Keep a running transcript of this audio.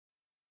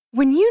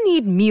When you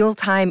need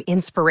mealtime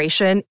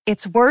inspiration,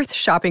 it's worth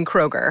shopping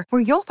Kroger,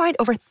 where you'll find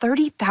over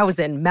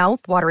 30,000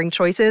 mouth-watering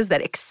choices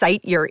that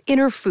excite your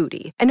inner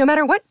foodie. And no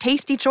matter what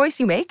tasty choice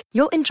you make,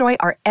 you'll enjoy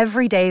our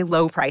everyday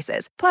low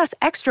prices, plus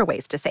extra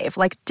ways to save,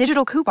 like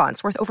digital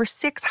coupons worth over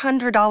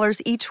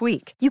 $600 each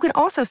week. You can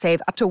also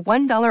save up to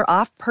 $1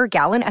 off per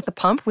gallon at the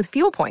pump with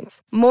fuel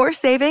points. More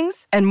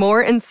savings and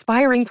more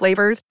inspiring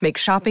flavors make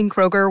shopping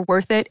Kroger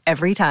worth it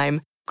every time.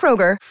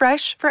 Kroger,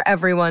 fresh for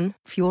everyone.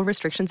 Fuel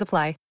restrictions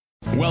apply.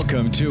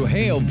 Welcome to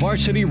Hail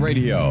Varsity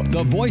Radio,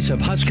 the voice of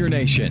Husker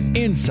Nation.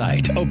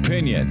 Insight,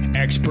 opinion,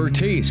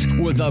 expertise,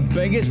 with the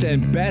biggest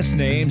and best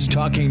names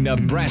talking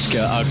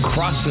Nebraska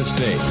across the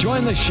state.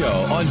 Join the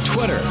show on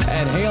Twitter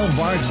at Hail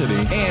Varsity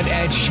and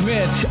at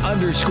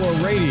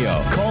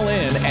Schmitz_radio. Call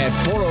in at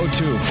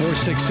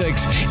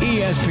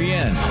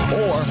 402-466-ESPN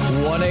or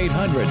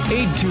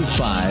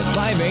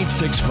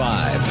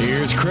 1-800-825-5865.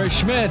 Here's Chris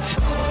Schmitz.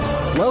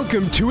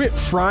 Welcome to it.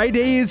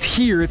 Fridays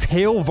here. It's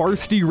Hail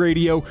Varsity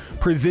Radio,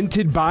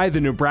 presented by the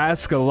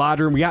Nebraska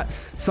Lottery. We got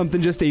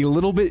something just a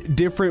little bit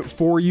different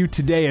for you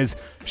today, as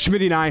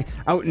Schmidt and I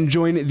out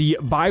enjoying the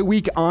bye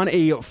week on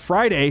a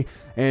Friday,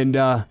 and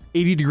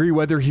 80-degree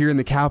weather here in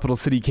the capital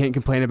city. Can't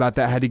complain about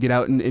that. Had to get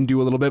out and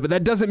do a little bit, but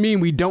that doesn't mean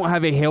we don't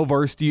have a Hail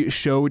Varsity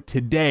show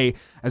today,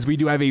 as we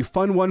do have a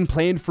fun one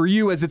planned for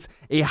you, as it's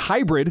a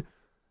hybrid.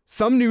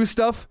 Some new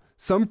stuff,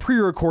 some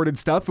pre-recorded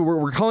stuff.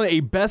 We're calling it a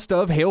best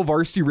of Hail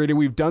Varsity Radio.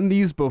 We've done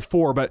these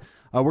before, but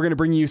we're going to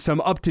bring you some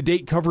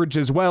up-to-date coverage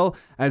as well.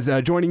 As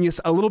joining us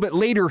a little bit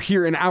later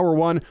here in Hour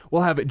 1,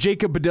 we'll have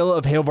Jacob Badilla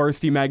of Hail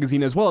Varsity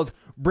Magazine, as well as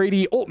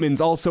Brady Oltmans,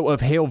 also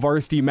of Hail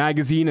Varsity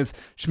Magazine, as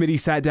Schmitty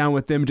sat down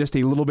with them just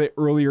a little bit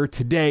earlier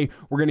today.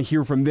 We're going to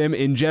hear from them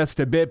in just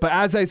a bit. But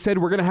as I said,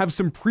 we're going to have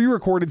some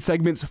pre-recorded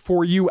segments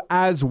for you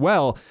as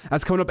well.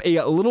 As coming up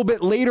a little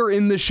bit later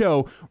in the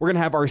show, we're going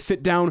to have our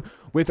sit-down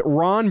with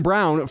Ron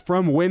Brown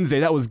from Wednesday.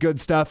 That was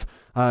good stuff.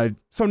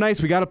 So nice.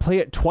 We got to play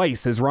it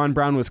twice, as Ron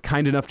Brown was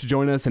kind enough to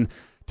join us and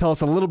tell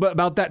us a little bit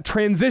about that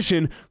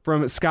transition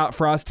from Scott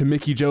Frost to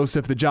Mickey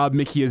Joseph, the job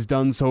Mickey has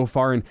done so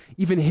far, and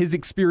even his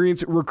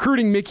experience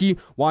recruiting Mickey,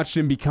 watched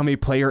him become a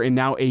player and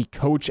now a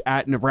coach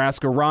at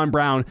Nebraska. Ron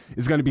Brown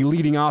is going to be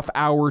leading off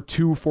Hour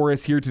 2 for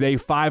us here today.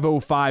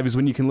 5:05 is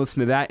when you can listen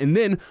to that. And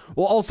then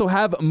we'll also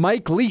have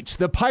Mike Leach,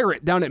 the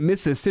Pirate, down at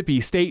Mississippi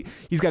State.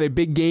 He's got a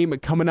big game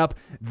coming up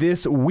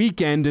this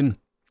weekend, and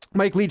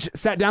Mike Leach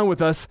sat down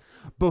with us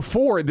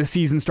before the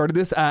season started.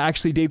 This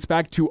actually dates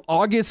back to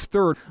August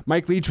 3rd.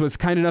 Mike Leach was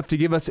kind enough to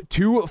give us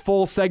 2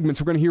 full segments.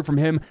 We're going to hear from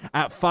him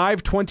at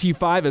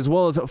 5:25 as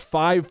well as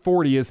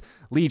 5:40. As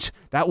Leach,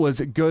 that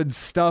was good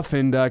stuff,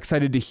 and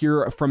excited to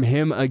hear from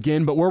him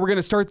again. But where we're going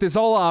to start this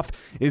all off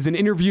is an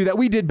interview that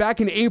we did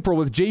back in April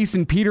with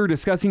Jason Peter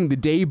discussing the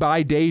Day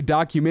by Day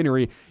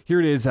documentary.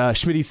 Here it is,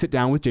 Schmitty sit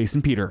down with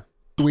Jason Peter.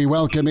 We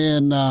welcome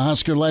in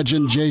Husker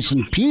legend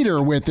Jason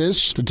Peter with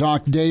us to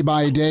talk Day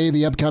by Day,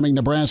 the upcoming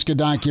Nebraska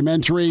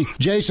documentary.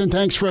 Jason,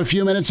 thanks for a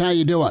few minutes. How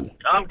you doing?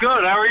 I'm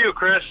good. How are you,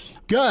 Chris?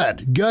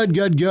 Good.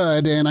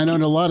 And I know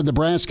a lot of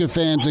Nebraska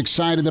fans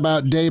excited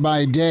about Day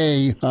by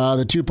Day,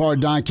 the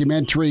 2-part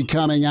documentary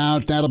coming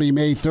out. That'll be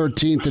May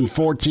 13th and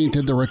 14th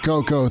at the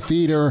Rococo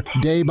Theater.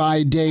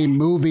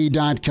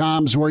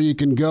 DayByDayMovie.com is where you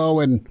can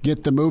go and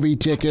get the movie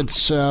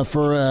tickets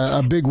for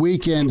a big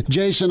weekend.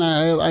 Jason,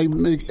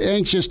 I'm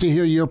anxious to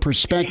hear your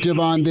perspective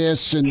on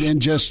this and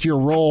just your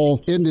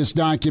role in this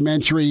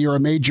documentary. You're a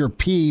major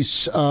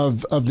piece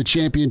of the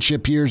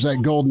championship years,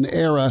 that golden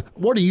era.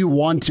 What are you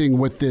wanting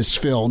with this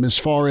film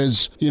as far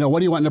as, what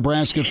do you want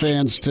Nebraska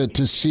fans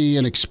to see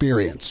and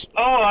experience?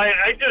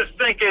 I just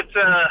think it's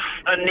a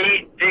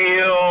neat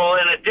deal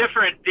and a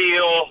different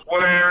deal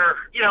where,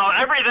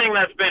 everything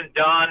that's been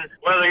done,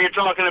 whether you're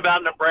talking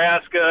about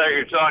Nebraska or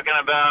you're talking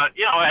about,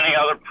 any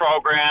other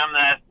program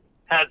that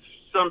had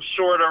some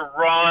sort of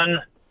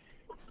run,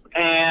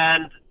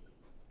 and,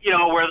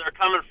 where they're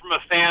coming from a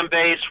fan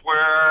base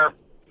where,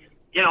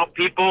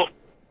 people,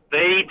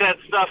 they eat that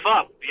stuff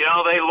up.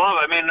 They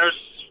love it. I mean, there's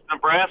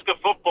Nebraska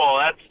football.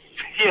 That's,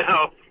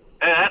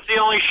 that's the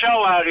only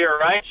show out here,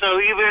 right? So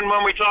even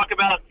when we talk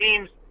about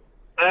teams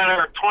that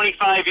are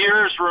 25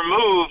 years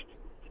removed,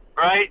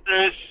 right,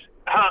 there's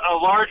a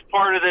large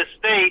part of this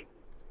state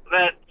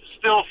that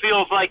still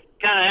feels like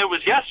kind of it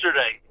was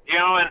yesterday,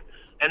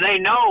 and they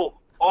know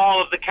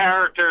all of the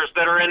characters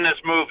that are in this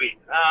movie.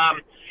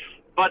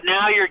 But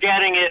now you're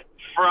getting it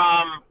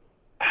from,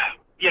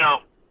 the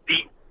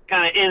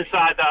kind of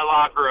inside that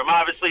locker room.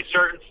 Obviously,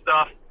 certain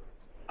stuff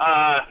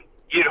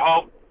you'd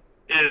hope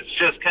is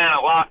just kind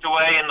of locked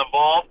away in the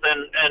vault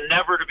and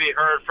never to be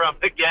heard from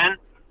again.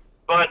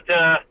 But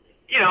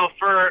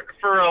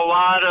for a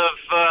lot of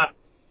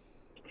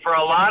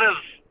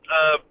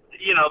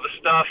the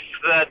stuff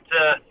that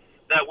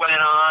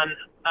went on,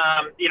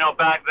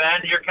 back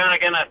then, you're kind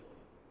of gonna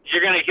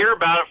hear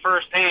about it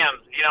firsthand,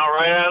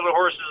 right out of the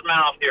horse's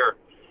mouth here.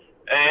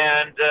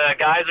 And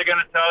guys are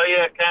going to tell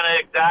you kind of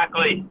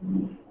exactly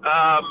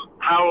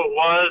how it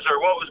was or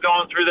what was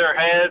going through their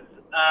heads.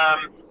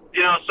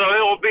 So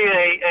it will be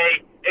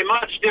a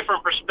much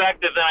different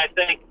perspective than I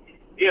think,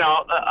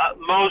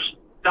 most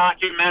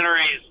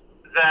documentaries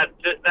that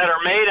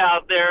are made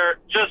out there,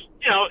 just,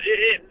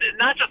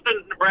 not just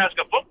in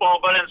Nebraska football,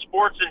 but in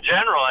sports in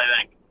general, I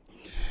think.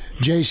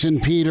 Jason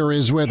Peter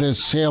is with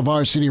us, Hail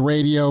Varsity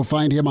Radio.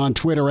 Find him on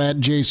Twitter at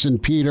Jason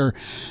Peter.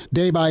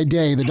 Day by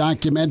Day, the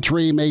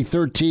documentary, May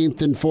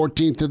 13th and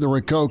 14th at the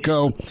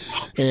Rococo.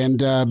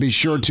 And be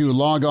sure to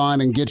log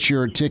on and get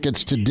your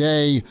tickets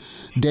today,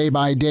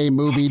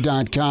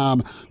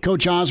 daybydaymovie.com.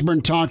 Coach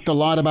Osborne talked a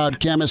lot about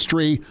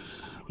chemistry.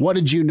 What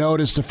did you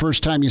notice the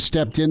first time you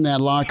stepped in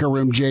that locker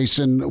room,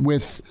 Jason,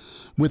 with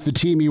the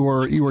team you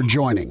were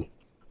joining?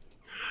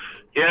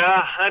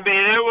 Yeah, I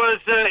mean, it was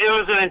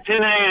an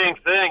intimidating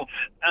thing,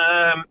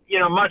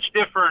 much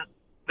different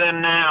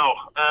than now.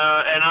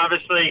 And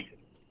obviously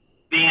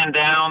being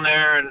down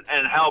there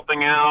and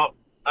helping out,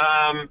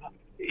 the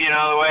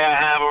way I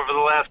have over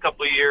the last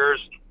couple of years,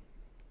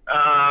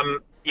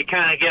 you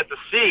kind of get to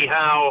see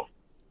how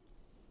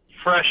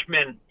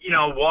freshmen,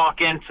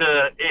 walk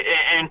into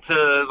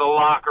the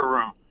locker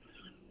room.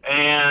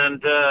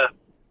 And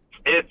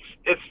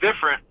it's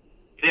different.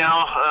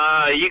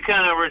 You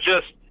kind of were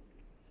just,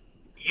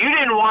 you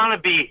didn't want to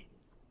be,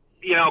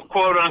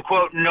 quote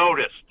unquote,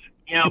 noticed,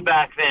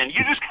 back then.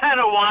 You just kind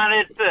of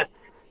wanted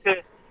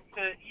to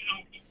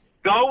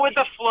go with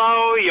the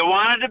flow. You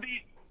wanted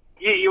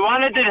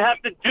to have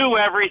to do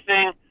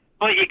everything,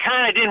 but you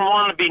kind of didn't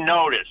want to be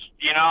noticed,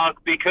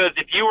 because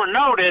if you were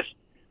noticed,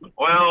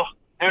 well,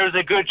 there was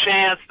a good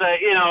chance that,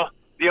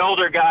 the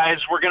older guys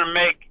were going to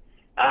make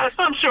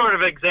some sort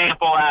of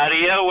example out of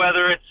you,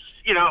 whether it's,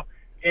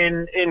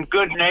 in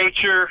good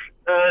nature,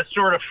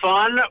 sort of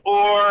fun,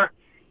 or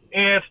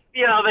if,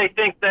 they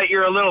think that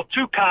you're a little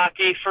too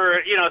cocky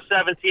for,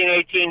 17,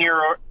 18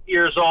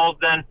 years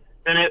old, then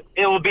it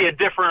will be a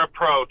different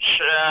approach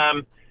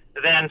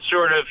than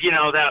sort of,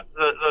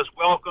 those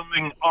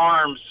welcoming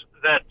arms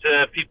that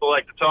people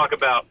like to talk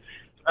about.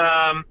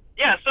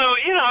 So,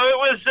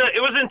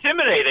 it was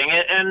intimidating,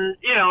 and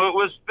it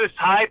was this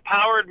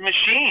high-powered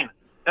machine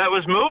that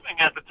was moving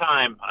at the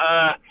time.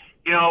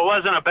 It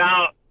wasn't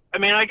about,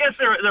 I guess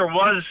there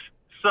was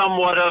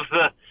somewhat of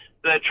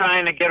the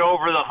trying to get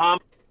over the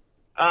hump,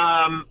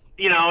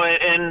 in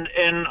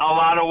a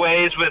lot of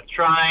ways with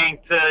trying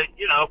to,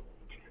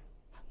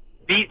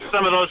 beat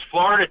some of those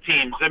Florida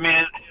teams.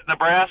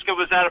 Nebraska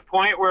was at a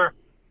point where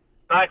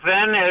back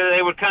then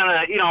they would kind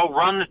of,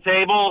 run the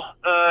table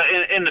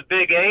in the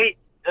Big Eight,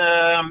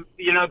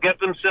 get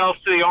themselves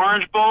to the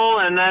Orange Bowl,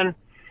 and then,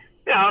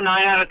 9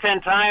 out of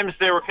 10 times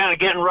they were kind of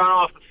getting run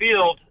off the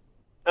field,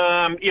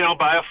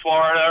 by a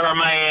Florida or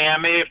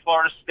Miami,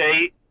 Florida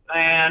State,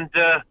 and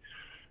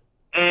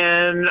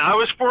I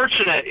was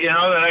fortunate,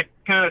 that I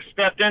kind of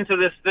stepped into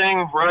this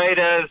thing right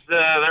as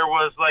there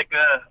was like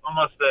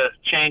almost a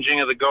changing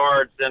of the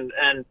guards, and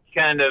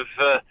kind of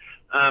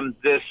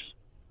this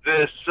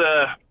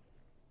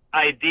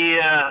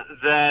idea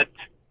that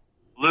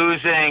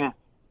losing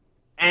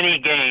any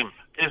game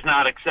is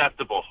not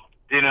acceptable.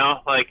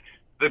 Like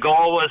the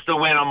goal was to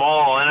win them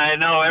all, and I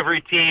know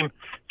every team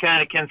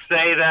kind of can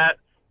say that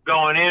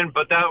going in,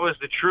 but that was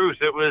the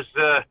truth. It was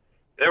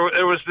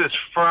there was this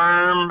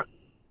firm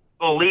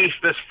belief,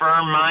 this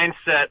firm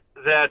mindset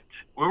that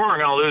we weren't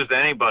going to lose to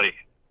anybody.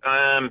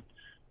 And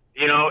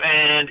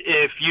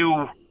if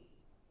you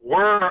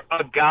were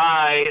a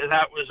guy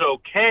that was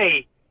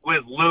okay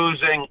with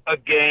losing a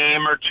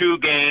game or two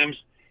games,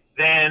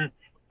 then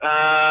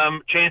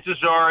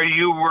chances are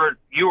you were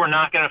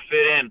not going to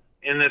fit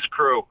in this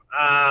crew.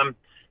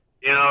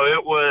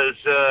 It was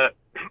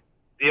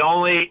the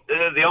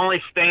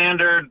only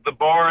standard, the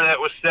bar that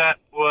was set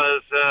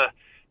was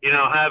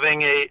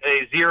having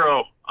a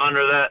zero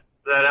under that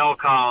L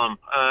column,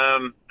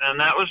 and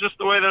that was just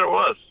the way that it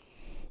was.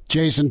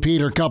 Jason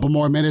Peter, a couple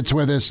more minutes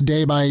with us.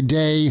 Day by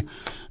Day,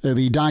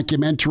 the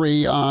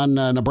documentary on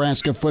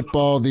Nebraska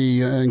football,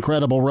 the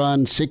incredible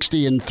run,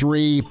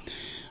 60-3.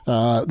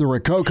 The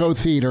Rococo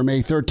Theater,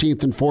 May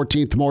 13th and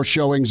 14th. More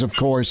showings, of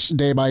course.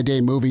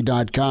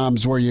 Daybydaymovie.com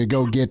is where you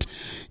go get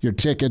your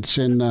tickets.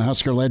 And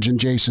Husker legend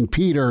Jason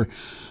Peter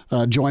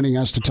joining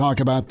us to talk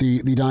about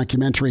the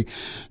documentary.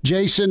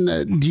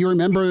 Jason, do you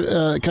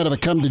remember kind of a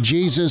come to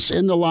Jesus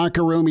in the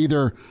locker room,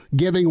 either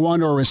giving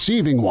one or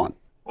receiving one?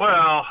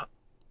 Well,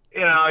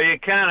 you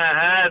kind of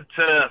had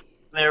to.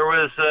 There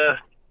was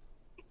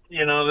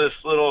this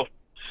little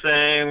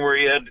saying where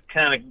you had to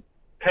kind of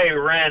pay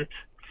rent.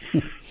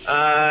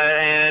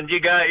 And you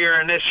got your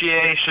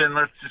initiation,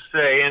 let's just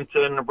say,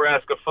 into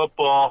Nebraska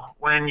football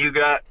when you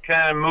got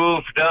kind of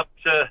moved up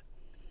to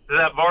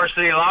that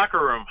varsity locker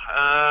room.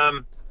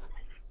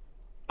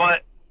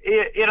 But,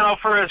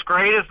 for as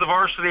great as the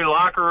varsity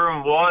locker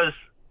room was,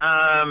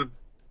 I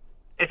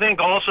think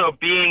also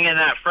being in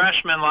that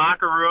freshman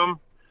locker room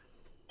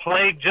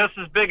played just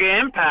as big an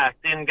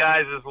impact in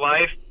guys'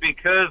 life,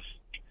 because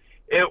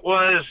it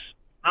was,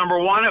 number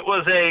one, it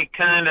was a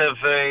kind of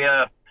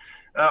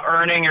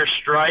earning your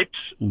stripes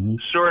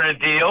sort of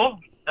deal.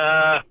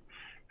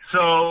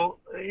 So,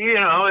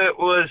 it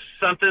was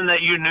something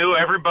that you knew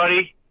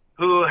everybody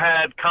who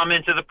had come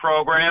into the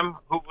program,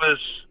 who was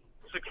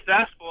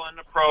successful in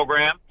the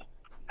program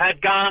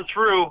had gone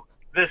through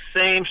this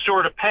same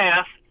sort of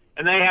path,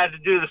 and they had to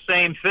do the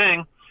same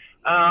thing.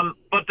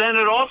 But then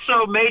it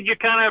also made you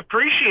kind of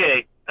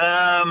appreciate,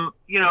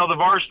 the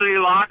varsity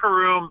locker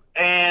room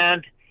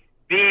and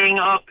being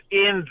up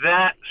in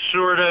that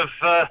sort of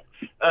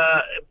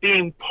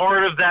being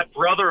part of that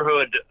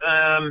brotherhood.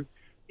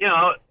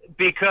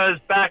 Because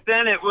back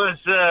then it was,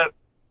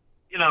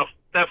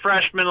 that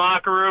freshman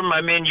locker room.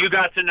 I mean, you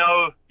got to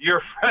know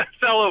your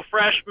fellow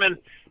freshman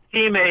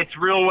teammates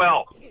real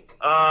well.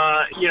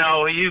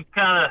 You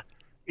kind of,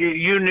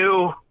 you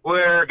knew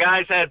where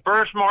guys had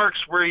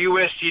birthmarks, where you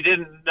wished you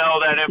didn't know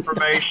that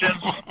information.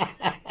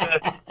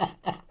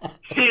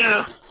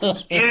 You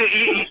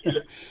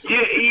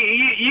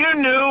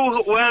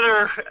knew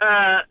whether,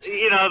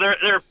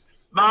 their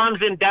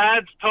moms and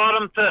dads taught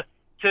them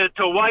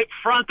to wipe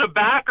front to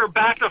back or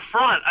back to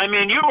front. I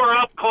mean, you were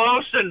up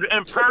close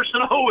and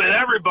personal with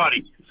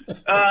everybody.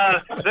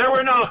 There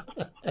were no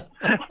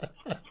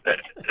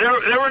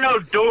there were no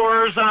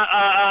doors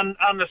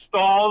on the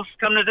stalls.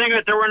 Come to think of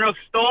it, there were no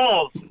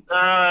stalls.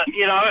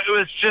 It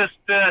was just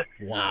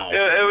wow.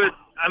 It was.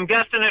 I'm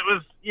guessing it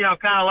was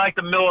kind of like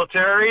the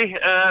military,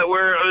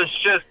 where it was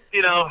just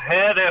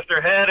head after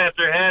head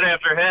after head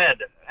after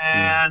head,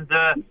 and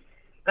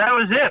that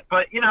was it.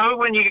 But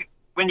when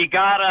you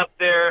got up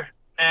there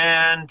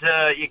and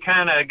you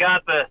kind of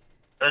got the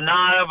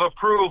nod of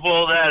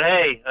approval that,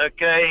 hey,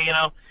 okay,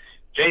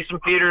 Jason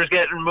Peters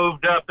getting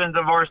moved up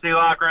into varsity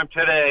locker room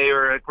today,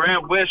 or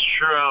Grant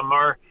Wistrom,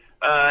 or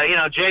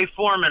Jay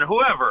Foreman,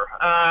 whoever.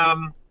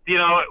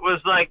 It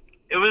was like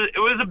it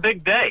was a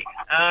big day,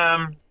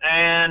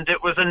 and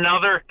it was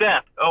another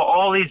step.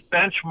 All these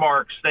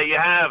benchmarks that you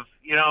have,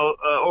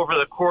 over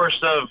the course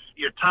of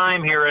your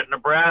time here at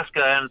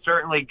Nebraska, and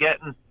certainly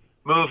getting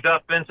moved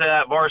up into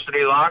that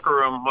varsity locker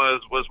room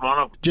was one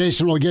of them.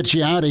 Jason, we'll get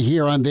you out of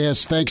here on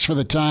this. Thanks for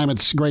the time.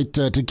 It's great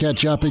to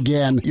catch up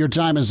again. Your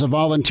time as a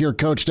volunteer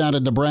coach down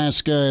in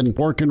Nebraska and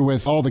working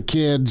with all the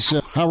kids,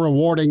 how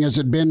rewarding has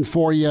it been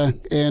for you?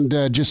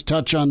 And just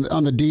touch on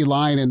the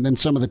D-line and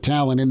some of the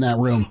talent in that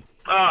room.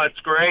 Oh, it's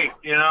great.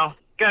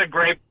 Got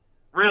a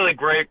really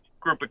great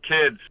group of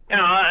kids.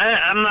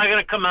 I'm not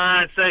going to come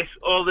on and say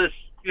all this,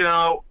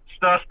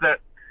 stuff that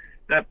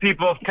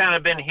people have kind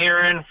of been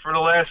hearing for the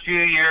last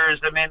few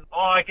years. I mean,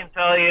 all I can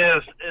tell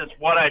you is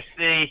what I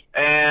see.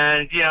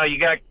 And, you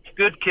got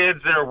good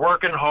kids that are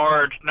working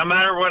hard. No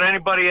matter what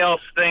anybody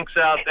else thinks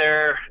out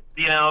there,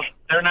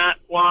 they're not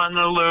wanting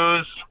to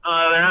lose.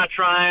 They're not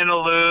trying to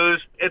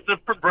lose. It's a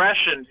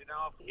progression,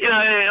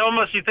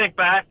 almost you think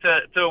back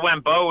to when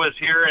Bo was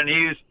here and he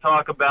used to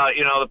talk about,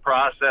 the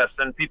process,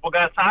 and people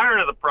got tired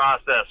of the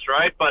process,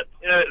 right? But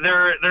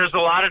there's a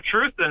lot of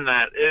truth in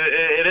that.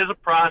 It is a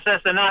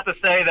process, and not to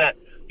say that,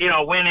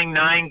 winning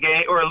 9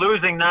 games or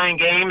losing 9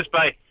 games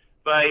by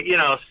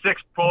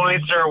 6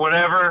 points or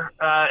whatever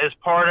is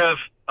part of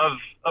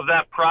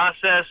that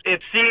process.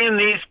 It's seeing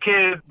these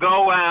kids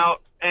go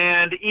out,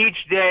 and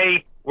each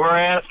day we're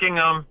asking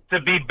them to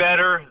be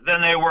better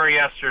than they were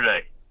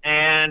yesterday.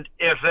 And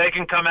if they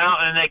can come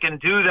out and they can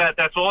do that,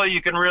 that's all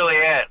you can really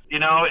ask,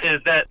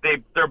 is that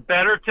they're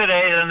better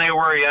today than they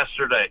were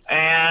yesterday.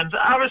 And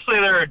obviously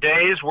there are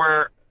days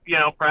where,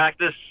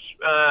 practice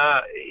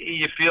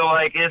you feel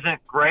like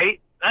isn't great.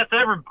 That's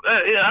I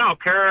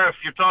don't care if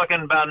you're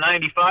talking about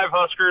 95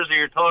 Huskers or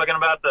you're talking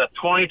about the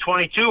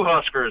 2022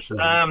 Huskers.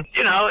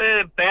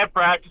 Bad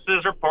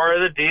practices are part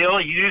of the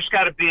deal. You just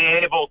got to be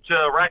able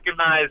to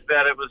recognize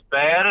that it was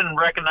bad and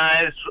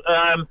recognize,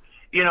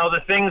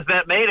 the things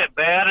that made it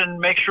bad and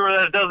make sure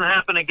that it doesn't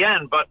happen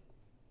again. But,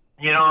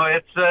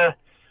 it's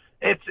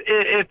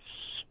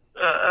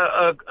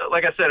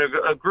like I said,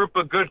 a group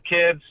of good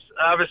kids.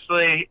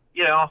 Obviously,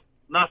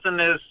 nothing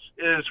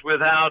is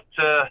without,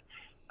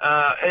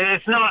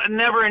 it's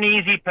never an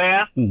easy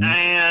path. Mm-hmm.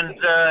 And,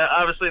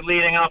 obviously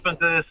leading up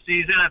into this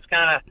season, it's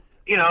kind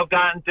of,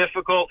 gotten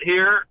difficult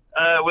here,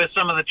 with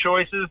some of the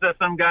choices that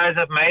some guys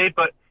have made,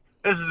 but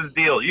this is the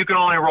deal. You can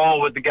only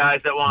roll with the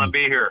guys that want to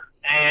be here.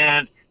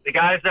 And the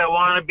guys that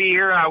want to be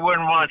here, I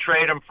wouldn't want to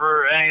trade them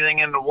for anything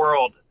in the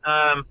world,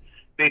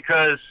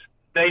 because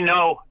they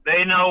know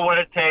what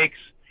it takes.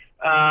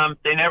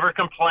 They never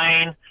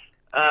complain.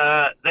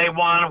 They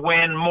want to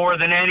win more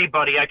than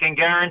anybody. I can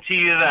guarantee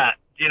you that.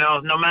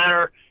 No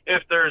matter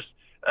if there's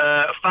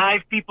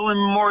 5 people in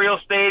Memorial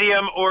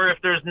Stadium or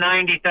if there's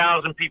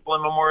 90,000 people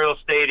in Memorial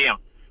Stadium,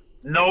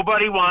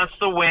 nobody wants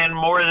to win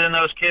more than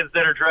those kids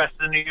that are dressed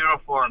in the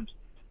uniforms.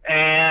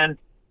 And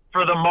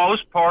for the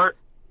most part,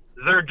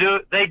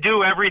 they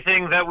do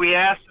everything that we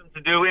ask them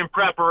to do in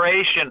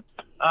preparation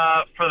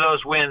for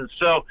those wins.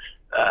 So,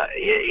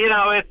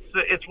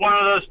 it's one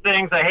of those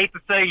things. I hate to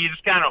say, you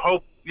just kind of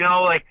hope, you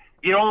don't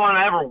want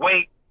to ever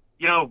wait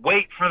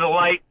for the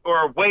light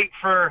or wait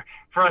for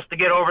us to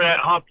get over that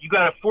hump. You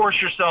got to force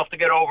yourself to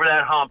get over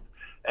that hump.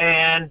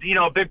 And,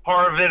 a big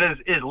part of it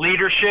is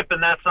leadership.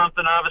 And that's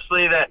something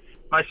obviously that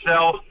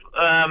myself,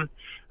 and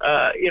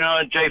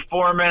Jay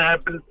Foreman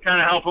have been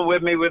kind of helping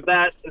with me with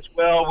that as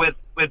well, with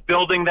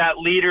building that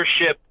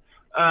leadership,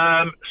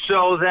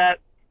 so that,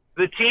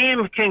 the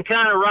team can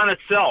kind of run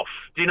itself.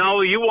 You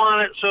know, you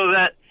want it so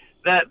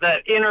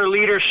that inner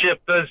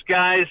leadership, those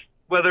guys,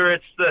 whether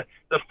it's the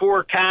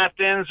 4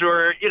 captains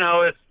or, you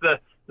know, it's the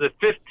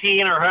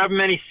 15 or however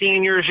many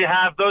seniors you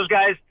have, those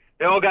guys,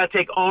 they all got to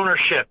take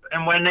ownership.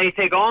 And when they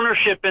take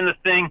ownership in the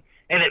thing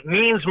and it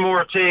means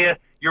more to you,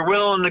 you're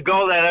willing to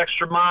go that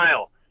extra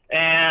mile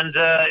and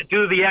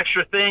do the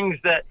extra things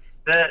that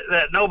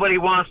nobody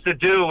wants to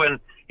do. And,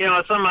 you know,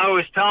 it's something I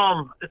always tell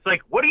them. It's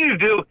like, what do you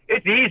do?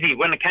 It's easy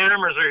when the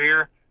cameras are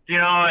here, you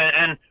know,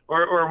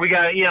 or we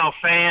got, you know,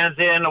 fans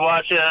in to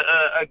watch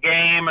a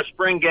game, a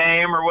spring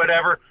game or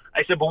whatever.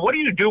 I said, but what do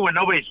you do when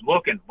nobody's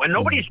looking, when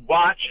nobody's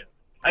watching?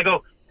 I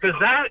go, because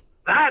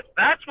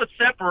that's what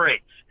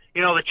separates,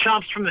 you know, the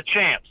chumps from the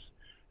champs.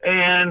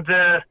 And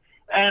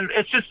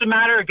it's just a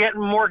matter of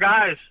getting more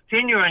guys,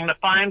 continuing to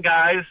find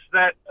guys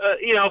that,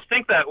 you know,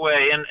 think that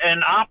way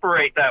and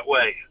operate that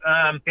way.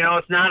 You know,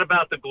 it's not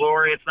about the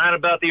glory. It's not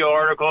about the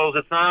articles.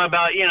 It's not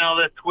about, you know,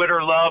 the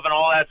Twitter love and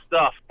all that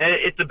stuff.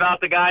 It's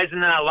about the guys in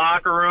that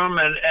locker room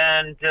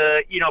and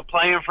you know,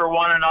 playing for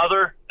one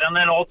another. And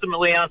then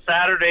ultimately on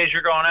Saturdays,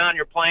 you're going out and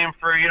you're playing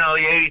for, you know,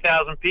 the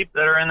 80,000 people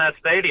that are in that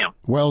stadium.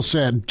 Well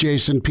said.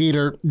 Jason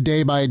Peter,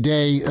 day by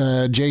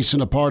day.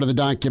 Jason, a part of the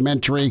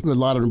documentary. A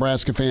lot of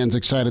Nebraska fans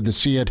excited to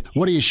see it.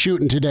 What are you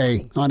shooting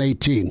today on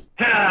 18?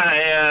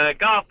 Yeah,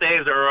 golf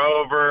days are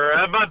over.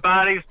 My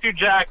body's too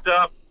jacked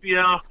up, you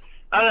know.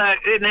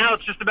 Now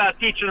it's just about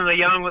teaching the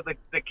young with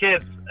the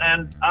kids,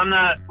 and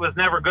was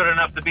never good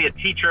enough to be a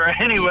teacher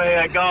anyway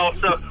at golf.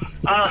 So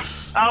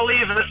I'll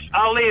leave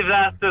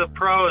that to the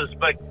pros.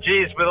 But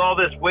geez, with all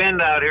this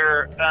wind out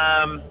here,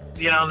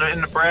 you know,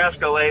 in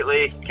Nebraska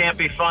lately, it can't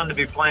be fun to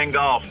be playing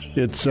golf.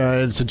 It's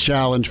a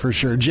challenge for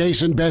sure.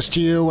 Jason, best to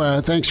you.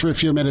 Thanks for a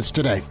few minutes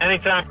today.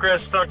 Anytime,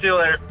 Chris. Talk to you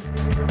later.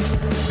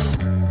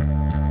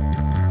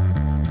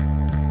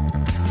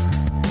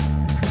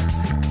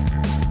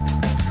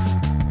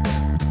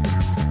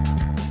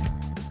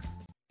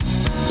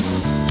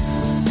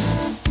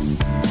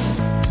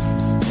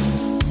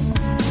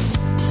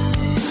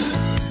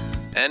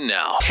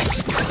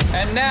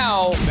 And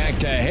now, back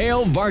to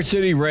Hail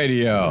Varsity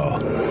Radio.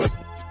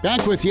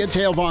 Back with you, it's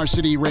Hail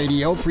Varsity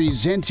Radio,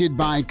 presented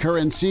by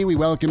Currency. We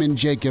welcome in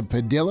Jacob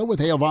Padilla with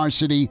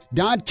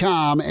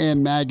HailVarsity.com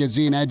and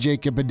magazine at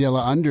Jacob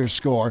Padilla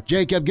 _.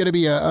 Jacob, going to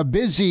be a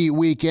busy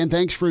weekend.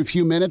 Thanks for a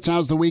few minutes.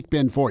 How's the week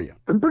been for you?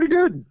 Been pretty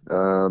good.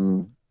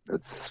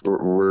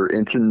 We're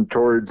inching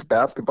towards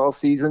basketball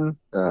season.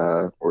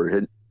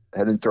 We're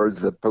heading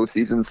towards the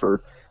postseason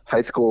for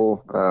high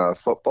school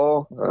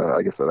football.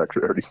 I guess that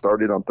actually already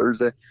started on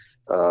Thursday.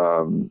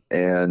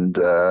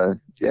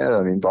 Yeah,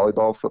 I mean,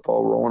 volleyball,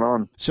 football rolling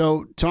on.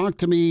 So talk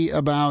to me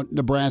about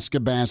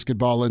Nebraska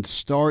basketball and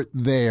start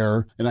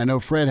there. And I know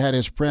Fred had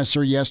his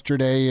presser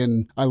yesterday,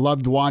 and I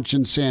loved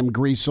watching Sam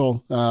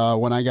Griesel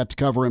when I got to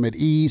cover him at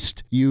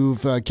East.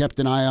 You've kept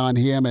an eye on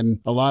him and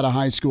a lot of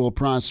high school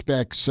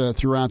prospects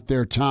throughout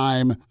their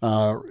time,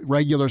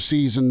 regular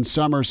season,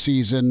 summer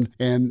season,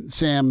 and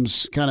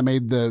Sam's kind of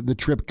made the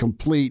trip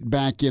complete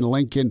back in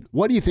Lincoln.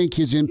 What do you think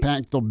his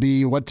impact will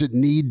be? What's it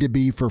need to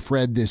be for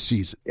Fred this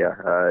season? Yeah,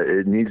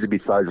 it needs to be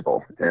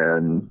sizable.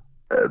 And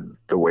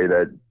the way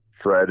that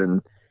Fred and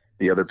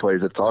the other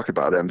players have talked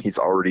about him, he's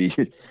already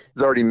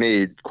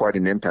made quite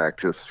an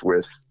impact just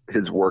with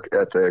his work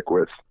ethic,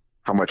 with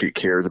how much he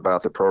cares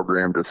about the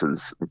program, just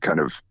his kind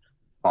of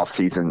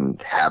off-season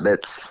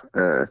habits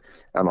and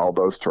all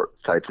those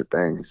types of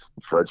things.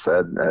 Fred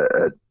said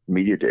at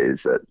media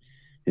days that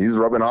he was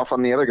rubbing off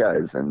on the other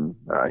guys, and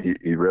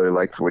he really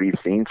likes what he's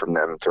seen from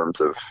them in terms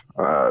of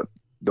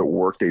the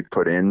work they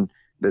put in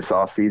this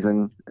off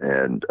season,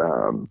 and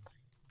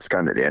it's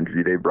kind of the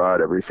energy they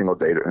brought every single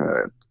day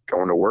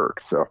going to work.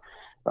 So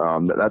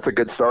that's a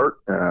good start.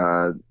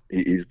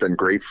 He's been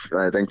great,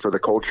 I think, for the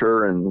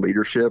culture and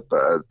leadership.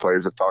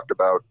 Players have talked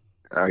about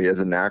how he has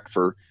a knack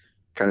for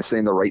kind of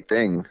saying the right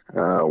thing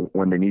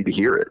when they need to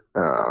hear it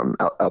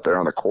out there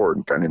on the court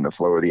and kind of in the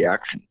flow of the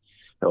action.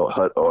 He'll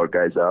hut all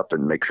guys up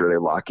and make sure they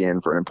lock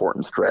in for an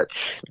important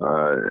stretch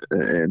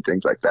and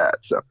things like that.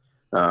 So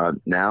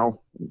now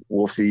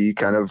we'll see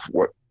kind of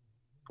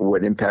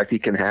what impact he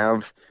can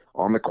have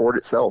on the court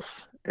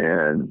itself.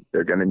 And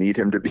they're going to need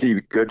him to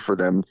be good for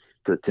them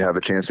to have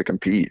a chance to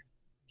compete.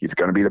 He's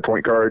going to be the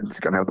point guard. He's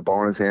going to have the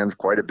ball in his hands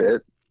quite a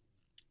bit.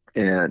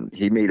 And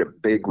he made a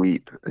big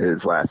leap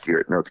his last year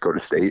at North Dakota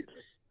State.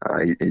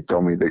 He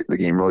told me the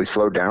game really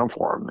slowed down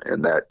for him,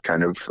 and that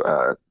kind of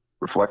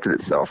reflected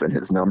itself in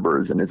his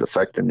numbers and his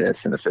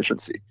effectiveness and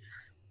efficiency.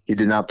 He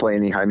did not play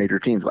any high major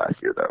teams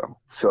last year, though.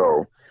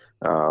 So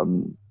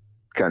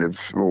kind of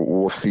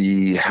we'll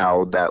see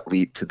how that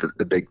leap to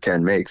the Big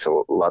Ten makes.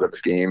 So a lot of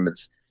his game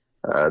is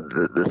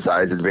the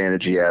size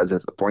advantage he has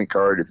as a point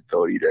guard, his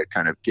ability to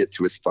kind of get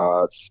to his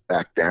spots,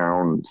 back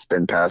down,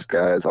 spin past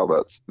guys, all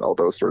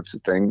those sorts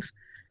of things.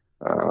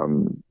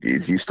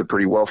 He's used to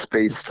pretty well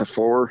spaced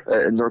floor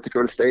in North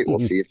Dakota State. We'll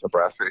see if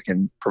Nebraska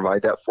can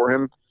provide that for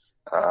him.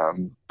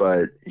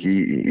 But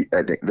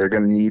I think they're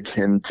going to need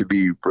him to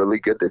be really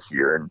good this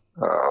year, and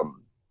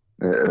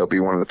he'll be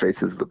one of the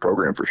faces of the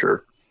program for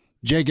sure.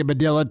 Jacob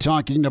Padilla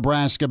talking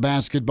Nebraska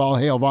basketball,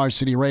 Hail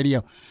Varsity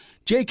Radio.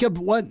 Jacob,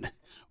 what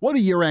are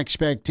your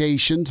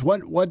expectations?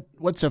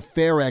 What's a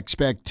fair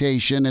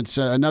expectation? It's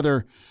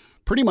another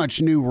pretty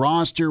much new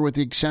roster with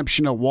the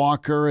exception of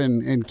Walker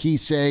and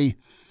Kisei,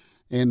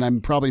 and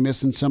I'm probably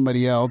missing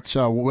somebody else,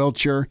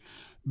 Wilcher.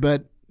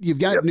 But you've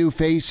got new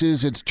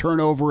faces. It's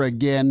turnover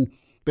again,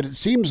 but it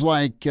seems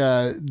like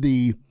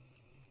the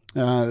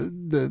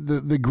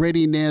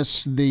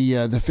grittiness,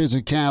 the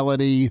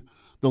physicality,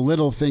 the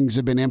little things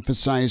have been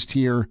emphasized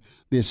here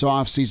this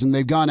offseason.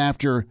 They've gone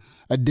after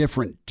a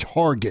different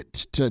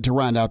target to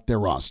round out their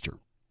roster.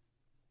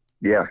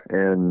 Yeah,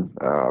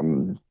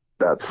 and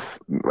that's,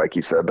 like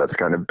you said, that's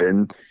kind of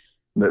been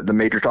the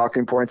major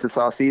talking points this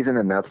offseason,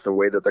 and that's the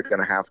way that they're going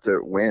to have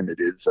to win. It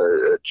is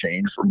a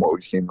change from what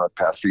we've seen in the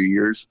past few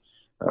years.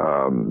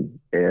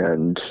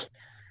 And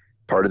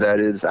part of that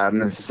is out of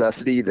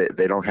necessity.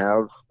 They don't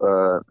have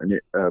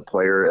a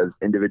player as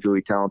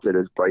individually talented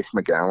as Bryce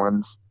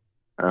McGowan's.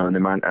 They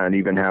might not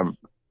even have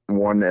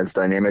one as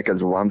dynamic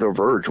as Alonzo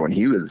Verge when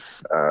he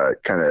was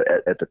kind of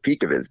at the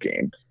peak of his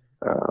game.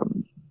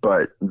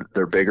 But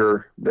they're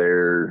bigger,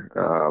 they're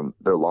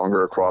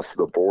longer across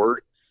the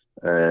board,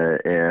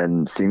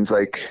 and seems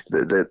like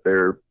that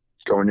they're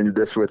going into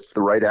this with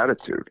the right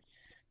attitude.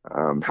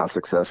 How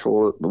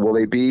successful will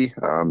they be?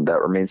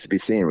 That remains to be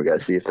seen. We got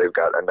to see if they've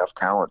got enough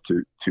talent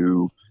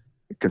to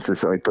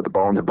consistently put the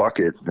ball in the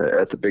bucket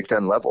at the Big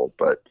Ten level.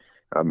 But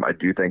I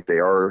do think they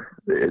are.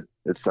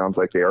 It sounds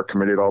like they are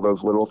committed to all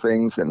those little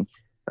things, and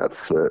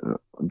that's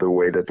the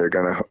way that they're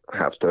going to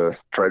have to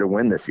try to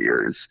win this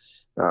year is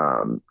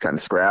kind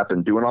of scrap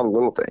and doing all the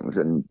little things.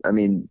 And I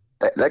mean,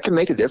 that can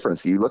make a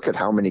difference. You look at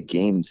how many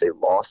games they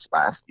lost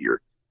last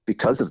year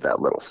because of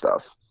that little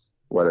stuff,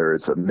 whether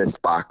it's a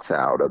missed box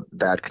out, a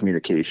bad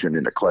communication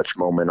in a clutch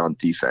moment on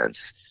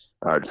defense,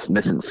 just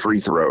missing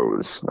free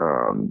throws.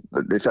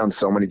 They found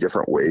so many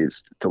different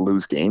ways to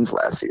lose games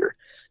last year.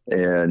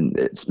 And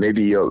it's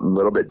maybe a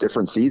little bit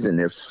different season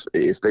if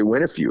they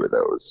win a few of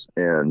those.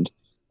 And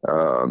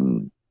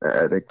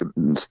I think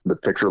the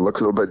picture looks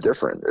a little bit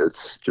different.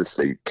 It's just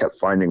they kept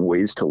finding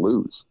ways to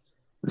lose.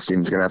 This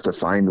team's going to have to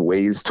find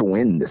ways to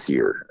win this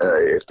year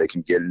if they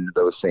can get into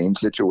those same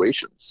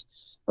situations.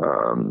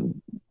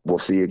 We'll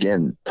see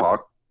again.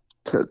 Talk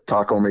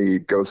only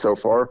goes so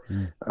far.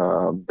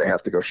 They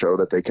have to go show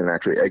that they can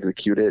actually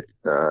execute it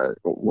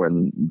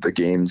when the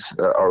games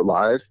are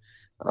live.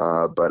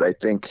 But I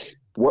think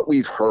what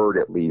we've heard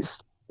at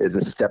least is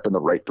a step in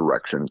the right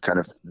direction, kind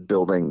of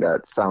building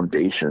that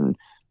foundation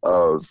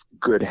of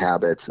good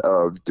habits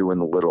of doing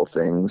the little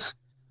things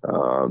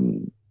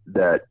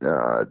that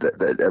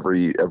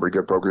every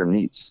good program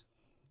needs.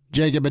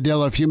 Jacob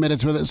Padilla, a few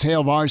minutes with us,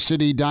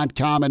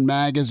 HailVarsity.com and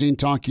magazine,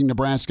 talking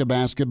Nebraska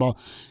basketball.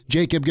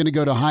 Jacob going to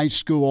go to high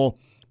school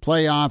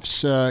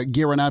playoffs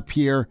gearing up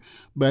here,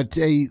 but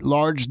a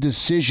large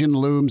decision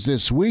looms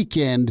this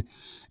weekend.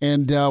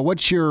 And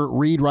what's your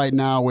read right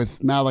now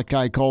with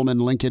Malachi Coleman,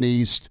 Lincoln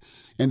East?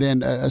 And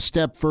then a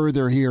step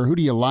further here, who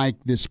do you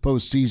like this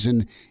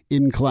postseason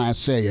in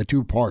Class A, a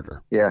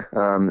two-parter? Yeah,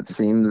 it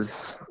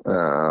seems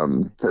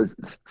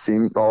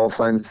all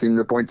signs seem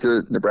to point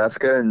to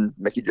Nebraska and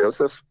Mickey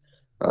Joseph.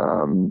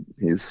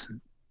 He's,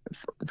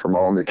 from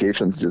all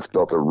indications, just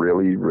built a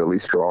really, really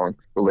strong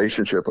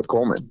relationship with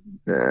Coleman.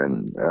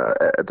 And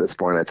at this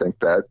point, I think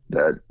that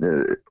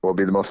will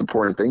be the most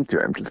important thing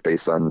to him, just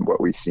based on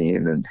what we've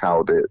seen and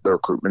how the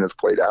recruitment has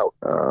played out.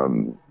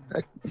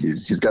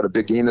 He's got a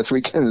big game this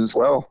weekend as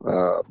well.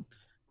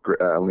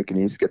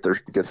 Lincoln East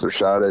gets their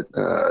shot at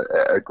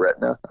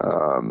Gretna,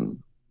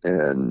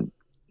 and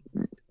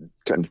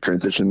kind of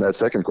transition to that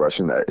second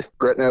question.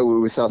 Gretna,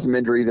 we saw some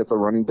injuries at the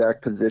running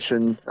back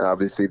position.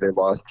 Obviously, they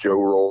lost Joe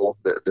Roll,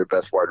 their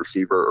best wide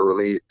receiver,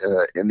 early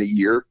in the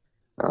year,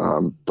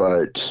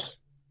 but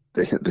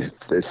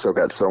they still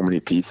got so many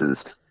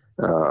pieces,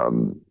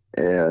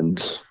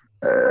 and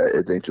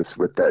I think just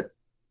with that.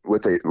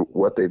 What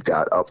they've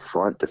got up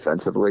front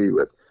defensively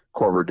with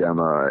Corver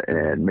Dema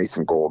and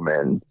Mason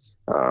Goldman,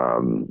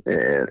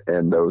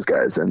 and those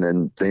guys, and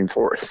then Zane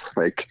Forrest,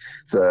 like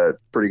it's a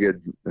pretty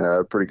good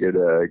guy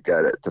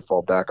to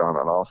fall back on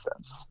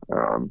offense.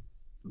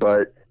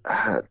 But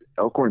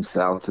Elkhorn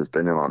South has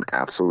been on an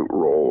absolute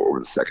roll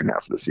over the second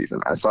half of the season.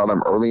 I saw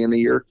them early in the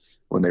year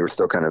when they were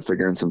still kind of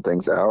figuring some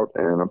things out,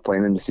 and I'm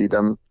planning to see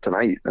them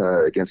tonight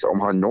against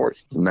Omaha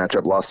North. The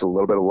matchup lost a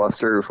little bit of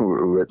luster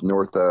with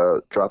North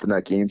dropping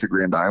that game to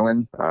Grand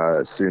Island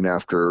soon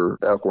after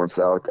Elkhorn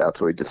South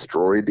absolutely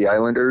destroyed the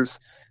Islanders.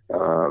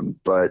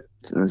 But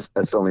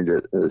I still need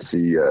to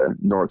see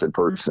North in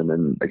person,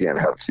 and again,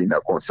 I haven't seen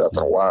Elkhorn South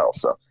in a while.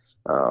 So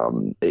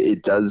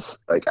it does,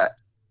 like,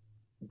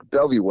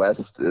 Bellevue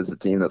West is a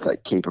team that's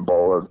like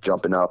capable of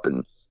jumping up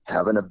and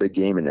having a big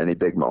game in any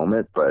big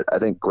moment, but I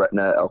think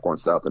Gretna, Elkhorn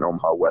South, and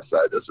Omaha West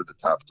Side, those are the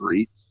top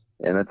three,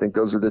 and I think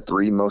those are the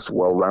three most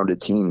well-rounded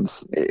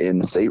teams in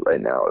the state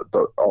right now.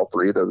 But all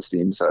three of those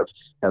teams have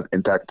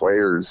impact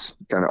players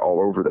kind of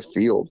all over the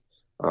field,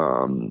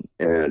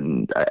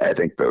 and I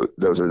think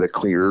those are the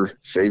clear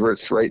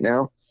favorites right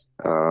now.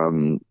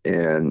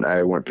 And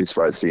I wouldn't be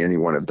surprised to see any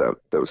one of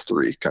those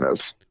three kind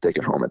of take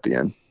it home at the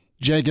end.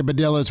 Jacob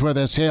Padilla is with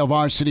us, Hail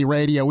Varsity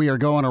Radio. We are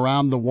going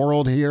around the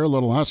world here, a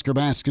little Husker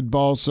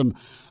basketball, some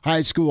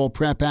high school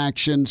prep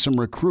action, some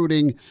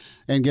recruiting,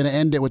 and going to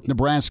end it with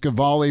Nebraska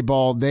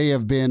volleyball. They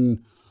have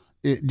been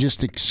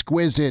just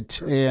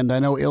exquisite, and I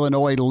know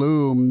Illinois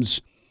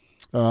looms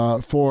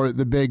for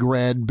the Big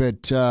Red,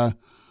 but, I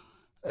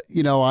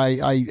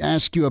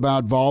ask you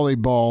about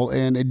volleyball,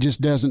 and it just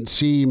doesn't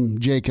seem,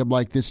 Jacob,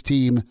 like this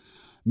team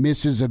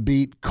misses a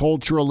beat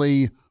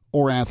culturally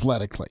or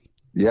athletically.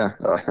 Yeah,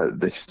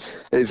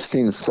 they've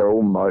seen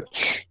so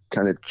much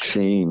kind of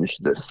change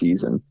this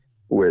season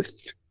with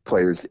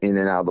players in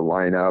and out of the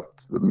lineup,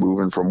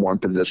 moving from one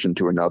position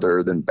to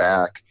another, then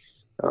back,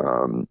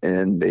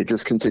 and they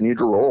just continue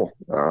to roll.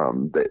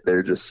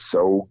 They're just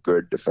so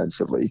good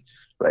defensively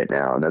right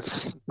now, and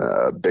that's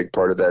a big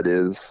part of that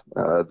is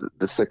the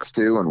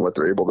 6'2" and what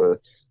they're able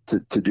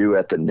to do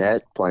at the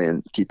net,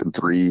 keeping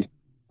three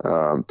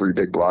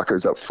big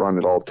blockers up front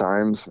at all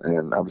times.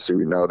 And obviously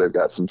we know they've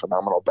got some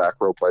phenomenal back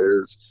row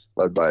players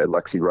led by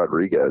Lexi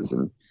Rodriguez,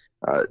 and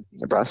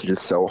Nebraska's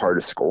just so hard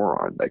to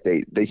score on. Like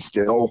they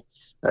still,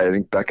 I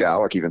think Becca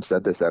Alec even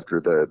said this after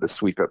the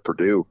sweep at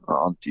Purdue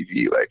on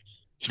TV, like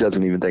she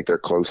doesn't even think they're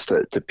close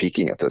to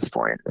peaking at this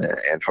point,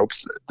 and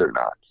hopes that they're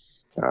not.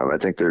 I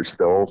think there's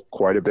still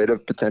quite a bit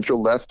of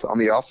potential left on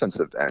the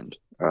offensive end,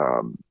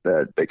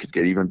 that they could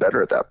get even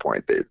better at that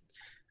point.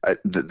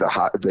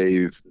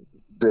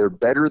 They're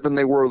better than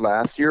they were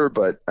last year,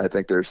 but I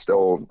think there's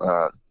still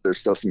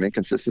some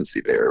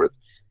inconsistency there with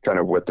kind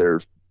of what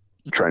they're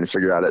trying to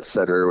figure out at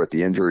setter with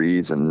the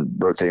injuries and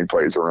rotating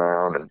players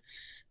around,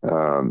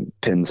 and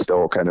Pinn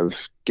still kind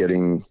of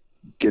getting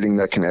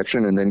that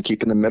connection and then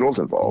keeping the middles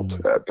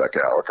involved.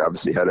 Becca Alec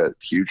obviously had a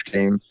huge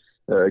game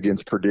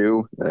against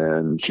Purdue,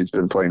 and she's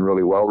been playing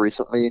really well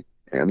recently,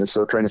 and they're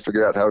still trying to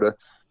figure out how to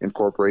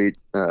incorporate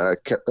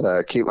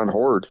Caitlin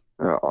Horde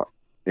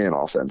in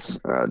offense.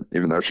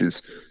 Even though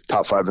she's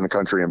top 5 in the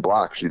country in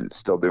block, she's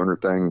still doing her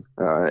thing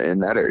in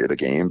that area of the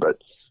game. But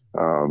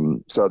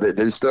so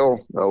there's still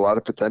a lot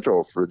of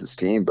potential for this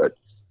team, but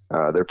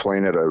they're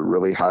playing at a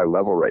really high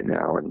level right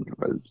now, and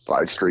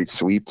 5 straight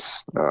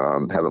sweeps,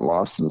 haven't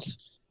lost since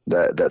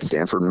that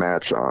Stanford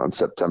match on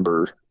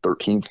September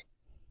 13th.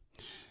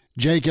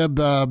 Jacob,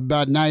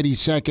 about 90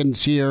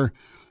 seconds here.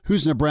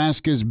 Who's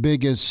Nebraska's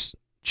biggest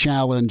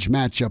challenge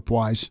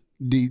matchup-wise,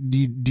 do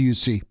you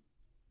see?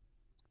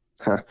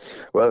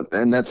 Well,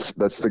 and that's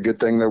the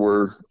good thing that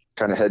we're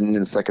kind of heading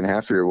into the second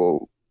half here.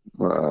 We'll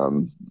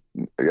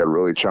I got a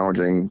really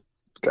challenging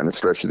kind of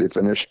stretch to the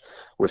finish.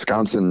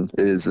 Wisconsin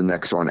is the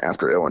next one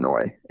after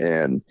Illinois,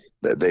 and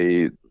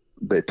they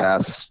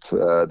passed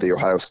the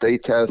Ohio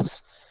State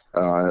test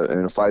in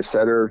a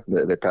 5-setter.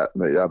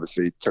 They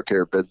obviously took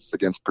care of business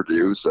against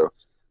Purdue, so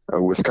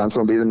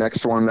Wisconsin will be the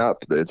next one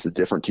up. It's a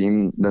different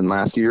team than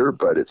last year,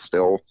 but it's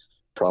still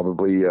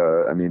probably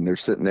they're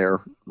sitting there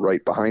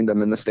right behind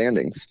them in the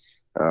standings.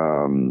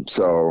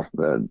 So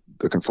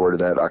looking forward to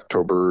that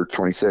October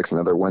 26th,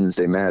 another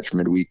Wednesday match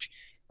midweek.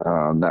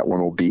 That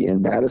one will be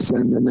in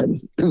Madison, and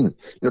then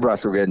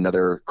Nebraska will get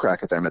another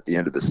crack at them at the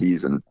end of the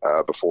season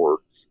before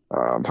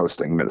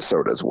hosting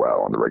Minnesota as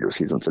well on the regular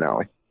season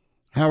finale.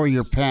 How are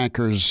your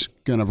Packers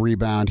going to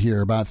rebound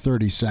here? About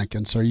 30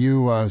 seconds. Are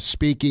you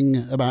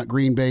speaking about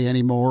Green Bay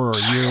anymore, or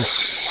are you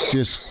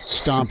just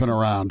stomping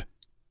around?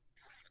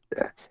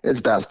 Yeah,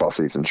 it's basketball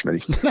season,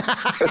 Schmitty.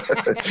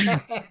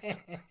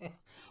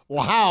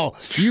 Wow,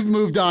 you've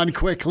moved on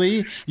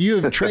quickly. You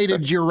have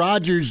traded your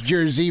Rodgers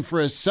jersey for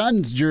a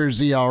Suns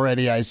jersey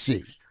already, I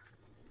see.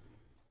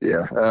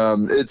 Yeah,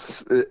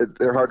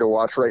 they're hard to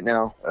watch right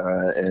now,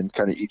 and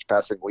kind of each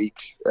passing week,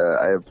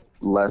 I have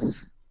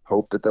less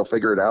hope that they'll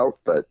figure it out.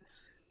 But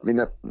I mean,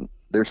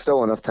 there's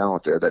still enough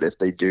talent there that if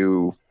they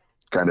do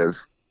kind of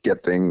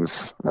get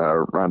things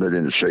rounded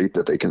into shape,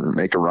 that they can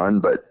make a run.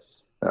 But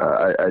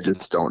I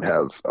just don't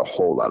have a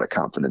whole lot of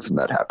confidence in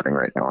that happening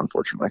right now,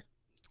 unfortunately.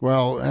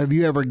 Well, have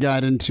you ever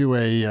got into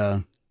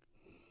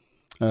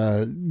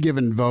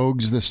given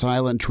Vogues the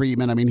silent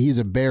treatment? I mean, he's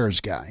a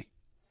Bears guy.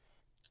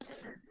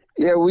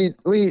 Yeah, we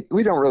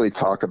don't really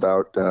talk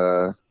about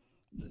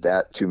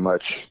that too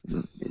much.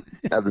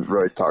 Haven't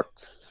really talked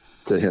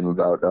to him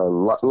about a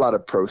lot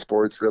of pro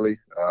sports, really.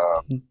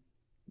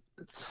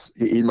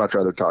 He'd much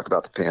rather talk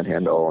about the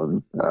Panhandle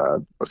and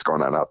what's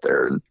going on out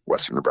there in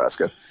western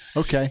Nebraska.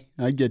 Okay,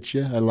 I get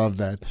you. I love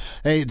that.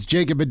 Hey, it's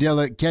Jacob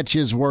Padilla. Catch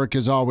his work,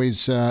 as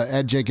always,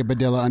 at Jacob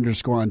Padilla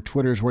 _ on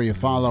Twitter is where you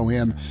follow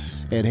him,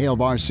 at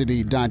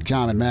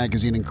HailVarsity.com and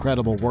magazine.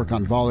 Incredible work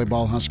on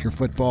volleyball, Husker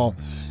football,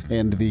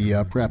 and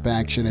the prep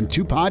action. And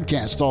 2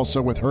 podcasts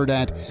also with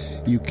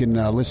Hurrdat you can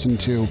listen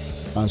to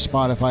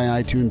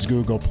Spotify, iTunes,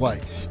 Google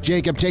Play.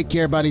 Jacob, take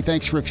care, buddy.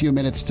 Thanks for a few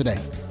minutes today.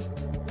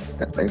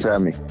 Yeah, thanks for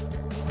having me.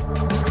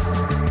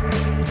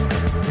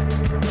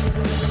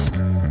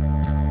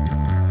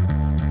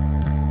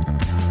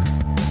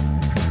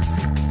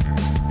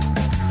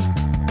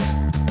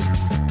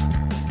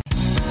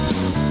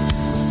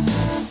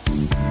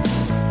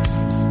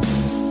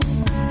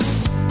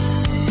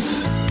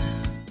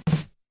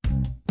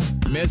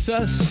 miss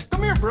us?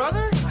 Come here,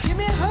 brother. Give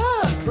me a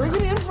hug. Bring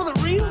it in for the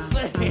real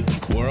thing.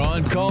 We're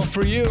on call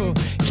for you.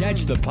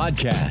 Catch the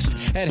podcast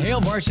at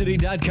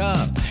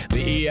HailVarsity.com,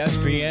 the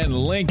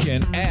ESPN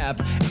Lincoln app,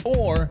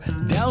 or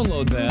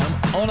download them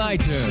on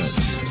iTunes.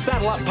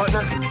 Saddle up,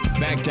 partner.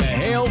 Back to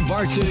Hail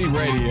Varsity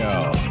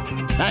Radio.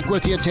 Back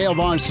with you at Hail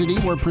Varsity.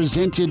 We're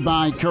presented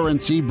by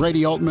Currency.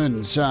 Brady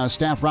Oltmans,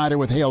 staff writer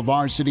with Hail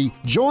Varsity,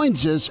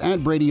 joins us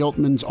at Brady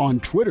Oltmans on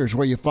Twitter, is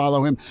where you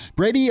follow him.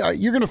 Brady,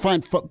 you're going to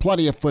find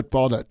plenty of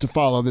football to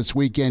follow this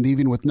weekend,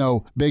 even with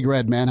no Big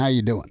Red Man. How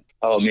you doing?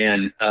 Oh,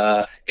 man,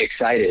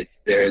 excited.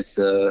 There's,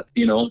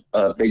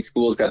 big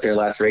schools got their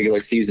last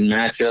regular season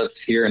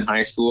matchups here in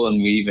high school,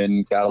 and we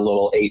even got a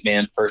little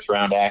 8-man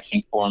first-round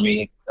action for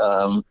me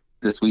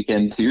this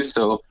weekend, too.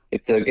 So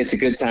it's a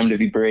good time to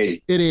be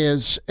Brady. It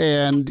is,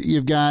 and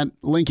you've got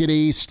Lincoln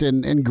East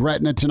and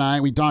Gretna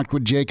tonight. We talked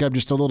with Jacob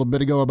just a little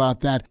bit ago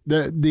about that.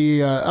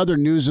 The other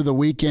news of the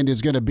weekend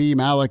is going to be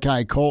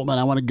Malachi Coltman.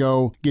 I want to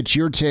go get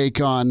your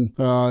take on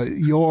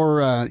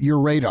your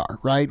radar,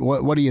 right?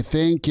 What do you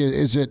think?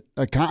 Is it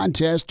a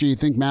contest, or do you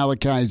think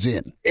Malachi's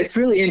in? It's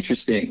really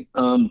interesting.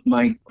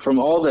 From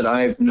all that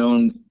I've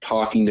known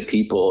talking to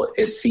people,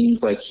 it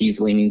seems like he's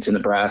leaning to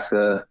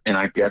Nebraska, and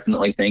I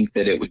definitely think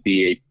that it would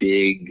be a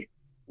big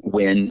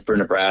win for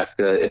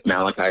Nebraska if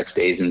Malachi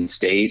stays in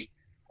state.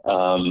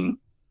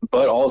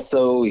 But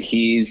also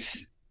he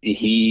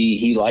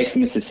likes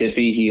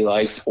Mississippi. He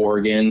likes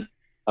Oregon.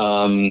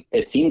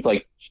 It seems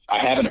like I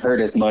haven't heard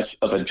as much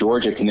of a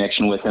Georgia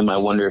connection with him. I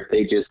wonder if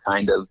they just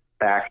kind of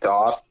backed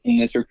off in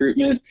this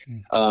recruitment.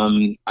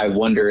 I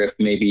wonder if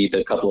maybe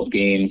the couple of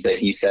games that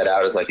he set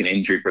out as like an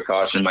injury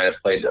precaution might have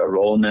played a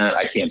role in that.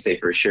 I can't say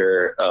for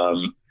sure.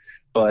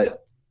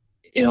 But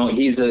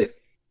he's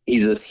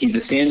a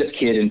stand-up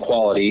kid in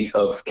quality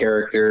of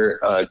character,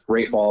 a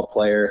great ball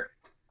player.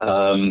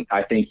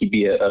 I think he'd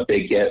be a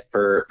big get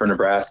for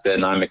Nebraska,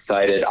 and I'm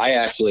excited. I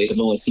actually have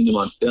only seen him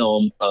on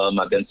film.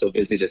 I've been so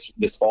busy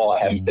this fall, I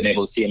haven't been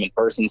able to see him in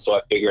person, so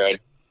I figure I'd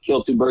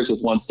kill two birds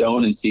with one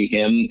stone and see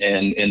him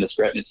and the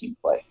Scretna team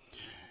play.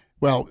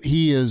 Well,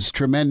 he is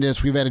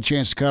tremendous. We've had a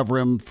chance to cover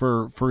him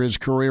for his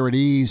career at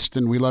East,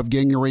 and we love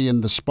Gingery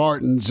and the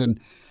Spartans, and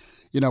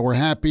we're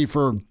happy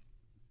for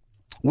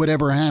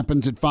whatever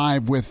happens at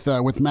 5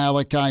 with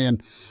Malachi,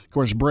 and of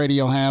course Brady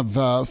will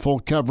have full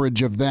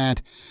coverage of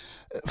that.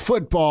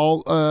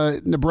 Football,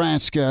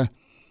 Nebraska.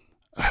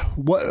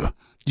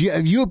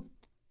 Have you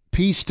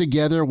pieced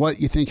together what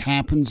you think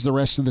happens the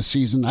rest of the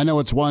season? I know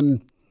it's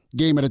one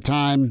game at a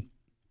time,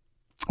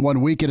 1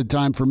 week at a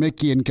time for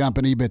Mickey and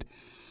company, but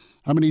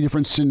how many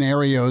different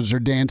scenarios are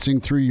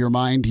dancing through your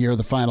mind here,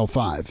 the final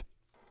 5?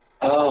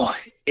 Oh,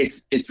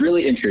 it's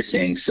really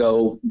interesting.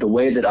 So the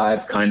way that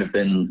I've kind of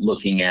been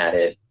looking at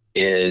it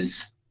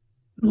is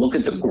look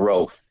at the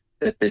growth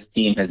that this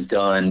team has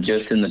done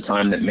just in the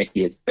time that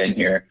Mickey has been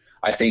here.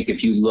 I think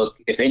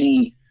if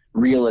any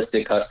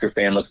realistic Husker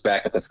fan looks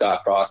back at the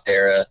Scott Frost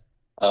era,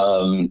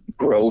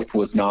 growth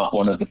was not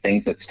one of the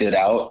things that stood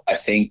out. I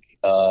think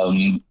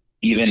even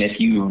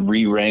if you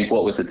re-rank,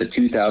 the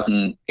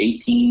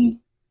 2018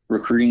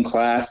 recruiting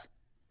class,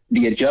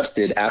 the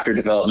adjusted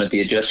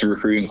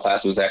recruiting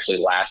class was actually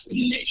last in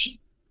the nation.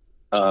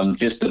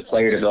 Just the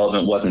player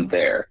development wasn't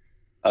there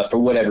for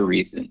whatever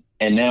reason.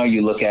 And now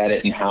you look at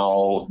it and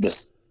how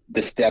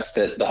the steps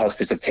that the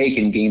Huskers have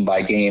taken game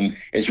by game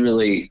is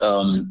really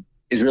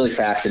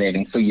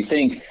fascinating. So you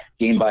think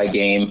game by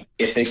game,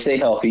 if they stay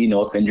healthy,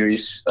 no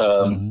injuries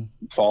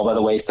fall by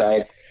the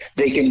wayside,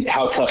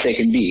 how tough they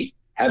can be.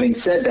 Having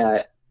said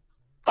that,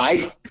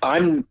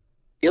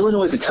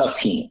 Illinois is a tough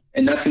team,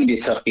 and that's going to be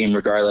a tough game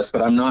regardless,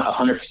 but I'm not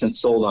 100%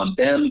 sold on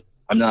them.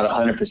 I'm not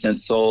 100%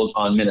 sold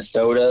on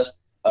Minnesota.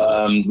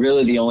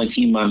 Really the only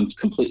team I'm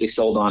completely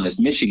sold on is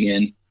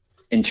Michigan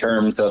in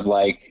terms of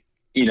a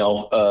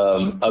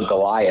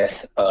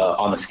Goliath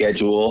on the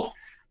schedule.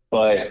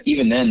 But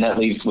even then, that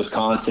leaves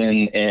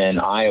Wisconsin and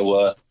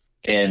Iowa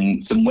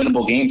and some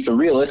winnable games. So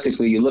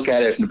realistically, you look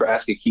at it, if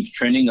Nebraska keeps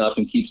trending up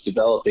and keeps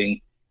developing,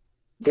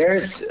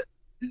 this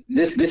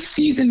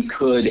season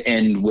could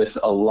end with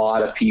a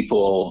lot of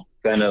people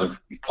kind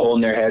of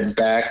pulling their heads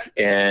back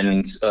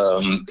and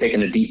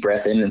taking a deep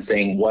breath in and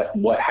saying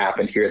what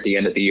happened here at the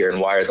end of the year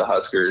and why are the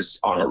Huskers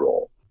on a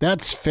roll.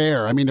 That's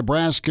fair. I mean,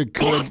 Nebraska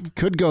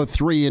could go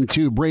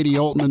 3-2. Brady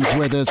Oltmans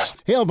with us.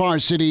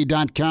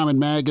 HailVarsity.com and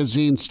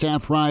magazine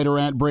staff writer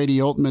at Brady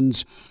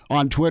Oltmans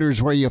on Twitter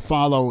is where you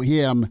follow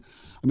him.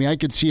 I mean, I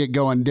could see it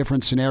going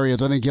different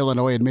scenarios. I think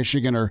Illinois and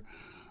Michigan are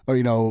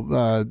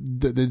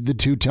the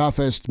two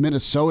toughest.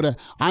 Minnesota,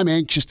 I'm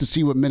anxious to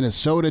see what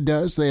Minnesota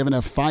does. They have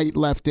enough fight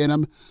left in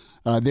them.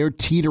 They're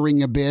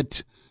teetering a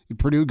bit.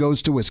 Purdue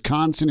goes to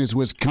Wisconsin. Is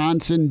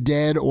Wisconsin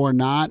dead or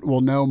not? We'll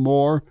know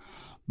more.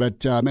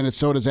 But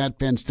Minnesota's at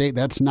Penn State.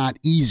 That's not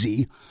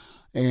easy.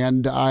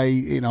 And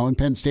and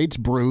Penn State's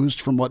bruised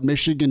from what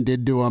Michigan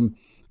did to them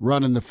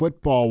running the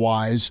football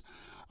wise.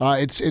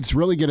 It's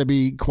really going to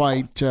be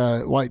quite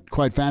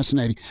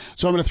fascinating.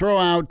 So I'm going to throw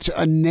out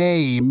a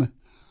name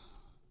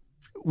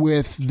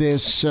with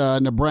this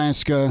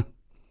Nebraska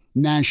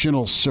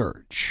national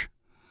search.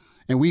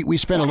 And we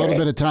spent a little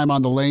bit of time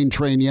on the Lane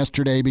train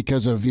yesterday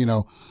because of,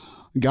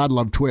 God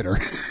love Twitter.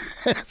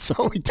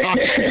 So we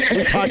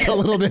talked a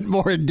little bit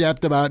more in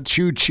depth about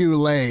Choo Choo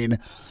Lane.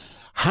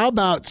 How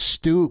about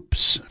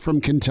Stoops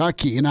from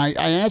Kentucky? And I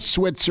asked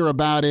Switzer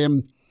about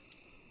him.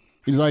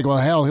 He's like, well,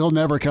 hell, he'll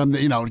never come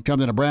to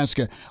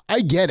Nebraska. I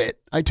get it.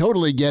 I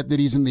totally get that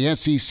he's in the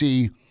SEC.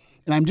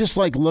 And I'm just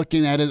like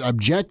looking at it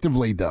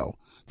objectively, though.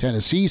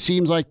 Tennessee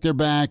seems like they're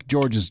back.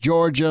 Georgia's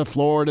Georgia.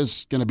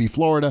 Florida's going to be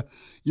Florida.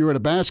 You're at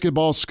a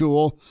basketball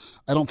school.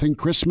 I don't think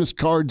Christmas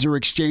cards are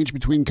exchanged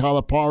between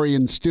Calipari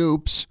and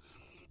Stoops.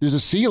 There's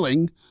a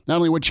ceiling, not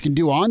only what you can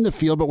do on the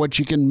field, but what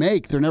you can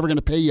make. They're never going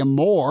to pay you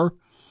more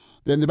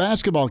than the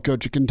basketball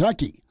coach of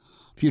Kentucky.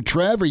 If you're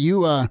Trev, are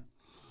you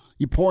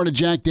pouring a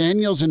Jack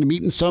Daniels and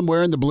meeting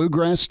somewhere in the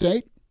Bluegrass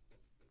State?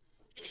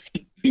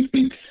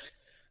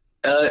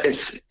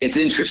 It's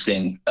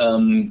interesting.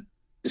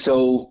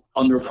 So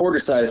on the reporter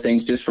side of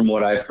things, just from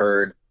what I've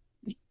heard,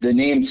 the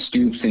names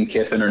Stoops and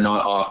Kiffin are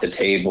not off the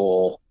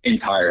table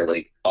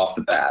entirely off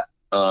the bat.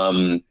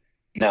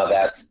 Now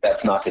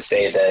that's not to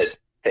say that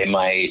they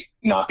might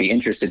not be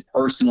interested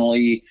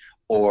personally,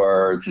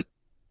 or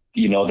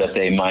that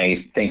they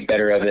might think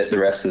better of it the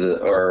rest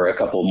of or a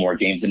couple more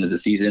games into the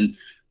season.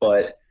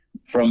 But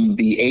from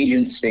the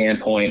agent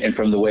standpoint, and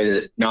from the way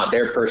that not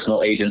their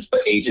personal agents,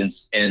 but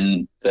agents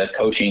in the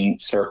coaching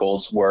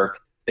circles work,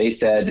 they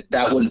said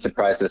that wouldn't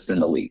surprise us in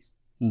the least.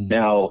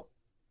 Now,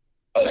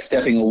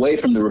 stepping away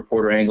from the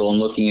reporter angle and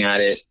looking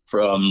at it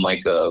from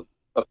like a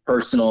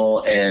personal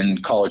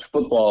and college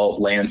football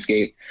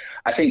landscape,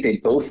 I think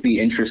they'd both be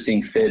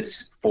interesting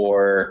fits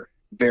for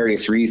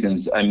various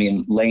reasons. I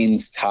mean,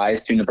 Lane's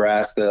ties to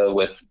Nebraska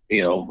with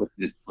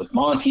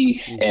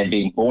Monty and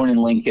being born in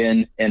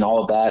Lincoln and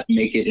all of that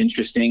make it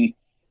interesting.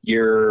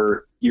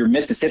 You're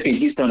Mississippi.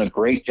 He's done a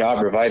great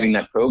job reviving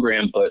that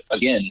program. But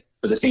again,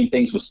 for the same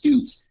things with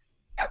Stoops,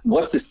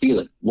 what's the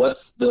ceiling?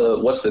 What's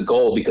the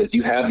goal? Because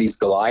you have these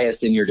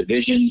Goliaths in your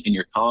division, in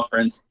your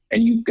conference,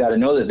 and you've got to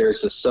know that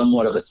there's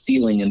somewhat of a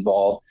ceiling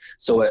involved.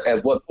 So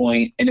at what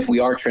point, and if we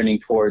are trending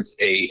towards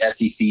a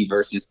SEC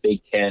versus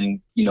Big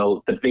Ten,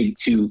 the Big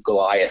Two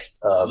Goliath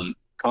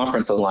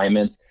conference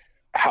alignments,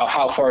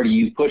 how far do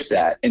you push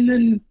that? And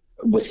then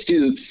with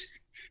Stoops,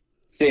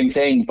 same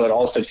thing, but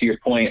also to your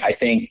point, I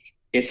think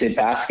it's a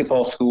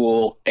basketball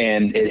school,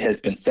 and it has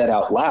been said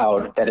out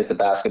loud that it's a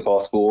basketball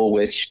school,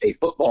 which a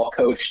football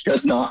coach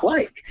does not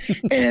like.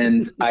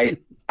 And I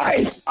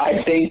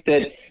think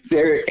that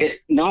it's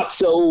not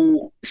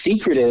so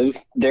secretive.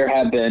 There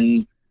have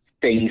been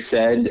things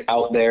said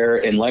out there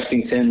in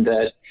Lexington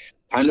that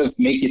kind of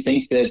make you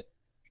think that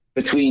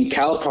between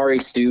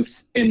Calipari,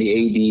 Stoops, and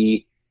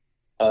the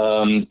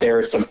AD, there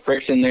is some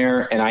friction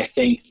there. And I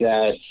think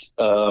that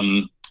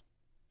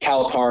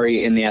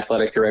Calipari and the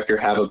athletic director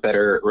have a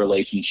better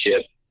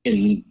relationship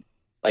in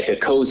like a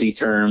cozy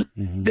term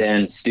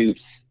than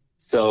Stoops.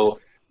 So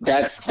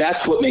that's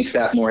what makes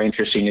that more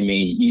interesting to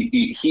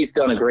me. He's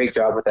done a great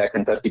job with that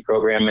Kentucky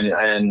program,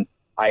 and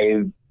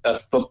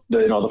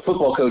the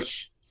football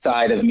coach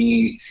side of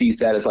me sees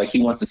that as like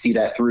he wants to see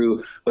that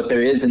through, but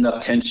there is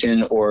enough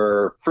tension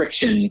or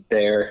friction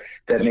there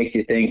that makes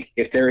you think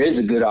if there is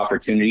a good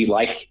opportunity,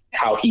 like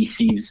how he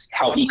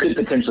could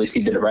potentially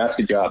see the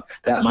Nebraska job,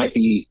 that might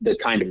be the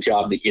kind of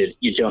job that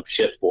you jump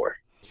ship for.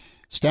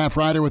 Staff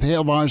writer with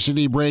Hail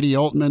Varsity, Brady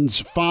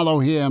Oltmans. Follow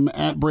him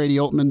at Brady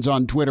Oltmans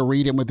on Twitter.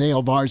 Read him with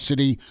Hail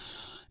Varsity.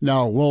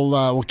 No,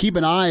 we'll keep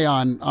an eye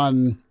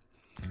on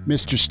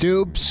Mr.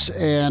 Stoops,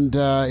 and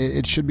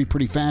it should be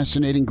pretty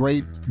fascinating.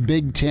 Great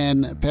Big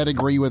Ten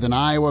pedigree with an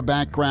Iowa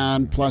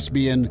background, plus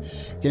being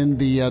in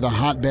the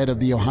hotbed of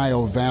the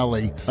Ohio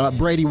Valley.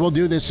 Brady, we'll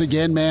do this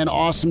again, man.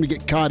 Awesome to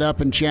get caught up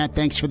and chat.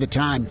 Thanks for the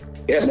time.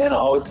 Yeah, man, I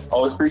always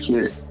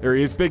appreciate it. There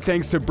he is. Big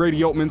thanks to Brady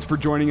Oltmans for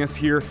joining us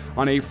here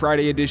on a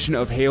Friday edition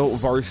of Hail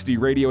Varsity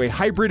Radio, a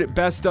hybrid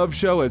best of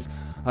show as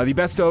the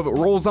best of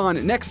rolls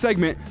on. Next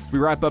segment, we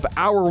wrap up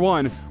hour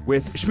one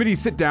with Schmitty's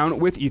Sit Down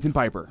with Ethan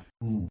Piper.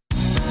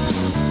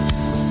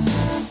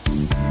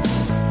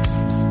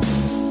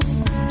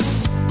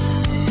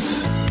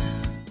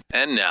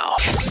 And now,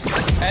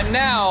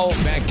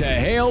 back to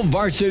Hail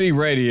Varsity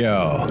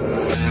Radio.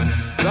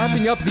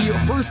 Wrapping up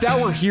the first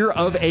hour here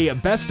of a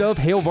Best of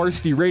Hail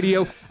Varsity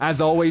Radio.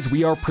 As always,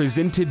 we are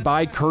presented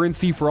by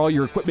Currency for all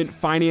your equipment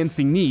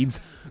financing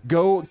needs.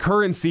 Go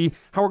Currency.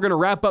 How we're going to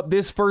wrap up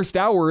this first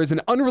hour is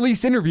an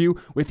unreleased interview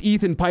with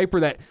Ethan Piper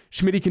that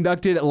Schmitty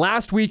conducted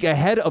last week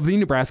ahead of the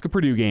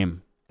Nebraska-Purdue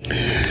game.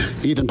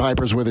 Ethan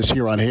Piper's with us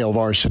here on Hail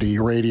Varsity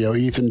Radio.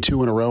 Ethan,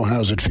 2 in a row.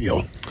 How's it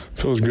feel?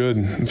 Feels good.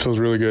 It feels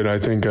really good. I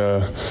think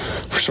we're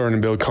starting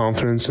to build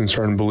confidence and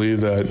starting to believe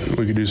that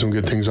we could do some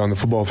good things on the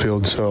football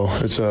field. So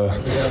it's a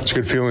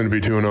good feeling to be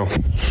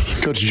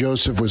 2-0. Coach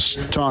Joseph was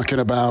talking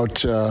about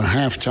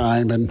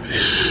halftime, and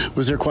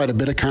was there quite a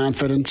bit of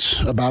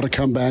confidence about a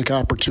comeback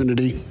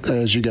opportunity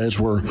as you guys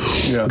were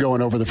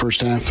going over the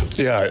first half?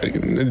 Yeah,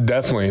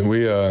 definitely.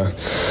 We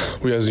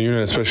as a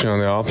unit, especially on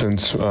the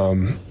offense,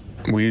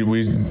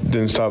 we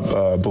didn't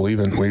stop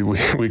believing.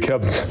 We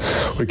kept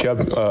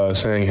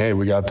saying, hey,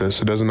 we got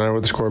this. It doesn't matter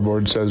what the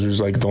scoreboard says. It's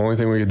like the only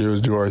thing we can do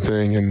is do our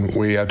thing, and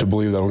we have to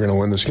believe that we're going to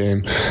win this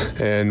game.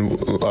 And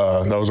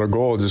that was our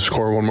goal, to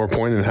score one more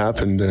point, and it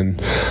happened.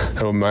 And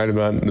it might have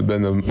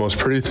been the most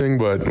pretty thing,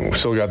 but we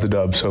still got the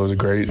dub. So it was a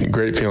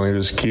great feeling to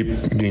just keep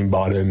getting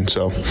bought in.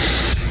 So,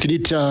 can you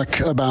talk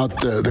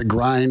about the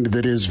grind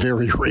that is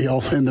very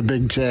real in the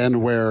Big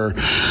Ten, where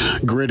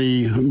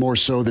gritty more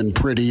so than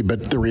pretty,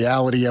 but the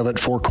reality of it,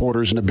 4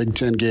 quarters in a Big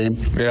Ten game?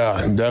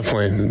 Yeah,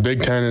 definitely. The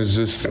Big Ten is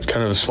just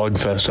kind of a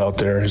slugfest out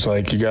there. It's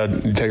like you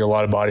take a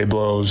lot of body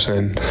blows,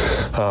 and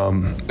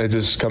it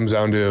just comes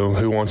down to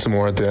who wants it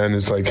more at the end.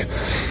 It's like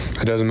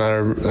it doesn't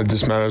matter. It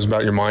just matters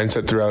about your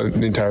mindset throughout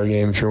the entire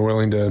game. If you're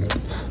willing to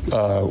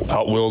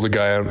outwill the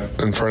guy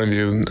in front of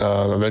you,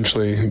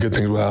 eventually good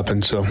things will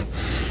happen. So,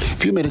 a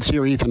few minutes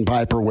here, Ethan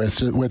Piper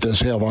with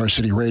us, Hail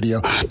Varsity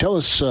Radio. Tell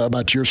us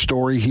about your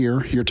story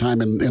here, your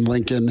time in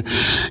Lincoln,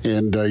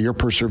 and your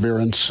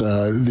perseverance,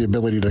 the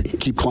ability to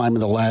keep climbing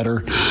the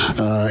ladder,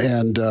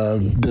 and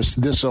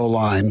this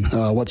O-line.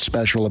 What's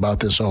special about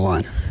this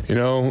O-line?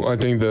 I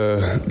think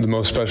the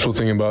most special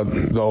thing about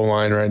the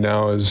O-line right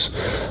now is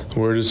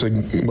we're just a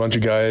bunch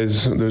of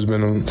guys. There's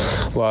been a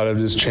lot of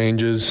just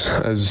changes,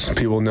 as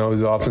people know,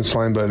 the offensive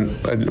line, but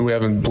we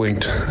haven't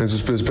blinked.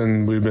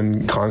 We've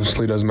been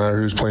constantly, doesn't matter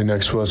who's playing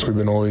next to us, we've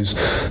been always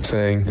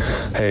saying,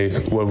 hey,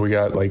 what we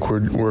got, like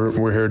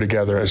we're here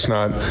together. It's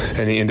not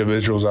any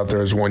individuals out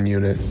there as one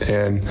unit.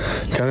 And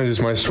kind of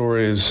just my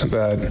story is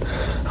that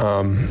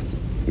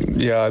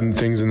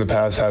things in the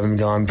past haven't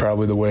gone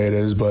probably the way it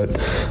is, but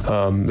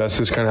that's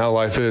just kind of how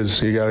life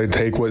is. You got to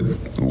take what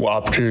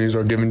opportunities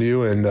are given to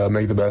you and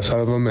make the best out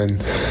of them.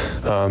 And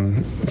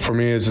for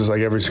me, it's just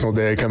like every single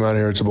day I come out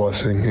here, it's a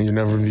blessing. And you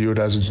never view it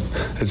as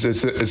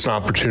it's an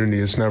opportunity.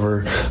 It's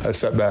never a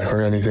setback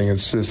or anything.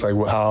 It's just like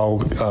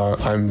how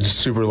I'm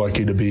super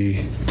lucky to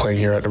be playing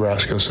here at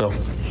Nebraska. So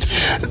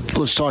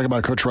let's talk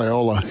about Coach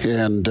Raiola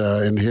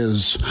and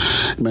his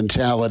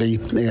mentality,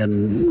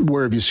 and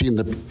where have you seen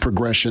the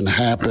progression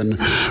happen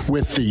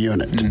with the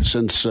unit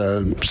since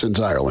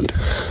Ireland?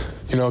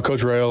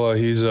 Coach Raiola,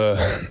 he's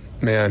a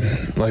man,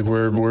 like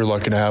we're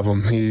lucky to have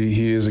him.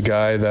 He is a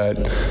guy that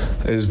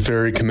is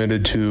very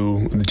committed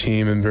to the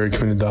team and very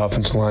committed to the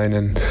offensive line,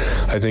 and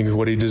I think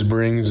what he just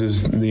brings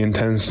is the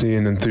intensity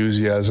and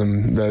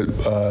enthusiasm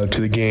that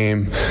to the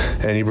game,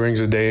 and he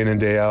brings it day in and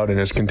day out, and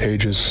it's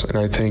contagious. And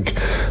I think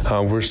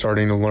we're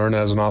starting to learn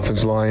as an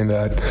offensive line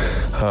that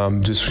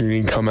just you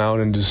need to come out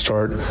and just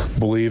start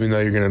believing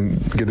that you're going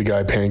to get the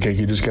guy a pancake.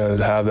 You just got to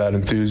have that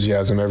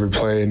enthusiasm every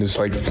play, and just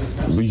like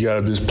you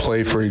got to just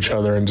play for each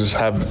other and just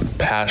have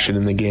passion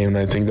in the game. And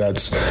I think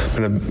that's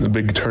been a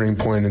big turning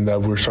point, and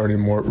that we're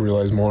starting to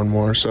realize more and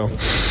more. So,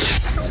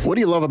 what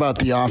do you love about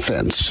the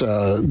offense,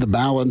 the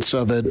balance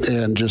of it,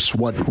 and just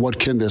what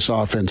can this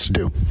offense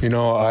do?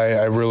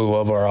 I really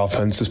love our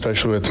offense,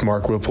 especially with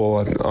Mark Whipple,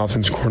 an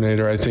offense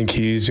coordinator. I think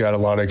he's got a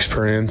lot of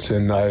experience,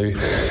 and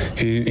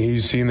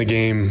he's seen the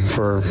game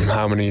for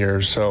how many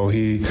years. So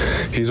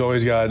he's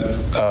always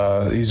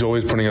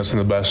putting us in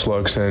the best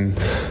looks, and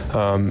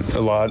a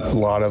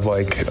lot of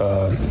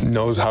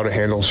knows how to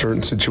handle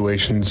certain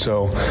situations.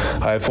 So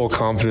I have full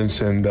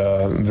confidence, and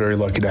very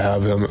lucky to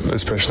have him,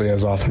 especially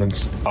as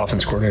offense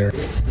coordinator.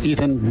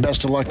 Ethan,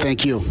 best of luck.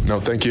 Thank you.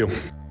 No, thank you.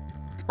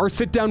 Our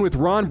sit down with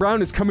Ron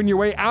Brown is coming your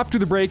way after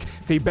the break.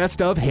 It's a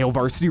best of Hail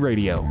Varsity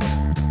Radio.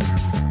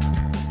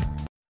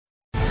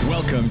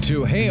 Welcome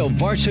to Hail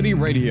Varsity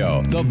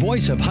Radio, the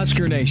voice of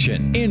Husker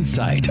Nation.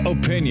 Insight,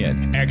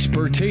 opinion,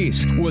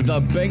 expertise, with the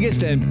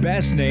biggest and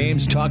best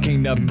names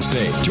talking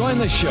State. Join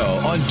the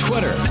show on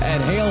Twitter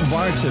at Hail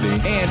Varsity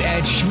and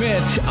at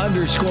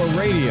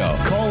Schmitz_radio.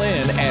 Call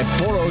in at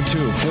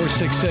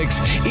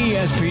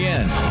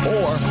 402-466-ESPN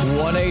or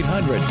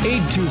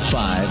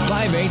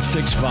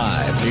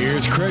 1-800-825-5865.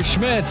 Here's Chris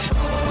Schmitz.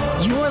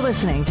 You're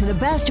listening to the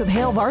best of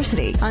Hail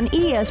Varsity on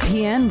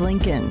ESPN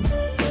Lincoln.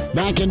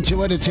 Back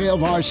into it. It's Hail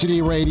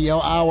Varsity Radio.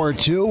 Hour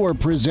 2. We're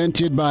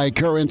presented by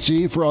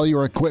Currency for all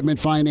your equipment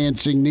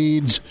financing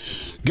needs.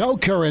 Go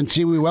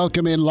Currency. We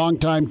welcome in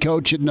longtime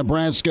coach at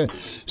Nebraska,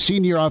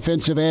 senior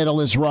offensive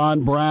analyst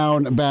Ron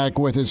Brown, back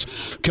with us.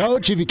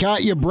 Coach, if you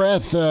caught your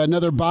breath,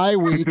 another bye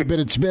week, but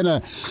it's been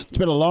a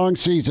long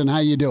season. How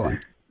you doing?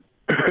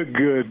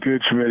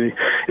 Good, Schmitty.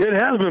 It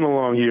has been a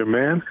long year,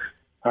 man.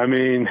 I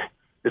mean,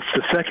 it's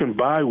the second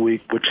bye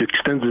week, which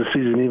extends the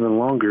season even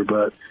longer,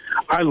 but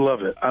I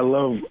love it. I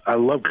love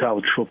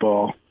college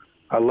football.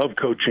 I love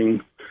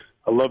coaching.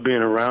 I love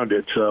being around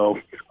it. So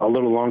a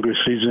little longer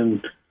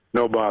season,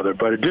 no bother.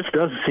 But it just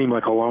doesn't seem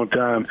like a long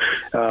time,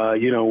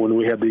 when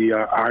we had the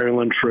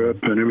Ireland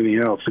trip and everything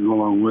else to go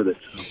along with it.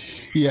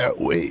 Yeah,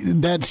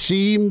 that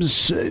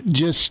seems,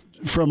 just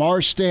from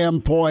our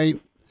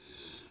standpoint,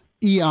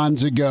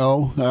 eons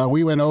ago.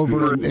 We went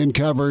over and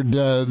covered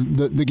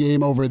the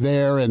game over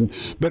there,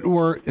 but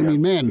we're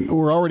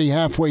already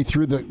halfway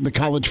through the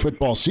college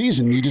football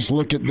season. You just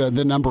look at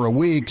the number of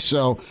weeks.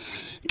 So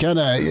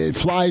it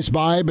flies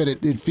by, but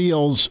it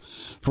feels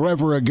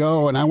forever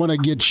ago. And I want to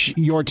get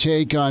your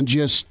take on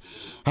just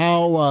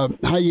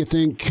how you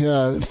think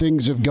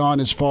things have gone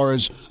as far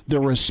as the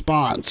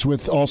response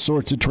with all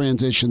sorts of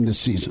transition this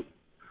season.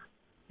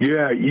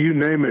 Yeah, you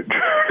name it,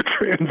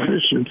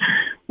 transition.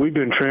 We've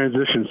been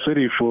transition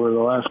city for the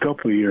last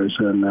couple of years,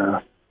 and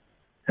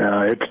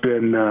it's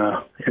been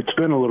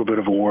a little bit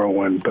of a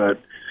whirlwind. But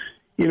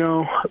you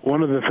know,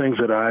 one of the things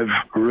that I've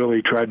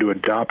really tried to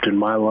adopt in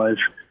my life,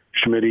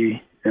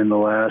 Schmitty, in the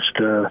last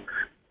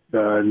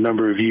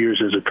number of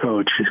years as a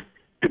coach,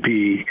 to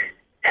be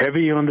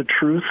heavy on the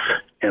truth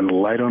and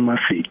light on my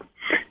feet.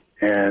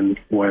 And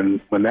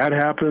when that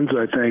happens,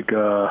 I think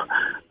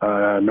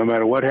no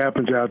matter what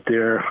happens out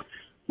there,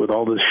 with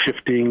all this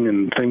shifting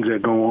and things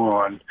that go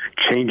on,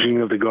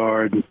 changing of the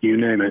guard, you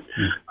name it,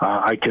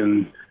 I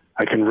can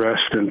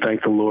rest and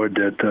thank the Lord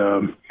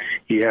that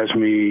He has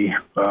me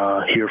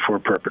here for a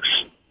purpose.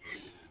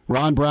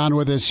 Ron Brown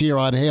with us here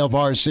on Hail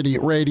Varsity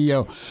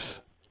Radio.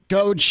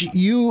 Coach,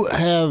 you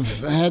have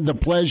had the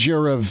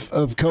pleasure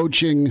of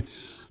coaching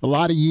a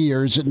lot of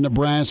years at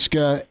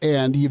Nebraska,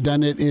 and you've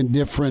done it in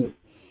different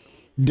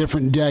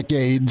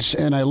decades.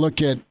 And I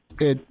look at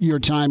your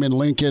time in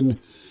Lincoln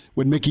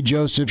when Mickey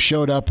Joseph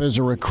showed up as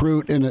a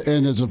recruit and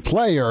as a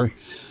player,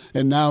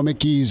 and now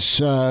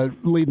Mickey's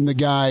leading the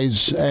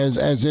guys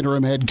as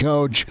interim head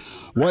coach.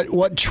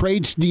 What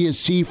traits do you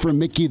see from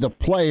Mickey the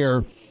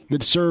player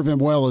that serve him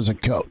well as a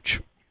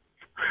coach?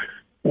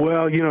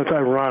 Well, you know, it's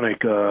ironic,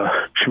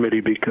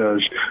 Schmitty,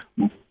 because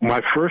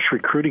my first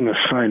recruiting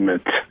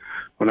assignment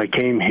when I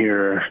came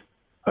here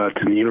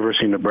to the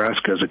University of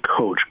Nebraska as a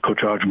coach,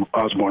 Coach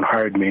Osborne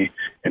hired me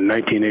in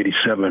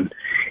 1987.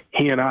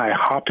 He and I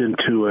hopped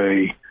into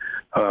a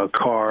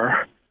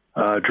car,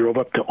 drove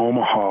up to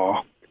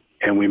Omaha,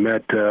 and we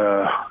met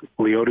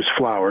Leotis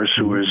Flowers,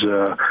 who was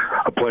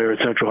a player at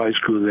Central High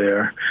School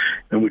there.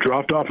 And we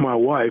dropped off my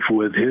wife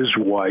with his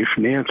wife,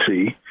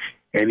 Nancy,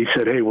 and he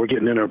said, hey, we're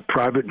getting in a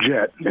private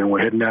jet, and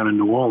we're heading down to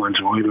New Orleans,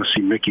 and we're going to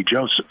see Mickey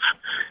Joseph.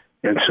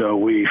 And so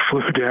we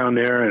flew down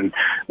there and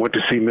went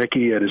to see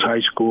Mickey at his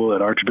high school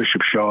at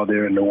Archbishop Shaw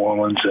there in New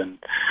Orleans. And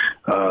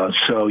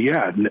so,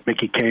 yeah,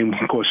 Mickey came,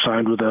 of course,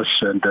 signed with us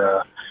and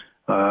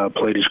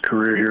played his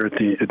career here at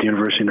the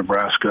University of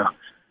Nebraska,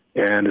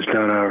 and has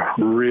done a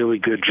really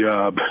good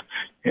job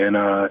in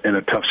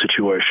a tough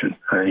situation.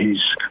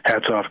 He's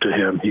hats off to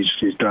him.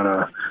 He's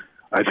done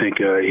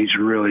he's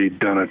really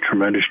done a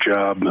tremendous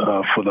job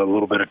for the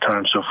little bit of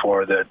time so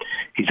far that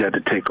he's had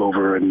to take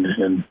over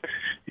in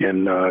a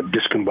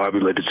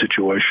discombobulated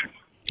situation.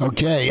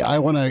 Okay, I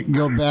want to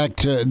go back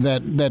to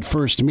that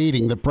first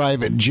meeting, the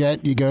private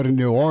jet. You go to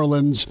New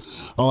Orleans.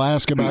 I'll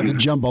ask about the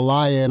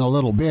jambalaya in a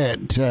little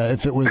bit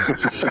if it was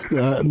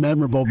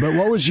memorable. But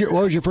what was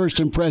your first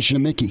impression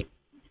of Mickey?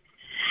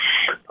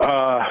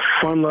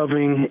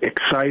 Fun-loving,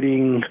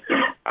 exciting,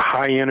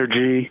 high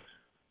energy.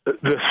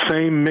 The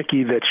same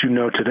Mickey that you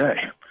know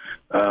today.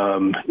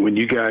 When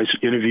you guys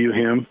interview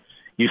him,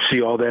 you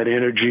see all that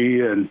energy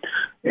and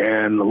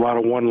a lot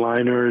of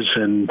one-liners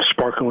and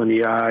sparkle in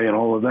the eye and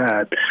all of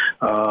that.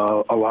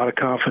 A lot of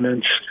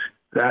confidence.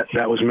 That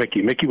was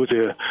Mickey. Mickey was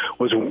a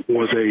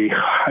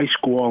high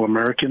school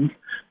All-American.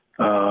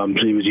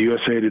 He was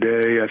USA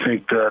Today, I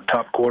think, the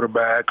top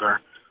quarterback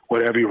or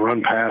whatever,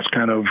 run pass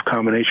kind of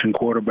combination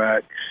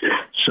quarterback.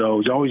 So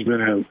he's always been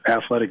an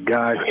athletic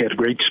guy. He had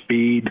great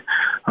speed,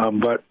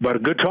 but a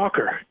good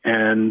talker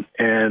and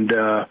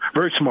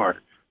very smart,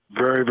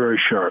 very,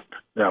 very sharp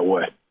that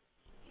way.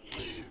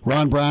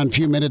 Ron Brown, a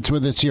few minutes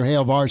with us here,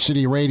 Hail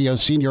Varsity Radio,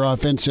 senior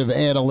offensive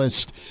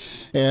analyst.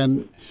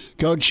 And,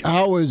 Coach,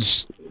 how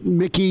was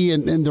Mickey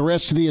and the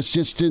rest of the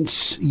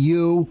assistants,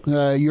 your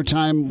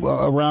time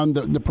around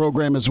the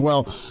program as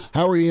well,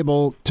 how were you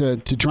able to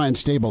try and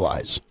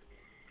stabilize?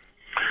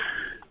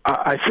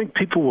 I think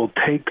people will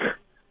take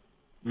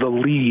the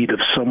lead of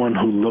someone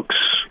who looks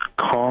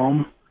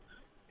calm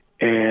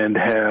and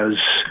has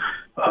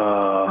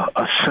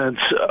a sense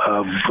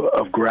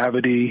of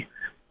gravity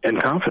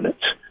and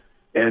confidence.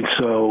 And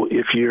so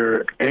if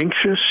you're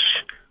anxious,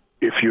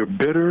 if you're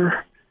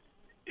bitter,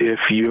 if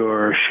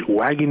you're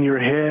wagging your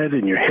head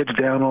and your head's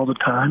down all the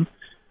time,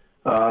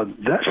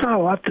 that's not a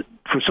lot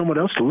for someone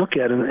else to look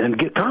at and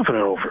get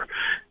confident over.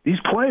 These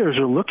players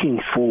are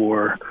looking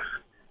for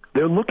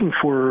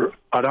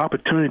an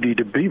opportunity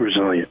to be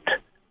resilient.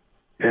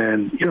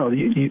 And, you know,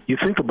 you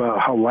think about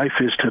how life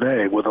is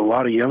today with a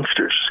lot of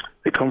youngsters.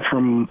 They come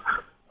from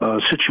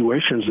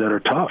situations that are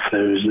tough.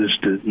 There's this,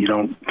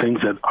 things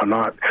that are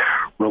not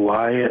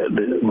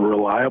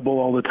reliable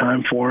all the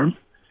time for them.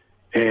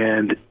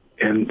 And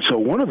so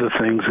one of the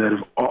things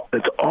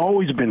that's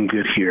always been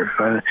good here,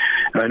 and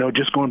I know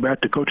just going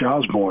back to Coach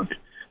Osborne,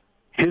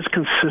 his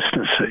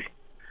consistency.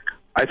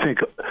 I think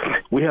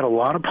we had a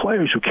lot of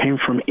players who came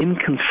from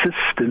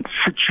inconsistent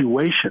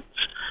situations,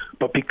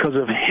 but because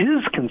of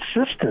his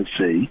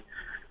consistency,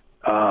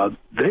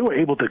 they were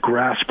able to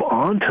grasp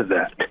onto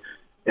that.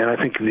 And I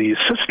think the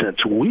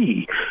assistants,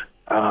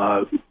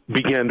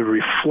 began to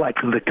reflect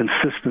the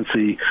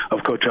consistency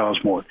of Coach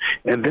Osborne.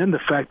 And then the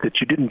fact that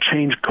you didn't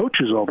change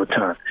coaches all the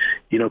time.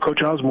 You know,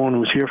 Coach Osborne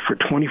was here for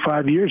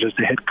 25 years as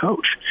the head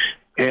coach,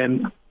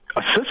 and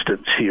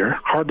assistants here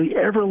hardly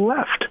ever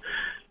left.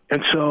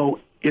 And so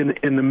in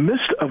the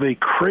midst of a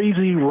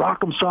crazy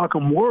rock'em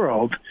sock'em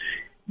world,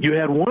 you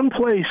had one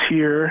place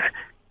here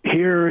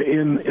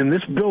in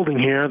this building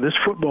here, this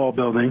football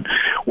building,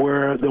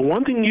 where the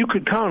one thing you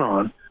could count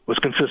on was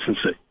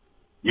consistency.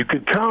 You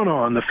could count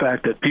on the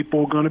fact that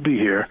people were going to be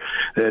here,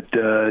 that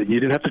you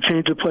didn't have to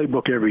change the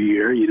playbook every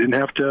year. You didn't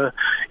have to,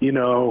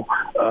 go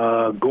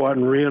out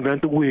and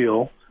reinvent the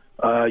wheel.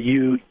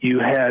 You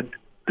had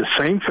the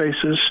same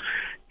faces,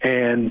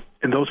 and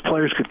those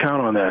players could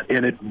count on that.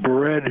 And it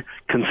bred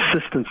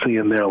consistency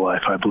in their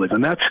life, I believe.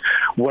 And that's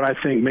what I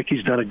think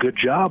Mickey's done a good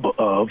job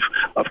of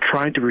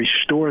trying to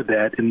restore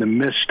that in the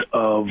midst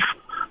of,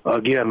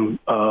 again,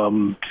 a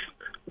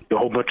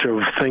whole bunch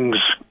of things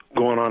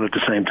going on at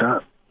the same time.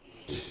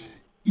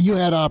 You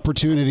had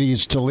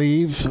opportunities to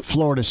leave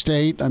Florida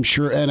State, I'm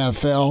sure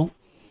NFL.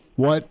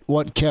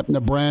 What kept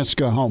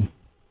Nebraska home?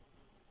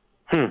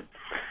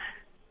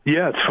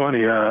 Yeah, it's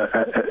funny.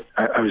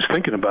 I was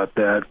thinking about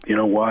that. You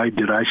know, why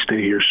did I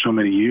stay here so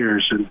many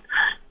years?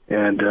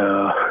 And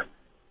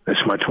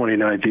it's my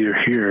 29th year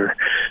here.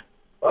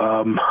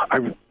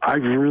 I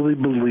really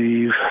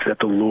believe that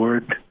the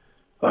Lord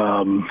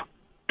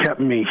kept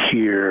me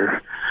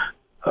here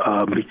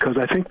because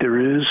I think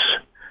there's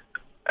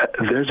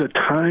a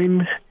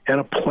time and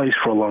a place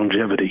for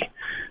longevity.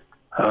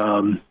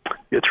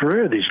 It's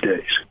rare these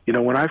days. You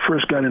know, when I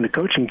first got into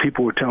coaching,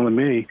 people were telling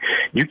me,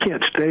 you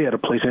can't stay at a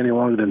place any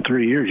longer than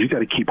 3 years. You got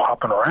to keep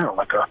hopping around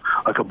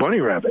like a bunny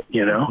rabbit,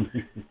 you know?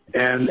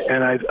 and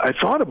I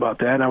thought about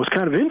that, and I was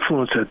kind of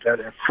influenced at that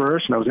at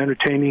first, and I was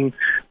entertaining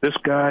this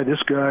guy,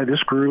 this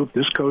group,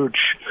 this coach,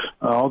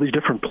 all these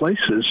different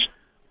places.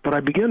 But I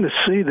began to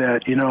see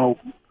that, you know,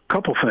 a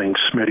couple things,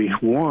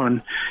 Smitty.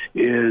 One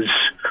is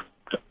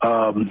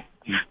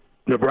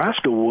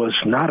Nebraska was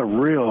not a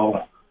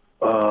real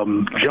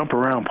jump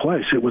around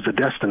place. It was a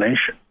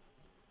destination.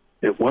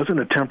 It wasn't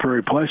a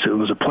temporary place. It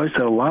was a place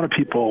that a lot of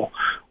people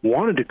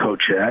wanted to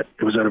coach at.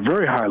 It was at a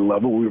very high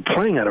level. We were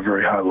playing at a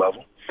very high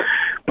level.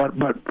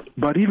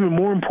 But even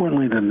more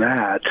importantly than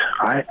that,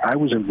 I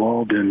was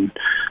involved in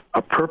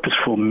a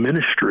purposeful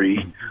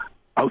ministry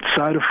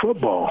outside of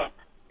football.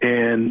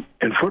 And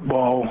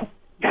football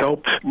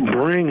helped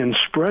bring and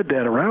spread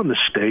that around the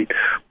state.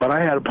 But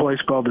I had a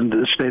place called in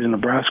the state of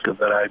Nebraska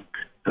that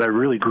I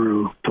really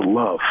grew to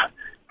love.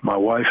 My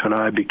wife and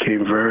I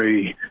became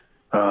very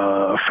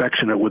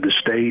affectionate with the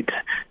state,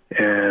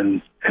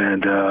 and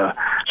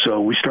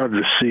so we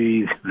started to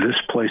see this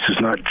place is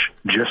not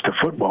just a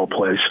football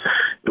place.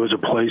 It was a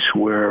place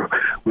where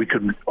we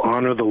could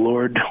honor the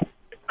Lord,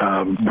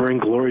 bring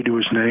glory to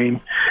his name,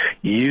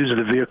 use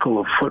the vehicle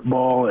of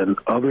football and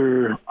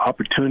other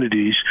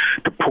opportunities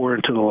to pour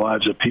into the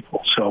lives of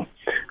people. So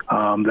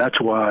that's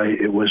why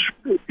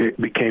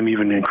it became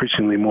even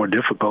increasingly more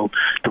difficult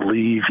to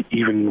leave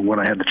even when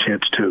I had the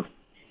chance to.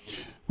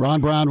 Ron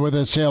Brown with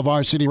us, Hail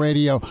Varsity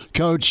Radio.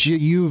 Coach,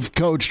 you've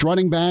coached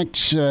running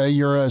backs.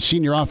 You're a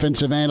senior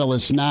offensive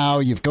analyst now.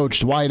 You've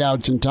coached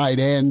wideouts and tight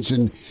ends,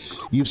 and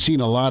you've seen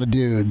a lot of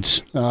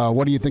dudes.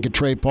 What do you think of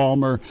Trey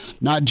Palmer,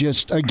 not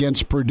just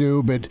against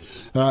Purdue, but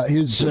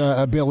his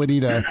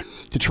ability to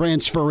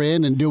transfer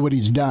in and do what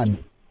he's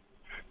done?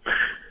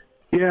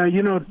 Yeah,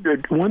 you know,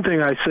 one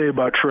thing I say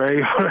about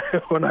Trey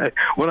when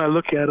I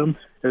look at him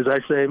is I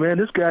say, man,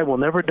 this guy will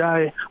never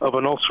die of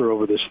an ulcer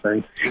over this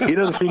thing. He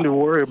doesn't seem to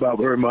worry about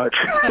very much.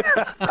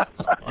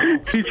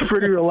 He's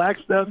pretty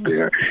relaxed out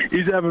there.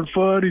 He's having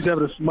fun. He's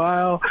having a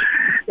smile.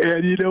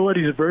 And you know what?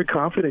 He's a very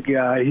confident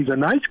guy. He's a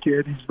nice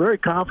kid. He's very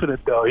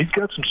confident, though. He's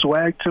got some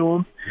swag to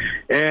him.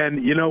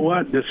 And you know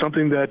what? There's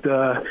something that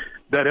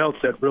else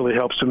that really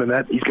helps him, and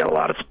that he's got a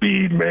lot of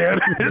speed, man.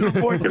 This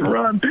boy can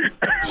run.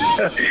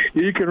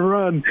 He can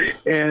run,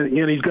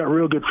 and he's got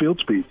real good field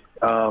speed.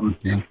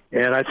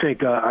 And I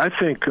think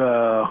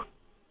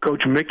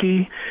Coach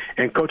Mickey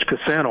and Coach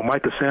Cassano,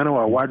 Mike Cassano,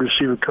 our wide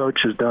receiver coach,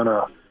 has done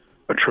a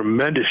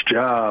tremendous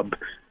job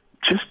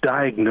just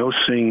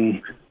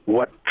diagnosing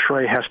what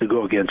Trey has to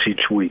go against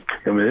each week.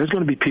 I mean, there's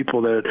going to be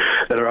people that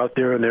are out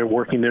there and they're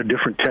working their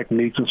different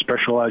techniques and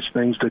specialized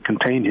things to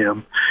contain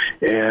him.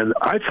 And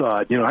I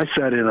thought, I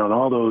sat in on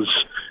all those,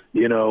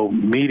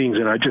 meetings,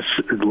 and I just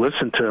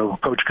listened to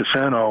Coach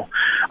Cassano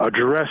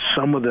address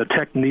some of the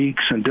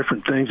techniques and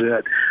different things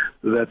that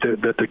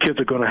the kids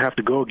are going to have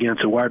to go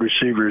against, the wide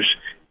receivers.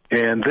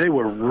 And they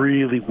were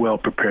really well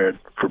prepared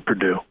for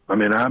Purdue. I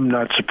mean, I'm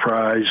not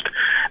surprised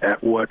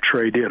at what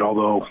Trey did,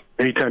 although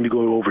anytime you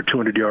go over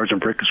 200 yards and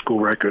break a school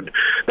record,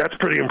 that's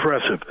pretty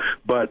impressive.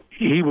 But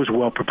he was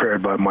well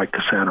prepared by Mike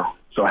Cassano.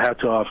 So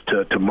hats off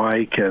to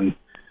Mike, and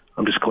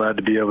I'm just glad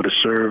to be able to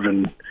serve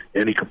in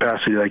any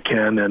capacity I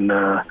can. And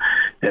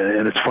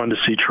it's fun to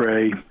see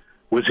Trey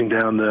whizzing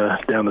down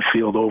the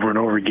field over and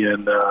over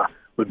again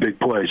with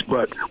big plays.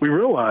 But we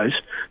realize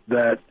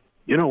that,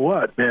 you know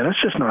what, man,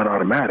 that's just not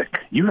automatic.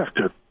 You have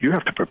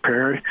to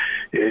prepare. It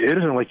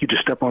isn't like you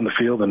just step on the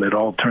field and it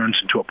all turns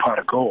into a pot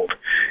of gold.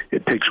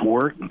 It takes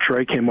work. And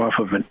Trey came off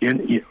of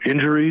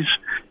injuries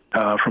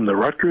from the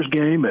Rutgers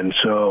game, and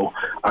so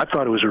I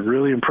thought it was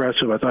really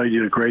impressive. I thought he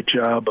did a great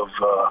job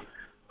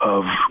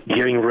of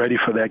getting ready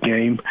for that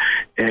game,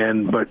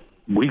 but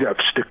we got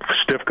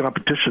stiff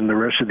competition the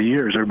rest of the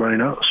year, as everybody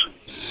knows.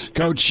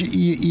 Coach,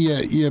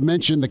 you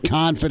mentioned the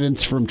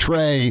confidence from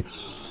Trey.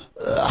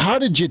 How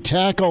did you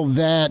tackle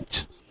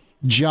that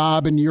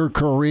job in your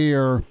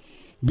career,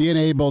 being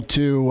able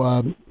to,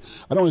 I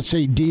don't want to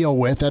say deal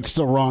with, that's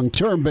the wrong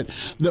term, but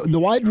the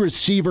wide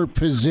receiver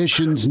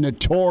position's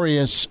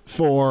notorious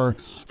for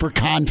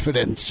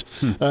confidence,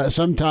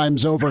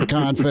 sometimes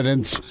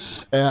overconfidence.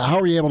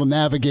 How are you able to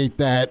navigate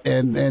that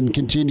and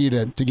continue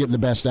to get the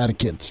best out of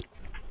kids?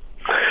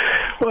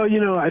 Well,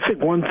 I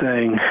think one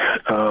thing,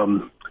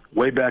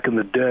 way back in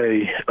the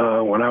day,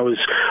 when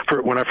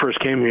I first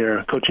came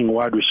here, coaching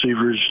wide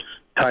receivers,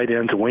 tight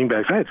ends, and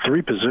wingbacks, I had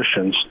 3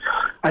 positions.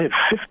 I had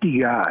 50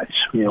 guys.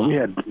 We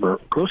had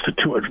close to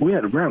 200. We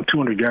had around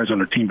 200 guys on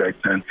our team back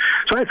then.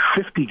 So I had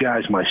 50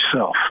 guys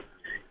myself.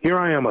 Here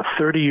I am, a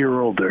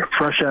 30-year-older,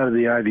 fresh out of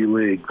the Ivy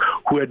League,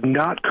 who had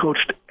not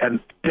coached a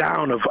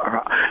down of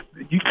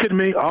you kidding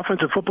me?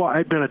 Offensive football. I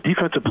had been a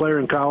defensive player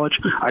in college.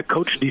 I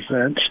coached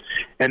defense,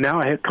 and now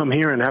I had come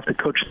here and have to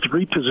coach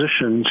 3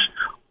 positions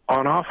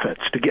on offense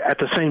to get at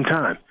the same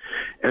time.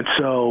 And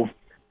so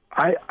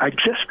I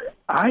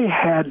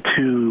had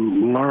to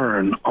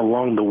learn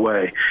along the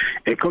way.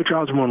 And Coach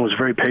Osborne was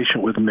very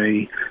patient with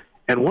me.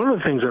 And one of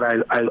the things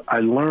that I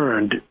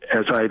learned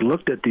as I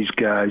looked at these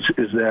guys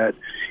is that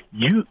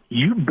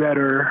you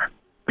better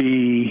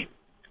be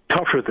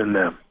tougher than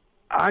them.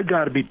 I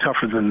got to be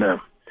tougher than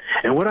them.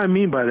 And what I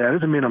mean by that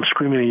doesn't mean I'm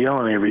screaming and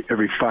yelling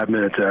every 5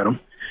 minutes at them.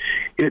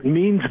 It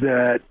means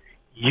that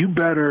you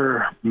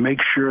better make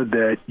sure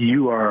that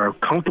you are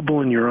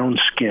comfortable in your own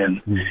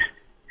skin,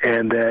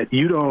 and that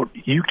you don't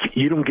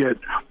get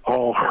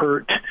all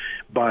hurt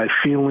by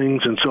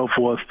feelings and so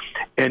forth.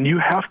 And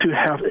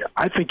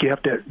I think you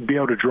have to be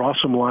able to draw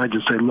some lines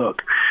and say,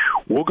 look,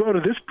 we'll go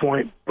to this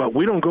point, but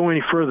we don't go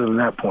any further than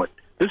that point.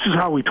 This is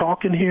how we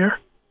talk in here.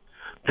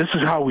 This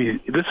is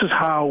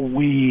how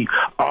we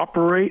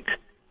operate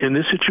in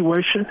this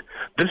situation.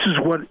 This is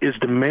what is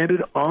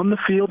demanded on the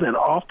field and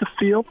off the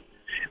field.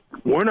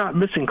 We're not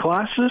missing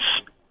classes.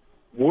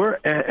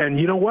 And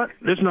you know what?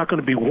 There's not going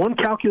to be one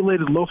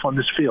calculated loaf on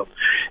this field.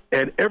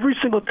 And every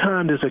single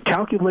time there's a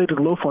calculated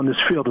loaf on this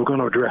field, we're going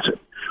to address it.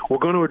 We're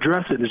going to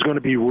address it. There's going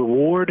to be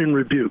reward and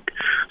rebuke.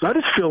 So I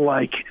just feel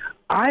like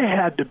I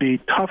had to be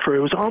tougher.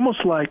 It was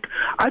almost like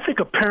I think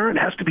a parent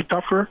has to be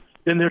tougher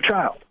than their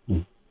child.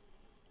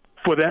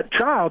 For that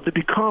child to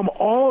become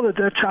all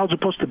that child's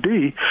supposed to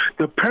be,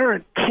 the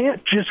parent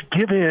can't just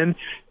give in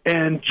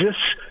and just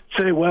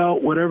say, well,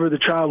 whatever the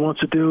child wants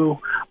to do,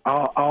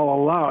 I'll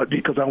allow it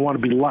because I want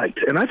to be liked.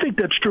 And I think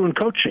that's true in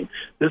coaching.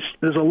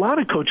 There's a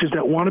lot of coaches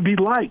that want to be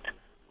liked,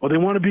 or they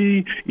want to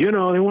be,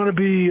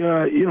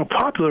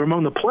 popular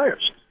among the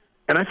players.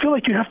 And I feel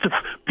like you have to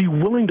be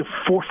willing to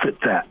forfeit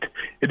that.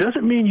 It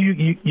doesn't mean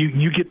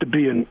you get to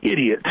be an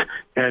idiot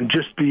and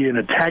just be an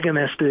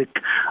antagonistic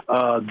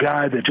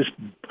guy that just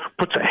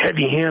puts a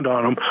heavy hand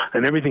on them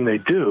and everything they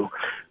do.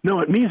 No,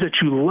 it means that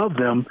you love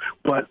them.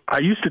 But I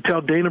used to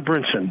tell Dana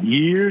Brinson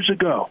years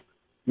ago,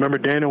 remember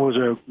Dana was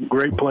a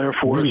great player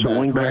for us, a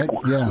wingback,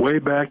 right? Yeah. Way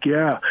back,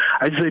 yeah.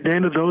 I'd say,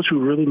 Dana, those who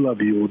really love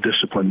you will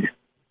discipline you.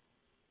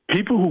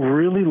 People who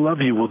really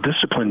love you will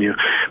discipline you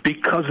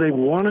because they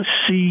want to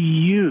see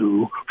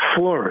you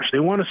flourish. They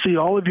want to see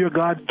all of your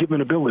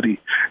God-given ability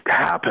to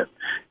happen.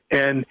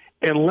 And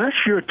unless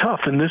you're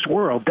tough in this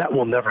world, that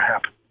will never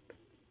happen.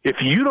 If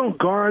you don't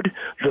guard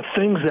the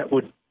things that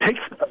would take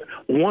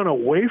one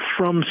away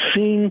from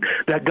seeing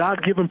that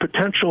God-given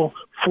potential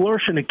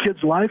flourish in a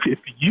kid's life, if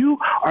you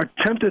are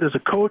tempted as a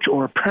coach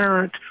or a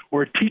parent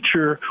or a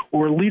teacher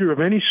or a leader of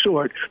any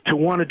sort to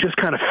want to just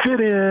kind of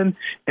fit in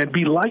and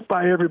be liked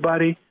by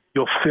everybody,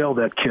 you'll fail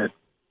that kid.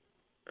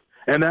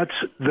 And that's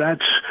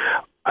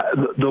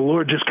the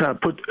Lord just kind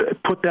of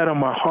put that on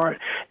my heart,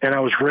 and I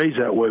was raised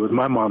that way with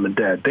my mom and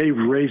dad. I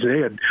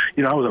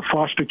was a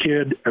foster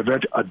kid,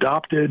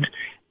 adopted,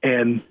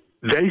 and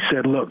they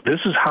said, look, this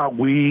is how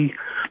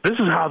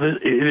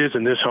it is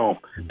in this home.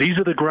 These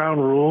are the ground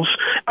rules.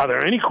 Are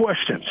there any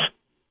questions?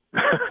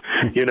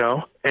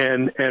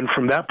 And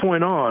from that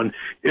point on,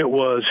 it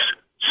was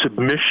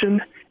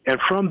submission. And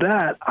from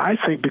that, I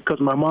think because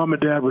my mom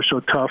and dad were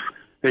so tough,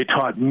 they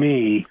taught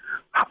me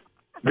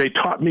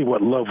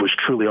what love was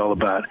truly all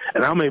about.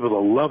 And I'm able to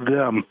love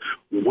them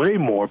way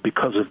more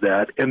because of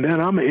that. And then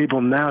I'm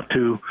able now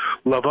to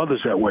love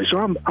others that way. So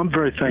I'm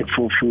very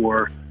thankful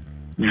for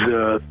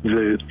the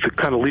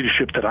kind of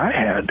leadership that I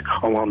had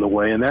along the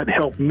way, and that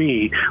helped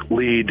me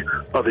lead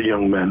other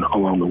young men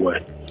along the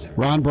way.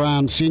 Ron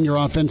Brown, senior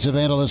offensive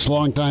analyst,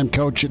 longtime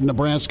coach at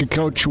Nebraska.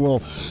 Coach,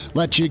 we'll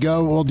let you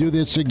go. We'll do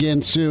this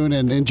again soon,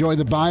 and enjoy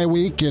the bye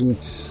week, and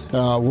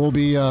we'll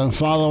be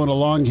following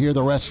along here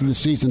the rest of the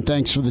season.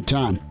 Thanks for the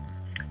time.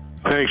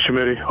 Thanks,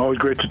 Schmitty. Always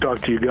great to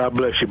talk to you. God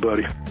bless you,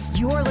 buddy.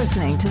 You're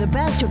listening to the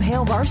best of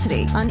Hail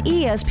Varsity on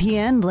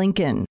ESPN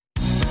Lincoln.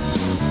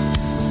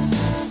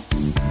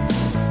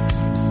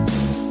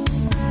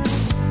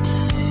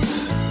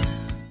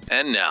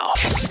 And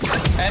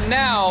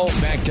now,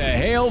 back to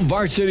Hail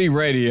Varsity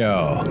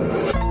Radio.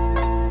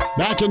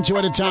 Back into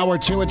it. It's Hour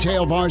 2 at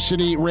Hail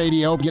Varsity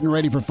Radio. Getting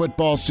ready for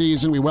football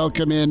season. We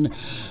welcome in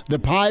the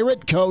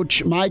Pirate,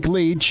 Coach Mike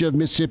Leach of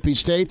Mississippi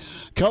State.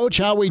 Coach,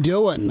 how we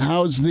doing?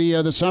 How's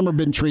the summer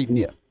been treating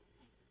you?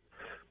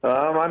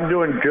 I'm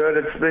doing good.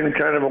 It's been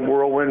kind of a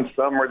whirlwind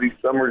summer. These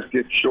summers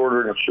get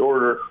shorter and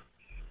shorter.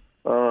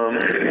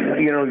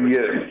 You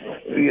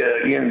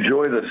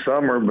enjoy the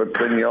summer, but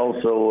then you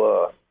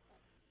also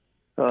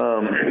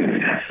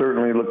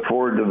certainly look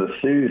forward to the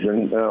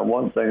season.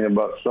 One thing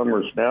about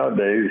summers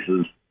nowadays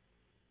is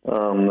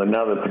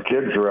now that the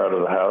kids are out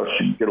of the house,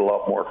 you get a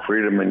lot more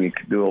freedom and you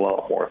can do a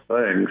lot more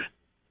things.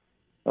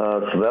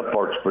 So that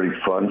part's pretty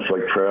fun. So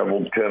I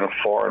traveled kind of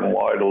far and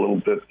wide a little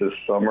bit this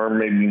summer,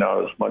 maybe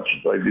not as much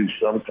as I do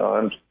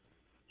sometimes.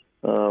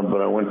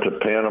 But I went to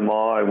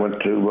Panama, I went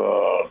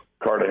to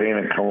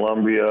Cartagena,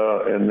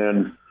 Colombia, and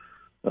then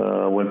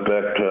went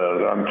back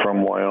to, I'm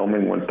from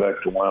Wyoming, went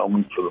back to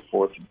Wyoming for the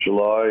 4th of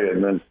July,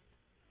 and then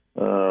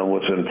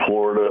was in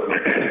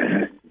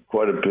Florida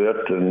quite a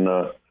bit. And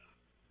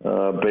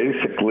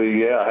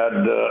basically,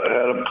 had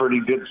a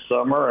pretty good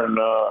summer, and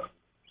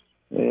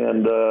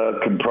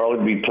could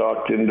probably be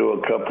talked into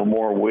a couple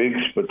more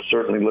weeks, but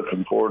certainly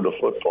looking forward to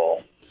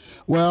football.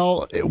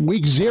 Well,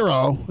 week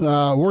 0,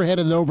 we're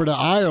headed over to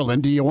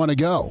Ireland. Do you want to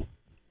go?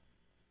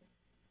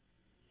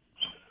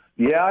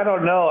 Yeah, I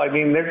don't know. I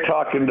mean, they're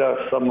talking to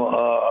us some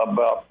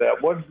about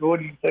that. What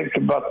do you think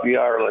about the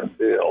Ireland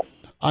deal?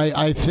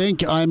 I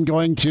think I'm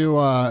going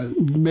to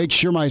make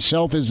sure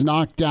myself is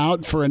knocked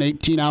out for an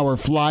 18-hour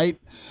flight.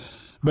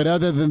 But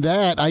other than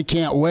that, I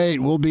can't wait.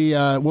 We'll be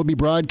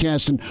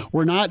broadcasting.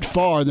 We're not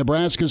far.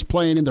 Nebraska's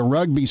playing in the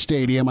rugby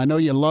stadium. I know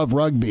you love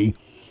rugby,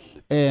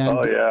 and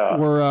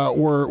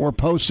we're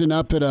posting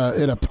up at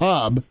a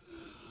pub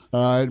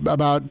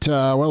about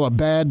a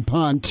bad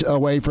punt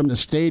away from the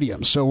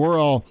stadium. So we're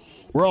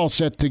all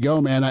set to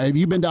go, man. Have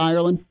you been to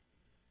Ireland?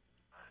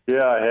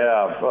 Yeah, I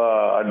have.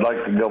 I'd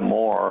like to go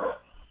more.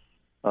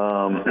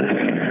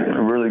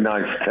 Really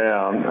nice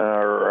town.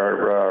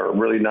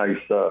 Really nice.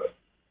 A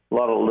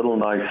lot of little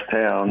nice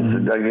towns.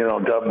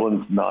 Mm-hmm.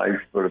 Dublin's nice,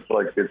 but it's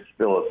like it's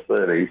still a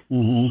city.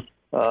 Mm-hmm.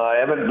 I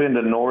haven't been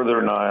to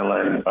Northern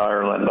Ireland.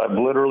 I've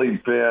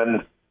literally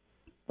been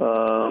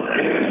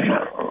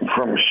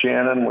from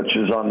Shannon, which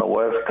is on the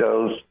west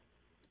coast,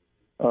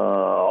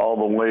 all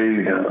the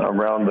way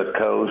around the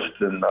coast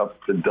and up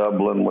to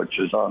Dublin, which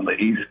is on the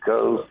east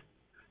coast,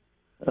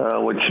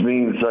 which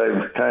means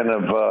I've kind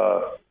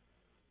of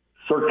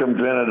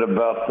circumvented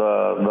about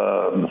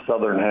the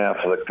southern half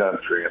of the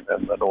country, and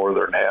then the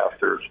northern half,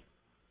 there's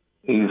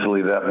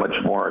easily that much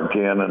more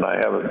again, and I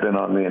haven't been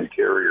on the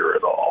interior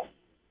at all.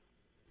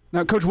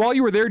 Now, Coach, while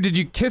you were there, did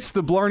you kiss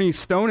the Blarney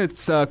Stone?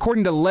 It's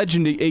according to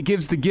legend, it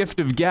gives the gift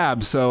of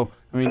gab, so,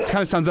 I mean, it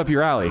kind of sounds up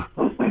your alley.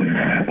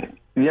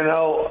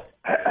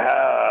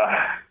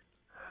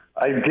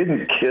 I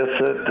didn't kiss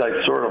it.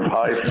 I sort of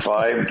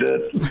high-fived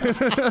it.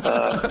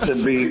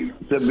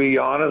 To be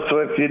honest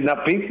with you, now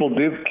people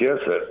do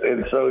kiss it,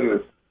 and so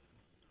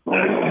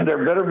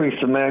there better be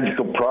some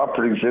magical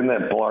properties in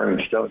that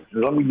Blarney Stone.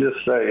 Let me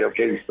just say,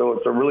 okay, so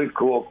it's a really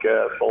cool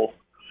castle,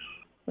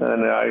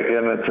 and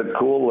it's a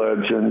cool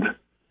legend.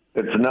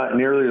 It's not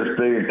nearly as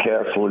big a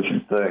castle as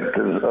you think,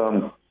 because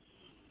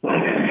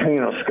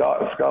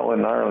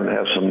Scotland and Ireland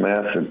have some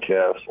massive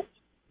castles.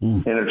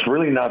 And it's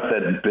really not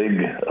that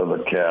big of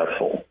a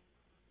castle,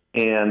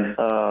 and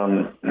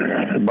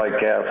by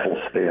castle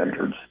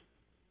standards.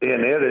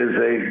 And it is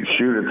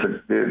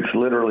it's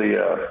literally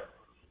a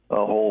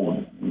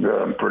whole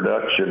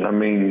production. I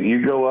mean,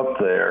 you go up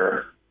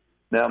there.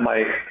 Now,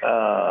 my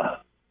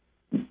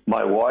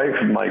wife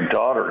and my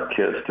daughter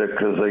kissed it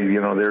because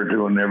they're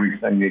doing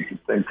everything you could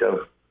think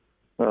of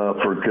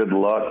for good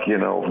luck,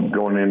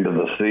 going into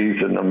the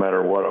season, no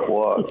matter what it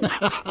was.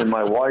 And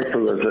my wife,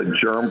 who is a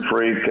germ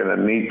freak and a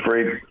neat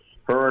freak,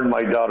 her and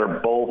my daughter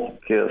both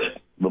kissed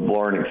the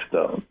Blarney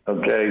Stone.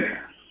 Okay,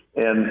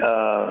 and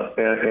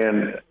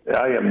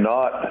I am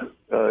not,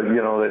 I'll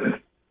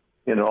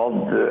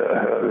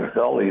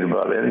eat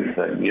about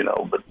anything,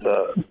 but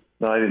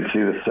I didn't see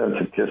the sense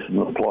of kissing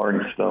the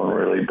Blarney Stone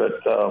really.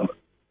 But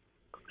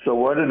so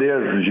what it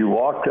is you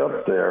walk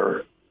up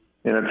there.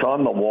 And it's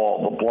on the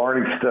wall. The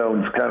Blarney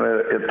Stone's kind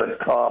of at the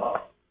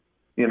top,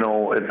 at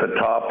the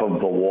top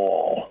of the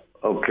wall,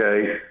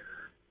 okay?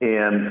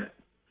 And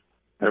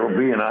there will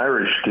be an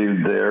Irish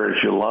dude there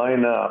as you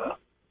line up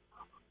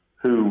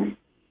because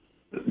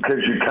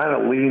you kind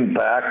of lean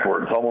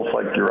backwards, almost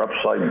like you're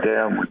upside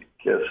down when you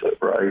kiss it,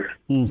 right?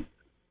 And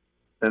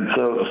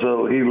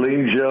so he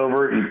leans you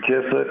over, you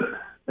kiss it,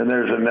 and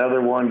there's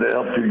another one to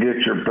help you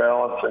get your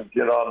balance and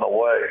get on the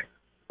way.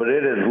 But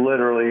it is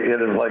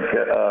like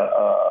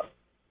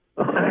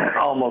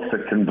almost a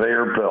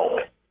conveyor belt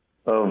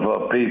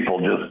of people,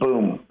 just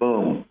boom,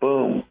 boom,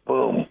 boom,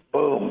 boom.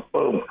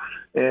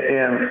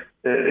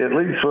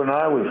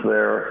 I was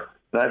there,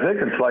 and I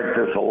think it's like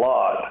this a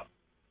lot.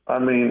 I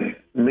mean,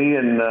 me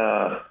and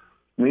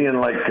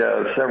like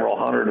several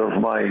hundred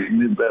of my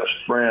new best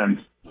friends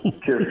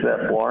kissed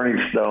that Blarney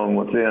Stone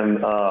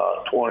within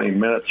 20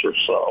 minutes or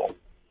so.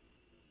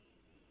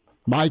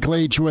 Mike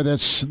Leach with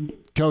us,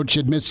 coach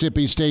at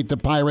Mississippi State, the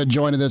Pirate,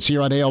 joining us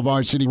here on Hail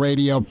Varsity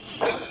Radio.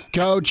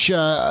 Coach,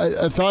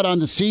 a thought on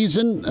the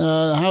season?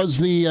 How's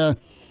the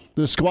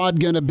squad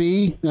going to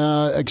be?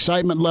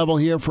 Excitement level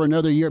here for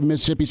another year at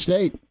Mississippi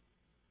State?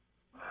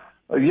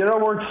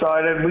 We're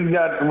excited. We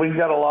got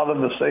a lot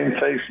of the same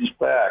faces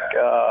back.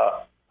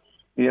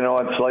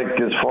 It's like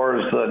as far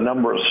as the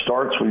number of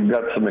starts, we've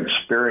got some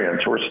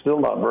experience. We're still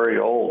not very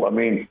old. I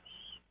mean,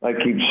 I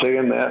keep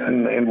saying that,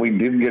 and we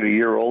did get a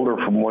year older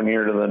from one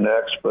year to the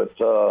next, but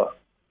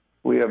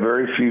we have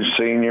very few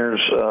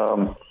seniors.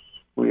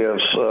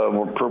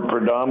 We're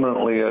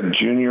predominantly a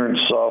junior and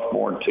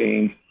sophomore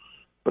team,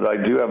 but I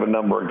do have a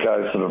number of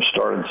guys that have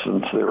started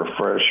since they were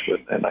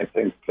freshmen, and I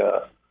think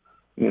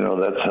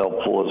that's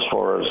helpful as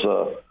far as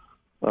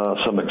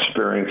some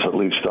experience, at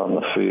least on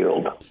the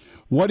field.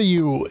 What do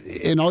you,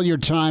 in all your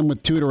time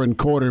with tutoring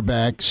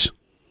quarterbacks,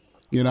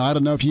 I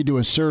don't know if you do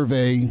a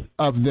survey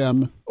of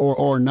them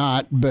or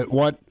not, but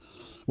what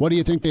do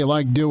you think they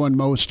like doing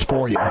most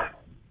for you?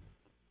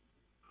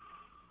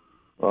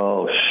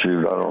 Oh,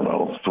 shoot, I don't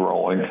know,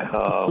 throwing.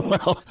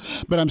 Well,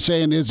 but I'm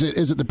saying, is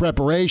it the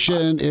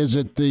preparation? Is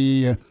it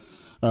the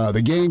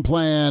game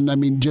plan? I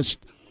mean, just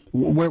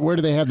where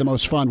do they have the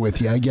most fun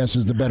with you, I guess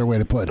is the better way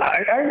to put it.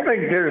 I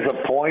think there's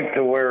a point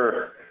to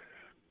where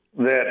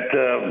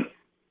that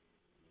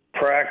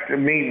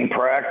meet and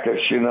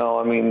practice,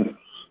 I mean,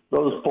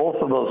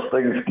 both of those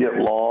things get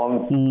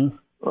long,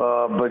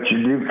 but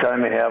you do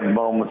kind of have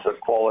moments of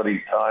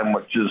quality time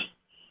with just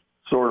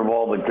sort of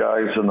all the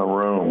guys in the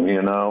room,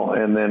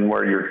 and then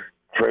where you're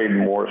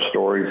trading war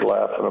stories,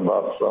 laughing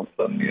about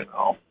something,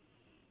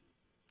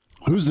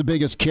 Who's the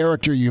biggest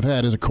character you've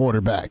had as a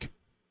quarterback?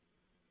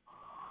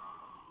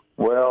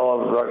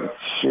 Well,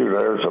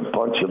 there's a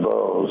bunch of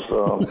those.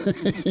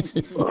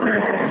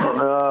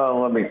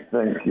 Let me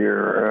think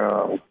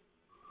here.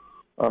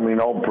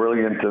 All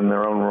brilliant in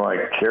their own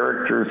right.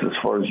 Characters, as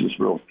far as just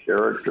real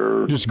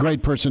characters. Just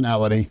great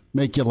personality.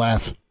 Make you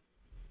laugh.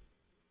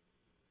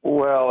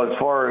 Well, as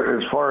far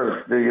as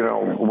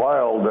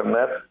wild in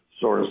that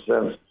sort of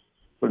sense,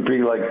 would be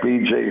like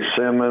B.J.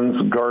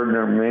 Simmons,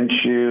 Gardner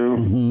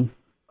Minshew.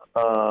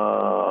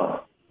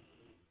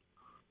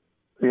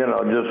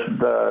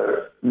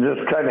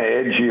 Just kind of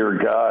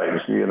edgier guys,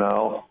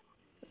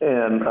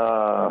 and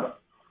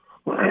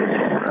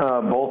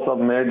both of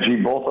them edgy,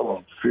 both of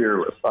them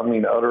fearless. I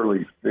mean,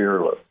 utterly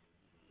fearless.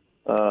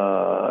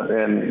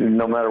 And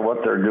no matter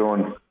what they're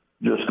doing,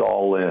 just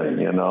all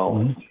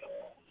in,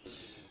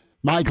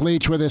 Mike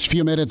Leach with us,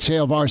 few minutes,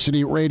 Hail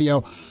Varsity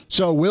Radio.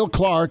 So Will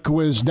Clark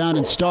was down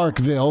in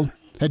Starkville.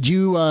 Had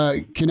you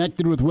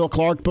connected with Will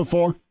Clark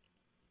before?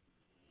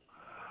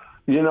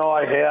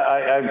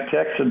 I've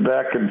texted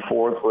back and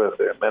forth with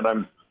him,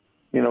 and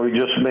he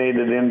just made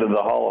it into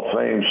the Hall of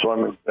Fame,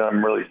 so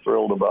I'm really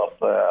thrilled about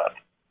that.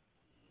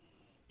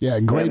 Yeah,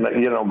 great.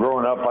 And,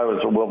 growing up, I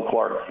was a Will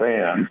Clark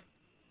fan.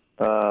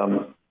 I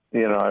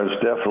was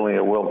definitely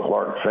a Will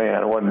Clark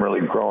fan. I wasn't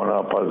really growing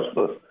up.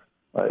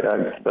 I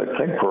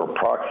think we're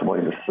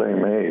approximately the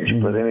same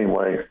age, but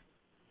anyway,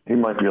 he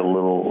might be a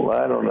little.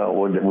 I don't know.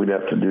 We'd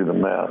have to do the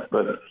math,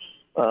 but.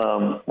 I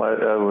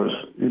was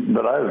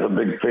a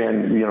big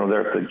fan,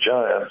 there at the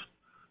Giants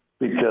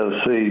because,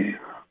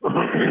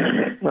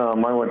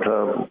 I went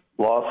to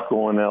law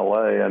school in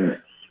L.A.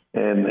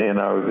 and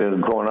I was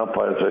growing up.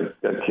 I was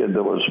a kid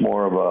that was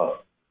more of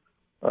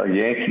a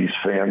Yankees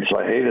fan, so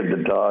I hated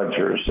the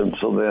Dodgers, and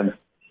so then,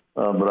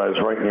 but I was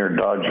right near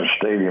Dodger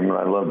Stadium, and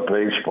I loved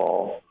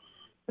baseball,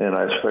 and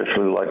I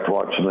especially liked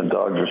watching the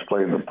Dodgers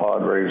play the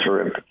Padres,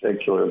 or in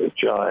particular the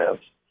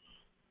Giants,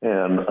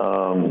 and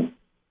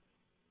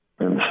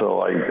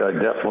so I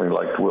definitely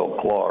liked Will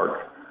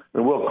Clark.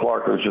 And Will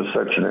Clark was just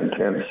such an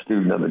intense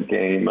student of the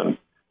game. And,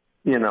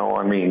 you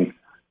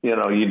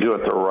do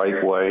it the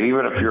right way.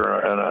 Even if you're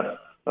an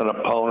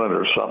opponent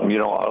or something, you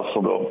don't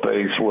hustle to a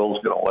base,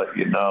 Will's going to let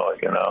you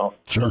know.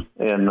 Sure.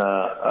 And,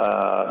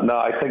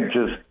 I think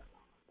just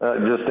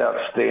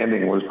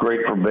outstanding. Was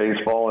great for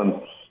baseball.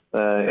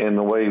 And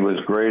the way he was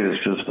great is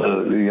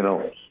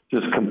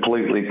just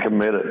completely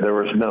committed. There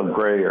was no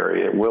gray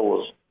area.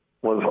 Will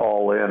was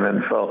all in,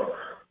 and so...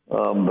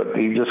 but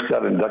he just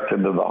got inducted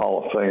into the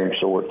Hall of Fame,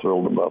 so we're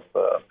thrilled about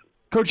that.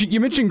 Coach, you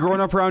mentioned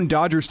growing up around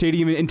Dodger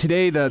Stadium, and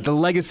today the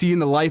legacy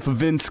and the life of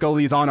Vin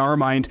Scully is on our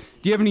mind.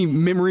 Do you have any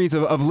memories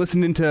of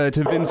listening to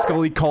Vin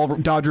Scully call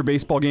Dodger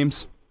baseball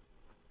games?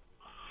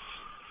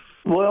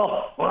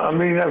 Well,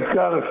 I've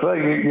got to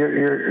say,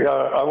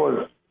 I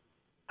was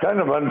kind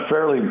of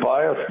unfairly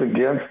biased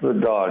against the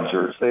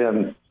Dodgers,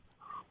 and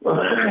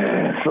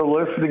so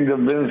listening to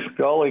Vin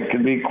Scully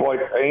can be quite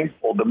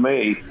painful to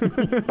me,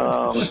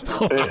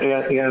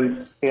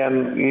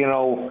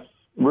 and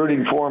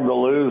rooting for him to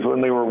lose when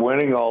they were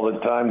winning all the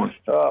time was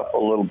tough a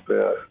little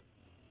bit.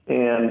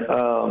 And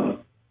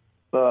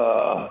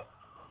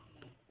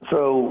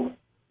So,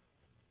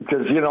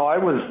 because I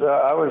was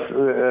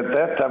at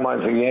that time I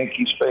was a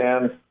Yankees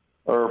fan,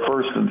 or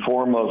first and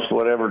foremost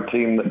whatever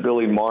team that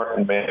Billy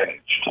Martin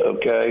managed.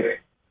 Okay,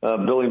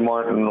 Billy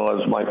Martin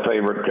was my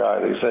favorite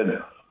guy. They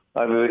said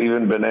I've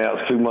even been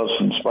asked who most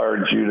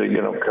inspired you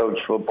to coach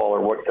football,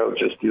 or what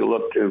coaches do you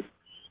look to.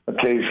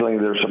 Occasionally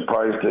they're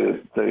surprised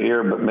to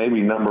hear, but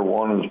maybe number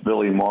one is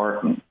Billy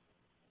Martin,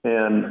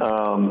 and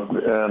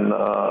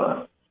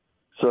I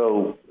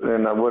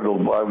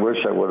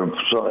wish I would have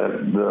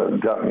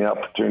gotten the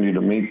opportunity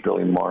to meet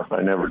Billy Martin.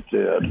 I never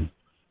did.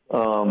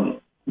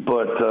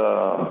 But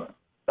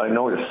I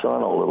know his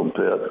son a little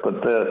bit.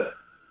 But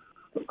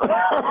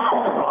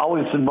I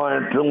always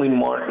admired Billy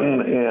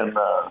Martin, and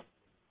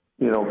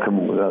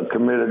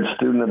committed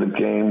student of the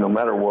game, no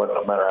matter what,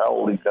 no matter how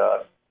old he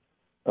got,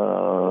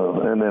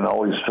 and then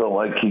always felt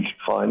like he could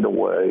find a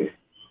way.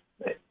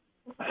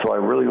 So I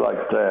really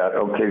liked that.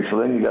 Okay, so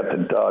then you got the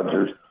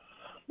Dodgers.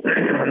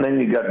 And then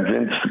you got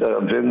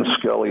Vin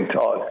Scully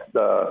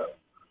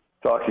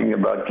talking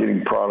about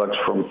getting products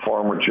from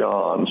Farmer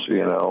John's.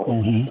 In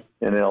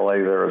LA,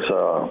 there's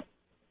I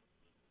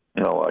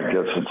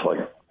guess it's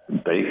like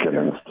bacon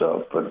and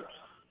stuff, but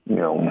Vin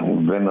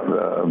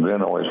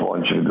always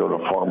wants you to go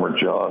to Farmer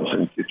John's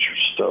and get your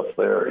stuff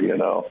there.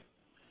 And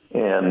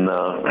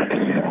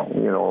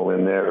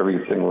and there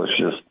everything was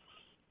just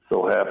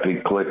so happy,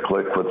 click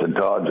with the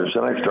Dodgers.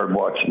 And I started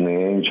watching the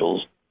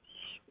Angels.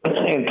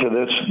 And to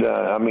this,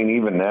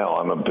 even now,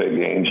 I'm a big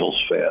Angels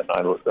fan.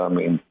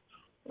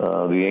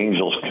 The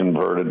Angels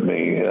converted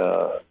me,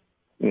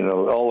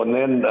 and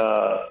then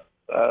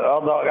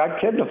I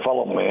tend to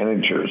follow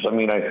managers.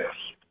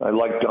 I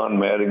like Don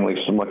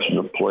Mattingly so much as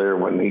a player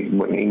when he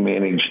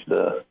managed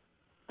the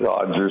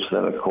Dodgers.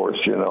 Then, of course,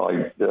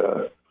 I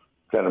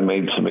kind of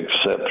made some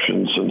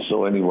exceptions. And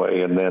so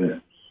anyway,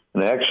 and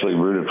I actually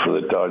rooted for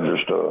the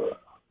Dodgers to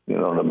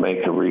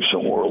make the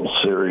recent World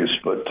Series,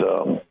 but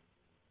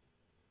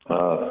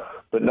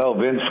no,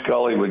 Vin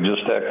Scully would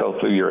just echo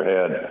through your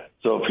head.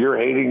 So if you're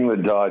hating the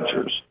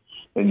Dodgers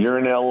and you're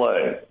in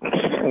LA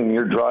and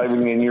you're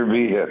driving in your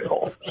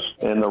vehicle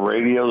and the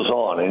radio's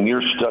on and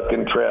you're stuck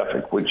in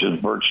traffic, which is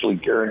virtually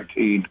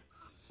guaranteed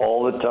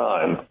all the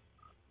time,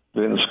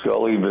 Vin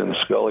Scully, Vin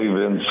Scully,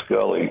 Vin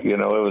Scully. It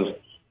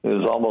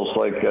was almost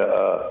like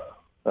a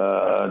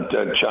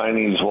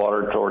Chinese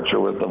water torture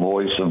with the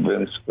voice of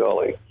Vin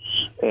Scully.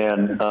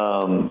 And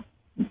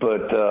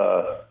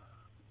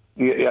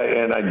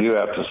I do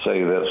have to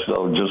say this,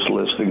 though, just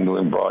listening to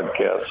him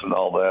broadcast and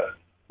all that,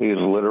 he is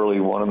literally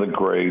one of the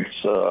greats,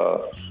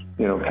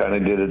 kind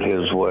of did it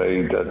his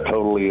way,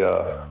 totally,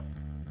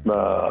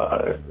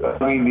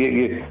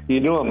 you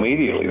knew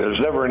immediately. There's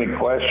never any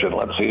question.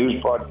 Let's see,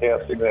 who's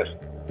broadcasting this?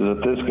 Is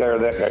it this guy or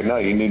that guy? No,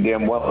 you knew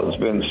damn well it was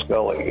Vin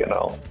Scully,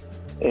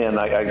 And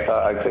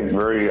I think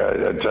very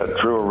a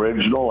true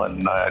original,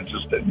 and I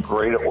just did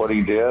great at what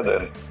he did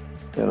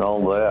and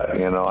all that,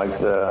 and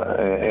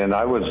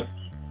I was...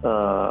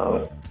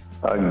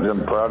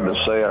 I'm proud to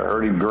say I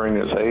heard him during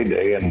his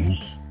heyday, and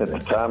at the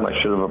time I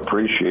should have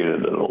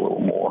appreciated it a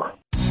little more.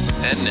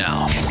 And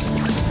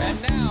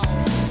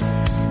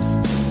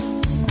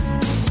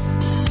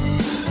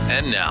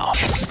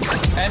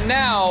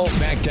now.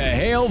 Back to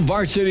Hail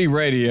Varsity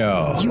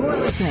Radio. You're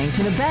listening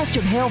to the best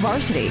of Hail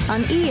Varsity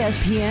on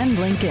ESPN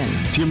Lincoln.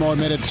 A few more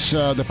minutes.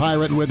 The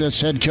Pirate with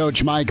us, head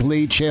coach Mike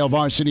Leach, Hail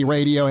Varsity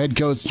Radio, head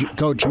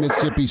coach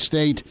Mississippi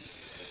State.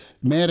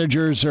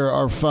 Managers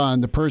are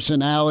fun. The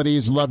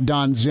personalities. Love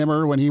Don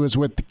Zimmer when he was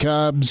with the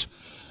Cubs.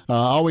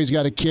 Always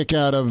got a kick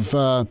out of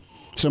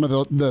some of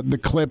the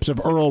clips of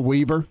Earl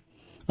Weaver.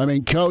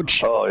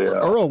 Coach,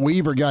 Earl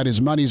Weaver got his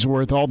money's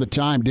worth all the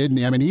time, didn't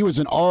he? He was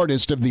an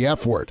artist of the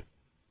F word.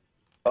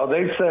 Oh,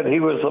 they said he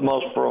was the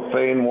most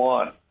profane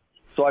one.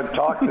 So I've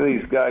talked to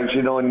these guys,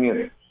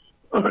 and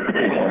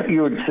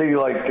you would see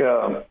like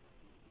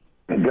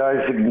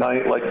guys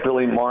ignite like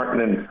Billy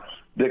Martin and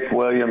Dick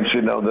Williams,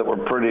 that were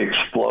pretty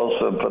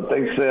explosive. But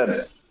they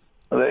said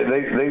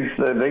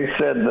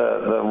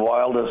the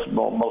wildest,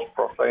 most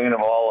profane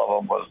of all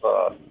of them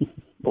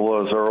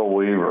was Earl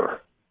Weaver.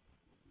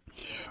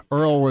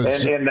 Earl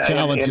was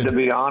talented. And to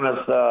be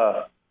honest,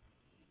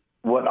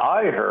 what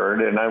I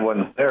heard, and I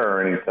wasn't there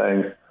or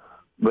anything,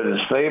 but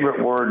his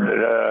favorite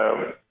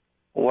word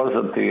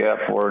wasn't the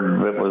F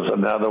word. It was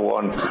another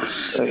one.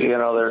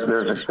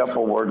 There's a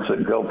couple words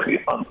that go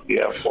beyond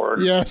the F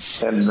word.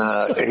 Yes. And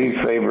he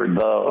favored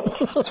those.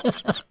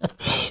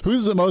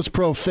 Who's the most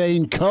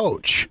profane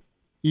coach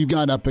you've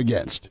gone up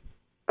against?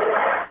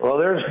 Well,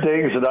 there's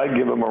days that I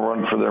give them a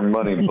run for their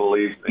money,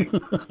 believe me.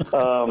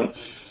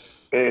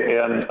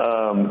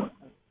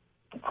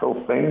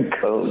 Profane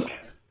coach.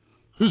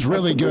 Who's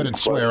really good at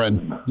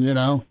swearing,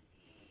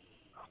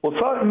 Well,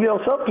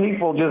 some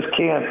people just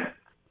can't.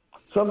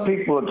 Some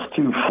people, it's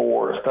too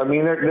forced.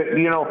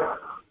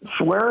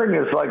 Swearing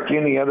is like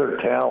any other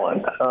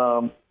talent.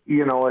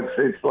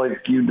 It's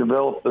like you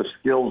develop the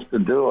skills to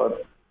do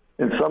it,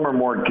 and some are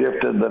more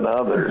gifted than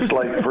others.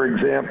 Like, for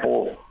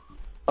example,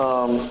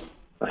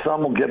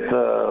 some will get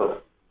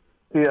the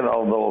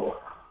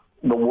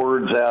the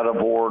words out of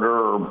order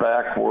or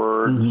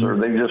backwards, or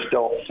they just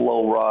don't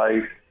flow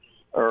right,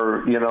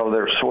 or,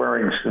 their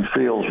swearing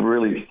feels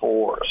really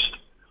forced.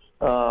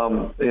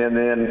 And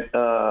then,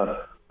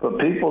 but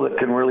people that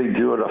can really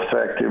do it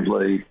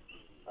effectively,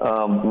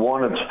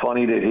 one, it's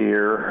funny to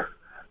hear,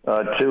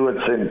 two,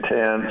 it's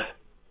intense,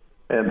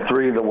 and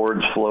three, the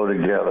words flow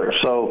together.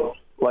 So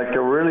like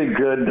a really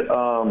good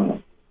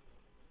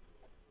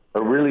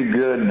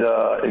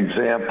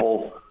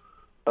example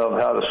of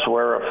how to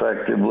swear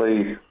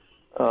effectively,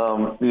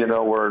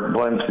 where it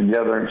blends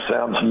together and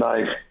sounds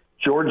nice.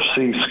 George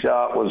C.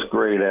 Scott was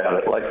great at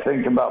it. Like,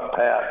 think about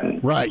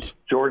Patton. Right.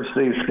 George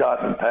C.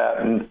 Scott and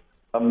Patton,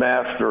 a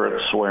master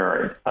at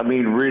swearing. I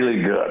mean,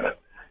 really good.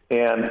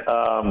 And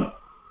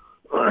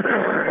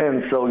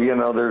and so,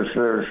 there's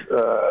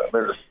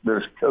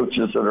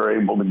coaches that are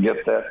able to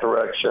get that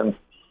direction.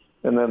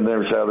 And then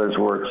there's others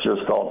where it's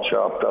just all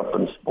chopped up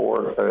and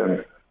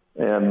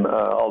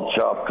all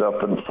chopped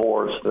up and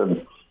forced.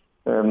 And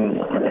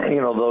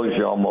those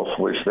you almost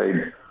wish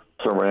they'd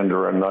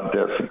surrender and not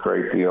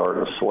desecrate the art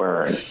of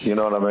swearing. You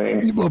know what I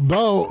mean? Well,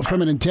 Bo,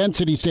 from an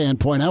intensity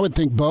standpoint, I would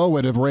think Bo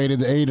would have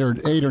rated 8 or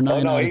 9 out of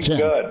 10. No, he's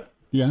good.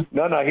 Yeah?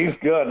 No, he's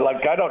good.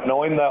 Like, I don't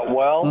know him that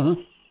well,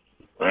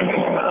 but,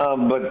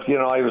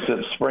 I was at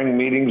spring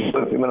meetings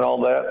with him and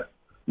all that.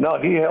 No,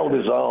 he held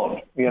his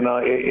own. He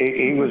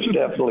was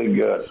definitely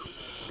good.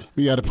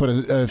 We got to put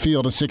a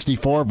field of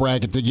 64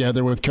 bracket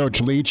together with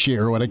Coach Leach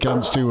here when it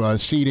comes to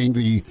seeding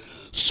the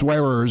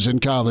swearers in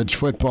college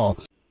football.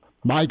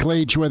 Mike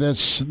Leach with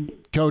us,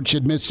 coach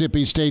at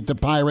Mississippi State, the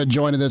Pirate,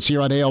 joining us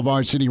here on Hail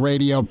Varsity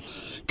Radio.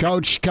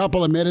 Coach,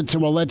 couple of minutes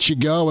and we'll let you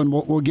go, and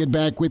we'll get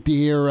back with you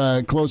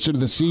here closer to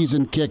the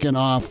season kicking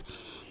off.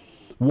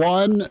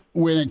 One,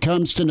 when it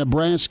comes to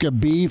Nebraska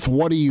beef,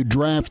 what are you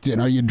drafting?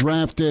 Are you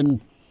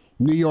drafting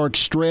New York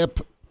strip,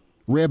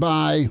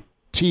 ribeye,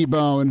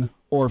 T-bone,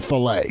 or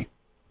filet?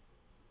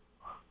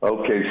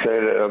 Okay, say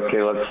that.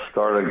 Okay, let's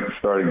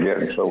start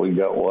again. So we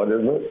got, what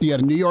is it? You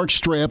got a New York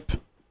strip,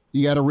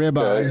 you got a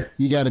ribeye,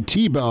 you got a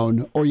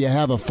T-bone, or you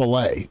have a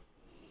filet.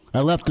 I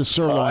left the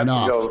sirloin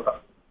off.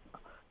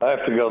 I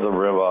have to go the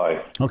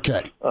ribeye.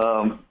 Okay.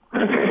 The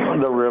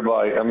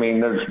ribeye. I mean,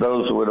 there's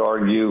those who would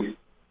argue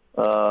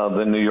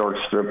the New York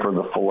strip or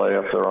the filet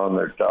if they're on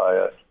their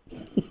diet.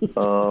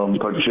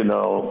 But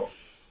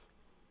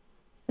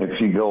if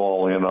you go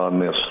all in on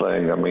this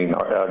thing, I mean,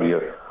 how do you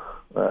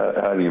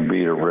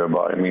beat a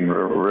ribeye? I mean,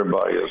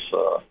 ribeye is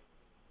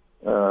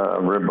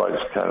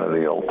kind of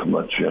the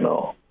ultimate,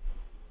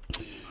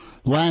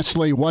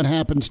 Lastly, what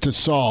happens to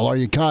Saul? Are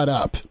you caught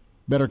up?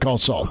 Better Call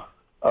Saul.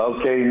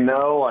 Okay,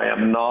 no, I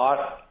am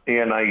not.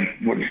 And I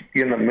was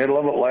in the middle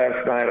of it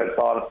last night. I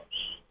thought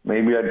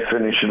maybe I'd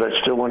finish it. I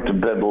still went to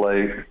bed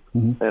late,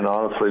 and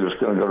honestly was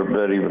going to go to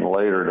bed even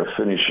later to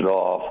finish it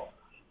off.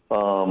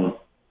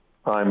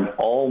 I'm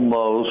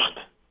almost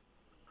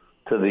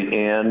to the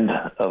end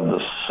of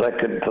the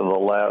second to the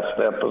last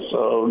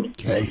episode.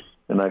 Okay.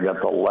 And I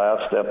got the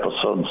last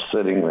episode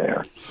sitting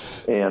there.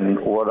 And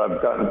what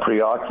I've gotten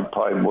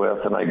preoccupied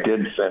with, and I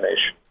did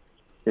finish,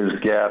 is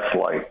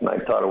Gaslight. And I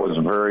thought it was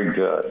very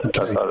good.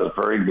 Okay. I thought it was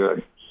very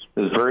good. It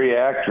was very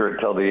accurate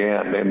till the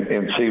end.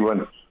 And see,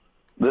 when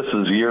this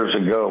is years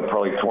ago,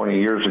 probably 20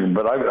 years ago,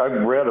 but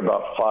I've read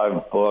about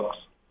 5 books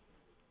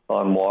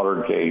on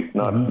Watergate,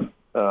 not, on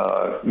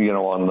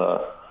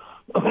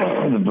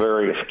the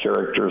various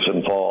characters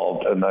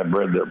involved, and I've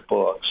read their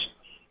books.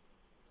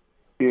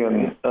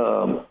 And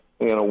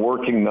a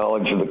working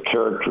knowledge of the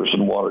characters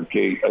in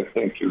Watergate, I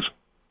think, is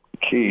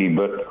key.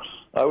 But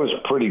I was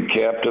pretty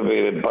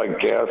captivated by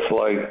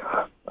Gaslight.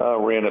 I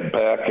ran it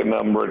back a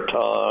number of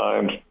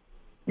times,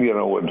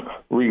 would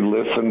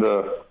re-listen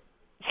to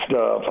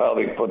stuff, how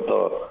they put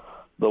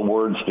the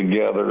words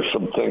together,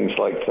 some things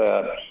like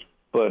that.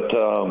 But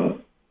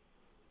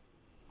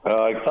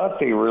I thought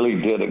they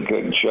really did a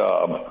good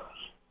job.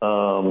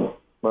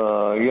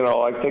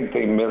 I think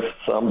they missed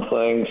some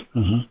things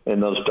in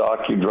those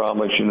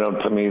docudramas.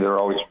 To me, they're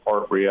always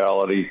part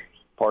reality,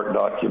 part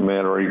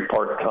documentary,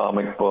 part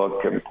comic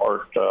book, and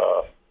part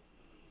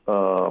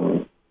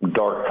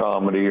dark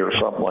comedy or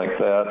something like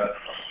that.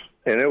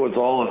 And it was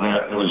all of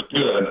that. It was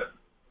good.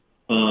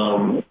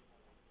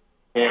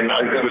 And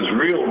it was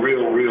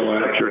real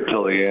accurate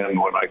till the end,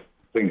 when I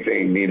think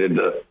they needed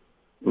to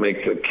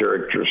make the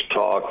characters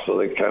talk, so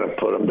they kind of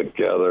put them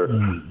together.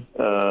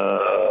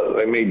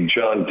 They made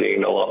John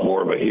Dean a lot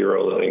more of a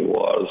hero than he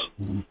was.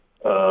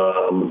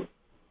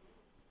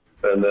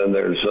 And then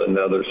there's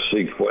another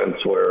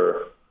sequence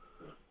where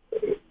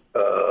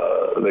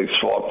they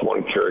swapped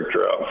one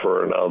character out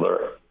for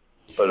another,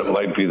 but it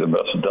might be the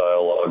best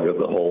dialogue of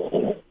the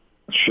whole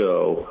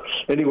show.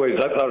 Anyways,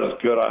 I thought it was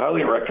good. I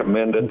highly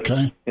recommend it.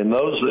 Okay. And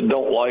those that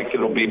don't like it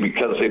will be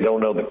because they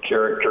don't know the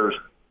characters.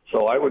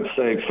 So I would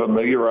say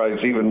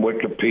familiarize even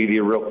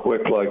Wikipedia real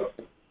quick, like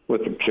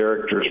with the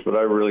characters. But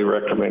I really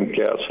recommend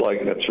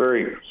Gaslight, and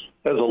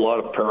has a lot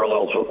of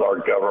parallels with our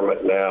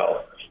government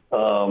now.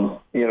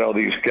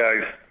 These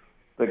guys,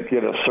 that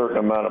get a certain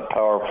amount of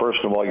power, first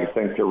of all, you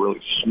think they're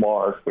really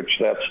smart, which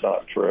that's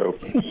not true.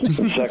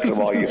 And second of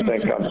all, you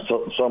think on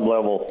some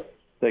level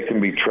they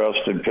can be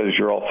trusted because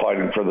you're all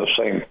fighting for the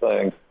same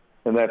thing.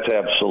 And that's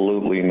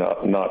absolutely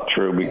not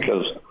true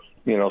because,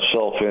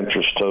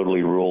 self-interest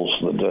totally rules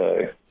the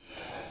day.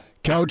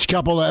 Coach,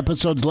 couple of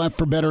episodes left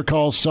for Better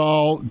Call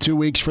Saul, 2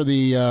 weeks for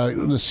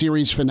the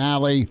series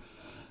finale.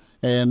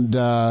 And,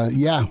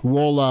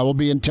 we'll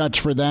be in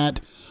touch for that.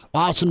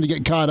 Awesome to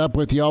get caught up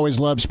with. You always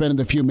love spending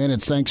the few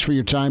minutes. Thanks for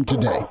your time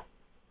today.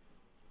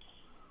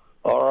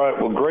 All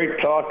right. Well, great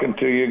talking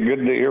to you.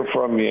 Good to hear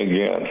from you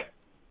again.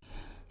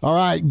 All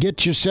right.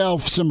 Get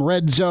yourself some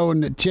Red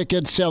Zone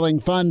tickets,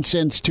 selling fun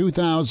since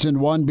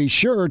 2001. Be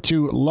sure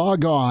to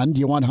log on.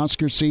 Do you want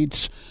Husker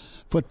seats,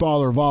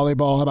 football or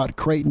volleyball? How about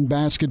Creighton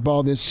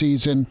basketball this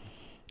season?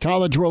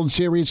 College World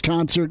Series,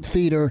 concert,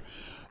 theater.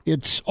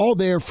 It's all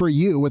there for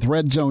you with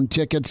Red Zone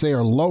tickets. They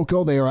are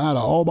local. They are out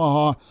of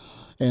Omaha.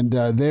 And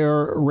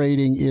their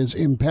rating is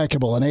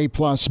impeccable. An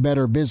A-plus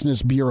Better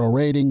Business Bureau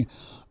rating,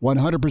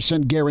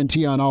 100%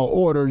 guarantee on all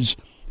orders.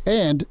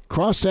 And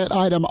cross that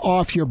item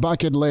off your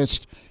bucket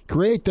list.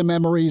 Create the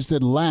memories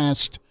that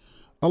last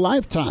a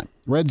lifetime.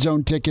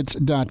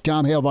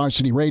 RedZoneTickets.com. Hail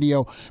Varsity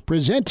Radio,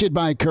 presented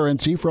by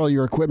Currency for all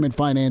your equipment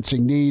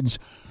financing needs.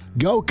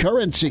 Go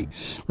Currency.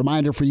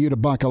 Reminder for you to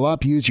buckle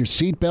up. Use your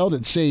seatbelt.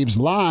 It saves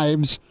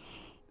lives.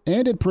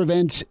 And it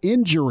prevents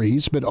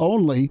injuries, but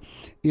only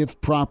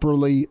if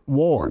properly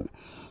worn.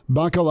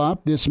 Buckle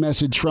up. This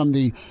message from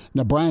the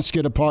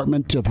Nebraska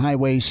Department of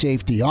Highway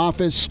Safety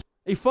Office.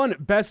 A fun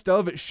best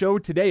of show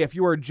today. If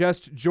you are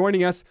just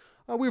joining us,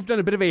 we've done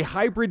a bit of a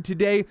hybrid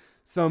today.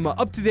 Some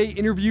up-to-date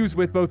interviews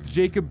with both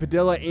Jacob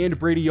Padilla and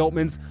Brady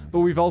Oltmans, but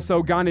we've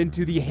also gone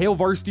into the Hail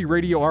Varsity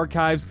Radio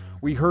archives.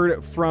 We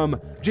heard from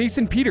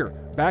Jason Peter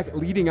back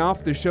leading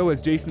off the show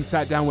as Jason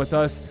sat down with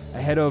us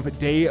ahead of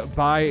Day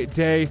by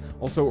Day.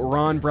 Also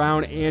Ron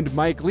Brown and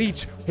Mike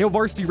Leach. Hail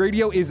Varsity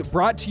Radio is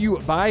brought to you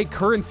by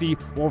Currency.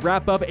 We'll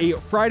wrap up a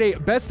Friday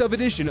best of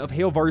edition of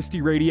Hail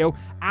Varsity Radio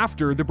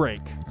after the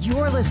break.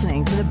 You're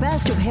listening to the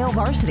best of Hail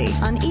Varsity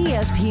on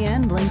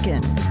ESPN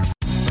Lincoln.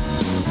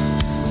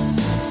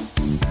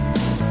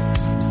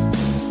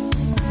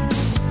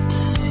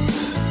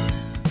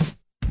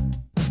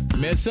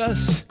 Miss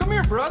us? Come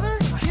here, brother.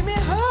 Give me a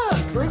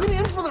hug. Bring it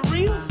in for the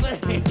real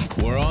thing.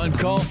 We're on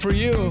call for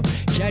you.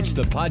 Catch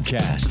the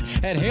podcast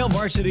at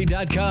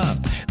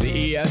HailVarsity.com,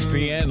 the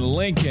ESPN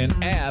Lincoln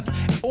app,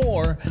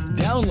 or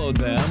download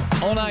them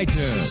on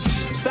iTunes.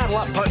 Saddle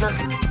up, partner.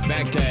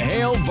 Back to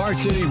Hail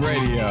Varsity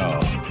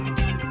Radio.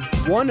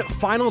 One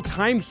final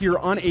time here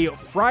on a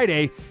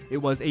Friday. It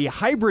was a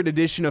hybrid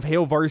edition of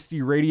Hail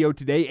Varsity Radio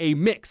today, a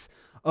mix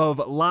of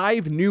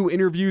live new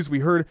interviews. We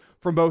heard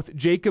from both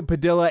Jacob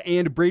Padilla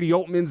and Brady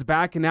Oltmans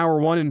back in hour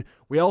one, and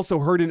we also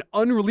heard an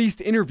unreleased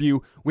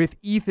interview with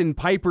Ethan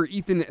Piper.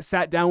 Ethan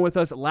sat down with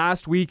us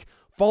last week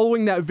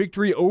following that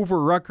victory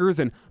over Rutgers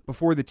and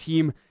before the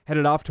team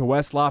headed off to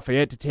West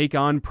Lafayette to take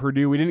on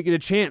Purdue. We didn't get a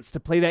chance to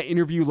play that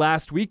interview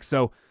last week,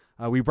 so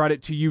we brought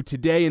it to you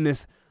today in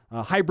this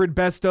hybrid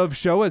best of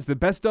show. As the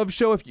best of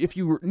show, if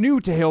you were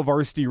new to Hail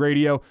Varsity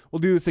Radio, we'll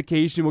do this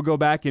occasion. We'll go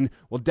back and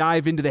we'll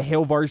dive into the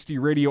Hail Varsity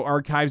Radio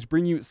archives,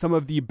 bring you some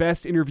of the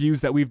best interviews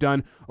that we've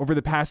done over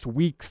the past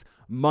weeks,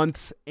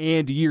 months,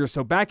 and years.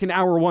 So back in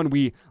hour one,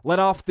 we let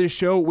off this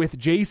show with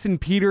Jason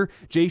Peter.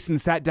 Jason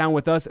sat down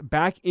with us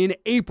back in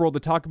April to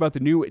talk about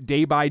the new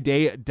Day by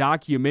Day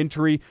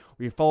documentary.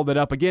 We followed it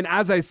up again,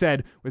 as I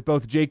said, with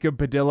both Jacob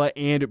Padilla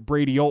and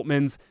Brady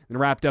Oltmans, and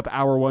wrapped up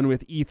hour one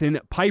with Ethan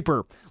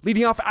Piper.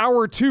 Leading off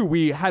hour two,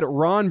 we had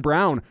Ron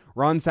Brown.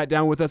 Ron sat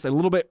down with us a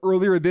little bit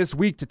earlier this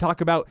week to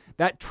talk about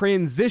that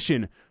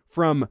transition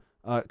from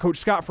Coach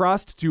Scott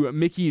Frost to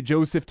Mickey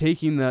Joseph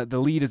taking the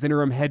lead as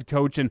interim head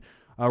coach. And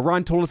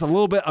Ron told us a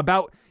little bit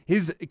about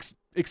his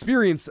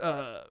experience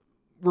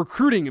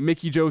recruiting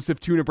Mickey Joseph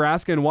to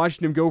Nebraska and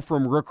watching him go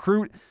from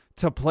recruit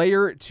to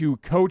player to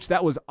coach.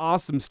 That was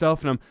awesome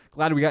stuff, and I'm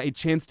glad we got a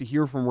chance to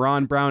hear from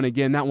Ron Brown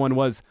again. That one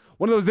was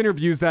one of those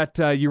interviews that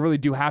you really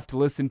do have to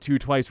listen to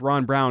twice.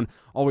 Ron Brown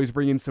always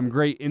bringing some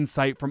great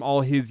insight from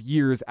all his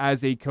years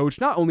as a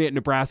coach, not only at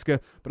Nebraska,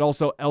 but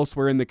also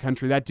elsewhere in the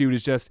country. That dude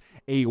is just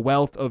a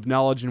wealth of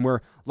knowledge, and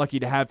we're lucky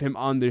to have him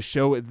on the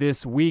show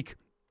this week.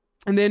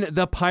 And then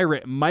the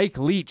Pirate, Mike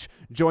Leach,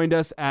 joined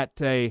us at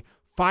a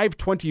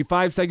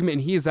 5:25 segment,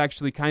 and he is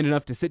actually kind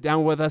enough to sit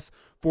down with us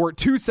for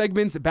two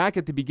segments back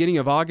at the beginning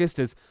of August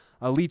as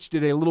Leach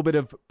did a little bit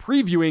of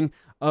previewing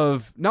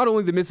of not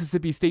only the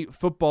Mississippi State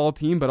football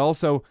team, but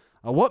also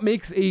what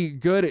makes a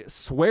good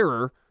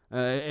swearer.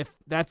 If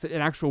that's an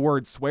actual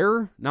word,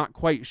 swearer, not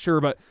quite sure,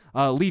 but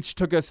Leach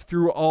took us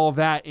through all of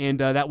that,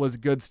 and that was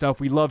good stuff.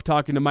 We love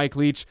talking to Mike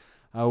Leach.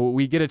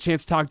 We get a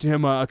chance to talk to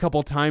him a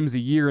couple times a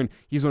year, and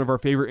he's one of our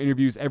favorite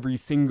interviews every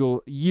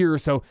single year.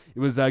 So it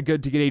was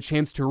good to get a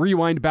chance to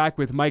rewind back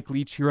with Mike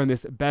Leach here on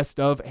this Best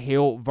of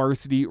Hail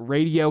Varsity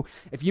Radio.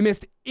 If you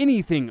missed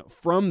anything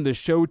from the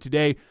show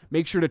today,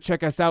 make sure to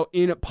check us out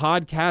in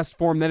podcast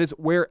form. That is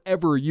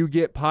wherever you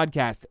get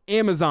podcasts: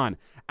 Amazon,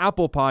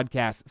 Apple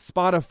Podcasts,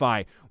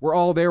 Spotify. We're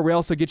all there. We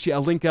also get you a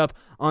link up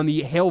on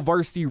the Hail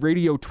Varsity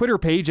Radio Twitter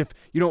page. If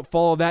you don't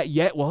follow that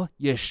yet, well,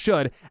 you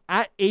should.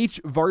 At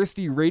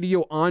HVarsity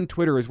Radio on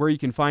Twitter is where you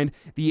can find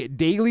the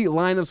daily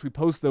lineups. We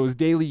post those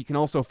daily. You can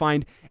also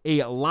find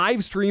a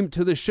live stream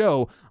to the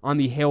show on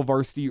the Hail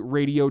Varsity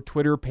Radio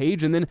Twitter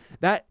page. And then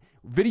that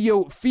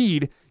video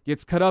feed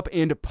gets cut up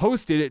and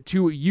posted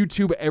to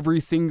YouTube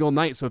every single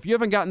night. So if you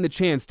haven't gotten the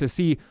chance to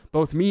see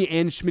both me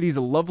and Schmitty's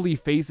lovely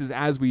faces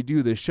as we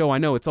do this show, I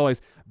know it's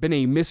always been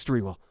a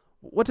mystery. Well,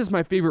 what does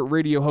my favorite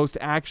radio host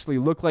actually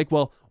look like?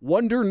 Well,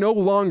 wonder no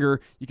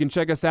longer. You can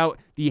check us out.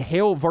 The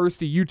Hail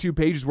Varsity YouTube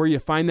page is where you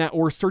find that,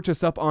 or search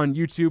us up on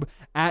YouTube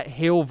at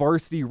Hail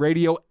Varsity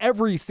Radio.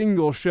 Every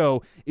single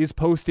show is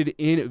posted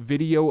in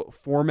video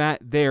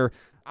format there.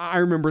 I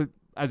remember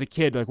as a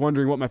kid, like,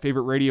 wondering what my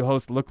favorite radio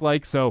host looked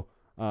like. So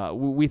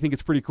we think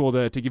it's pretty cool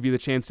to give you the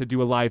chance to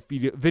do a live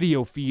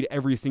video feed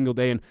every single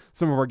day. And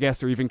some of our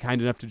guests are even kind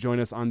enough to join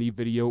us on the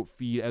video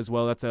feed as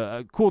well. That's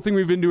a cool thing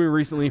we've been doing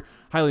recently.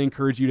 Highly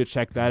encourage you to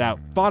check that out.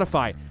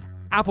 Spotify,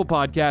 Apple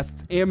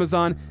Podcasts,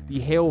 Amazon, the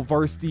Hail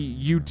Varsity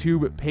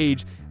YouTube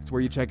page. That's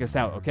where you check us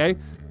out, okay?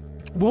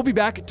 We'll be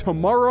back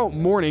tomorrow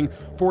morning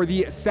for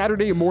the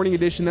Saturday morning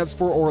edition. That's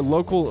for our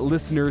local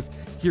listeners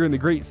here in the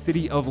great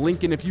city of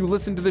Lincoln. If you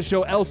listen to the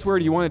show elsewhere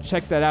and you want to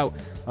check that out,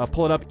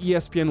 pull it up.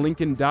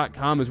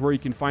 ESPNLincoln.com is where you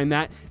can find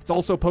that. It's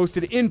also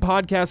posted in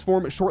podcast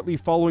form shortly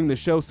following the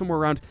show, somewhere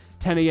around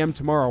 10 a.m.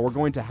 tomorrow. We're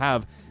going to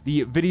have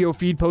the video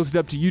feed posted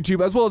up to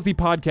YouTube, as well as the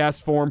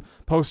podcast form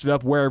posted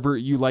up wherever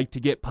you like to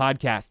get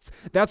podcasts.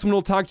 That's when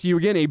we'll talk to you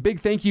again. A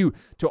big thank you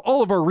to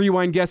all of our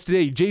Rewind guests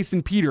today: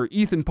 Jason Peter,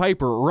 Ethan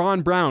Piper,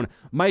 Ron Brown,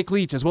 Mike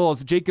Leach, as well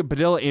as Jacob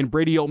Padilla and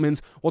Brady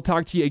Oltmans. We'll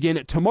talk to you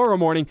again tomorrow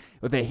morning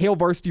with a Hail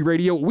Varsity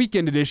Radio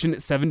Weekend Edition,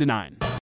 7 to 9.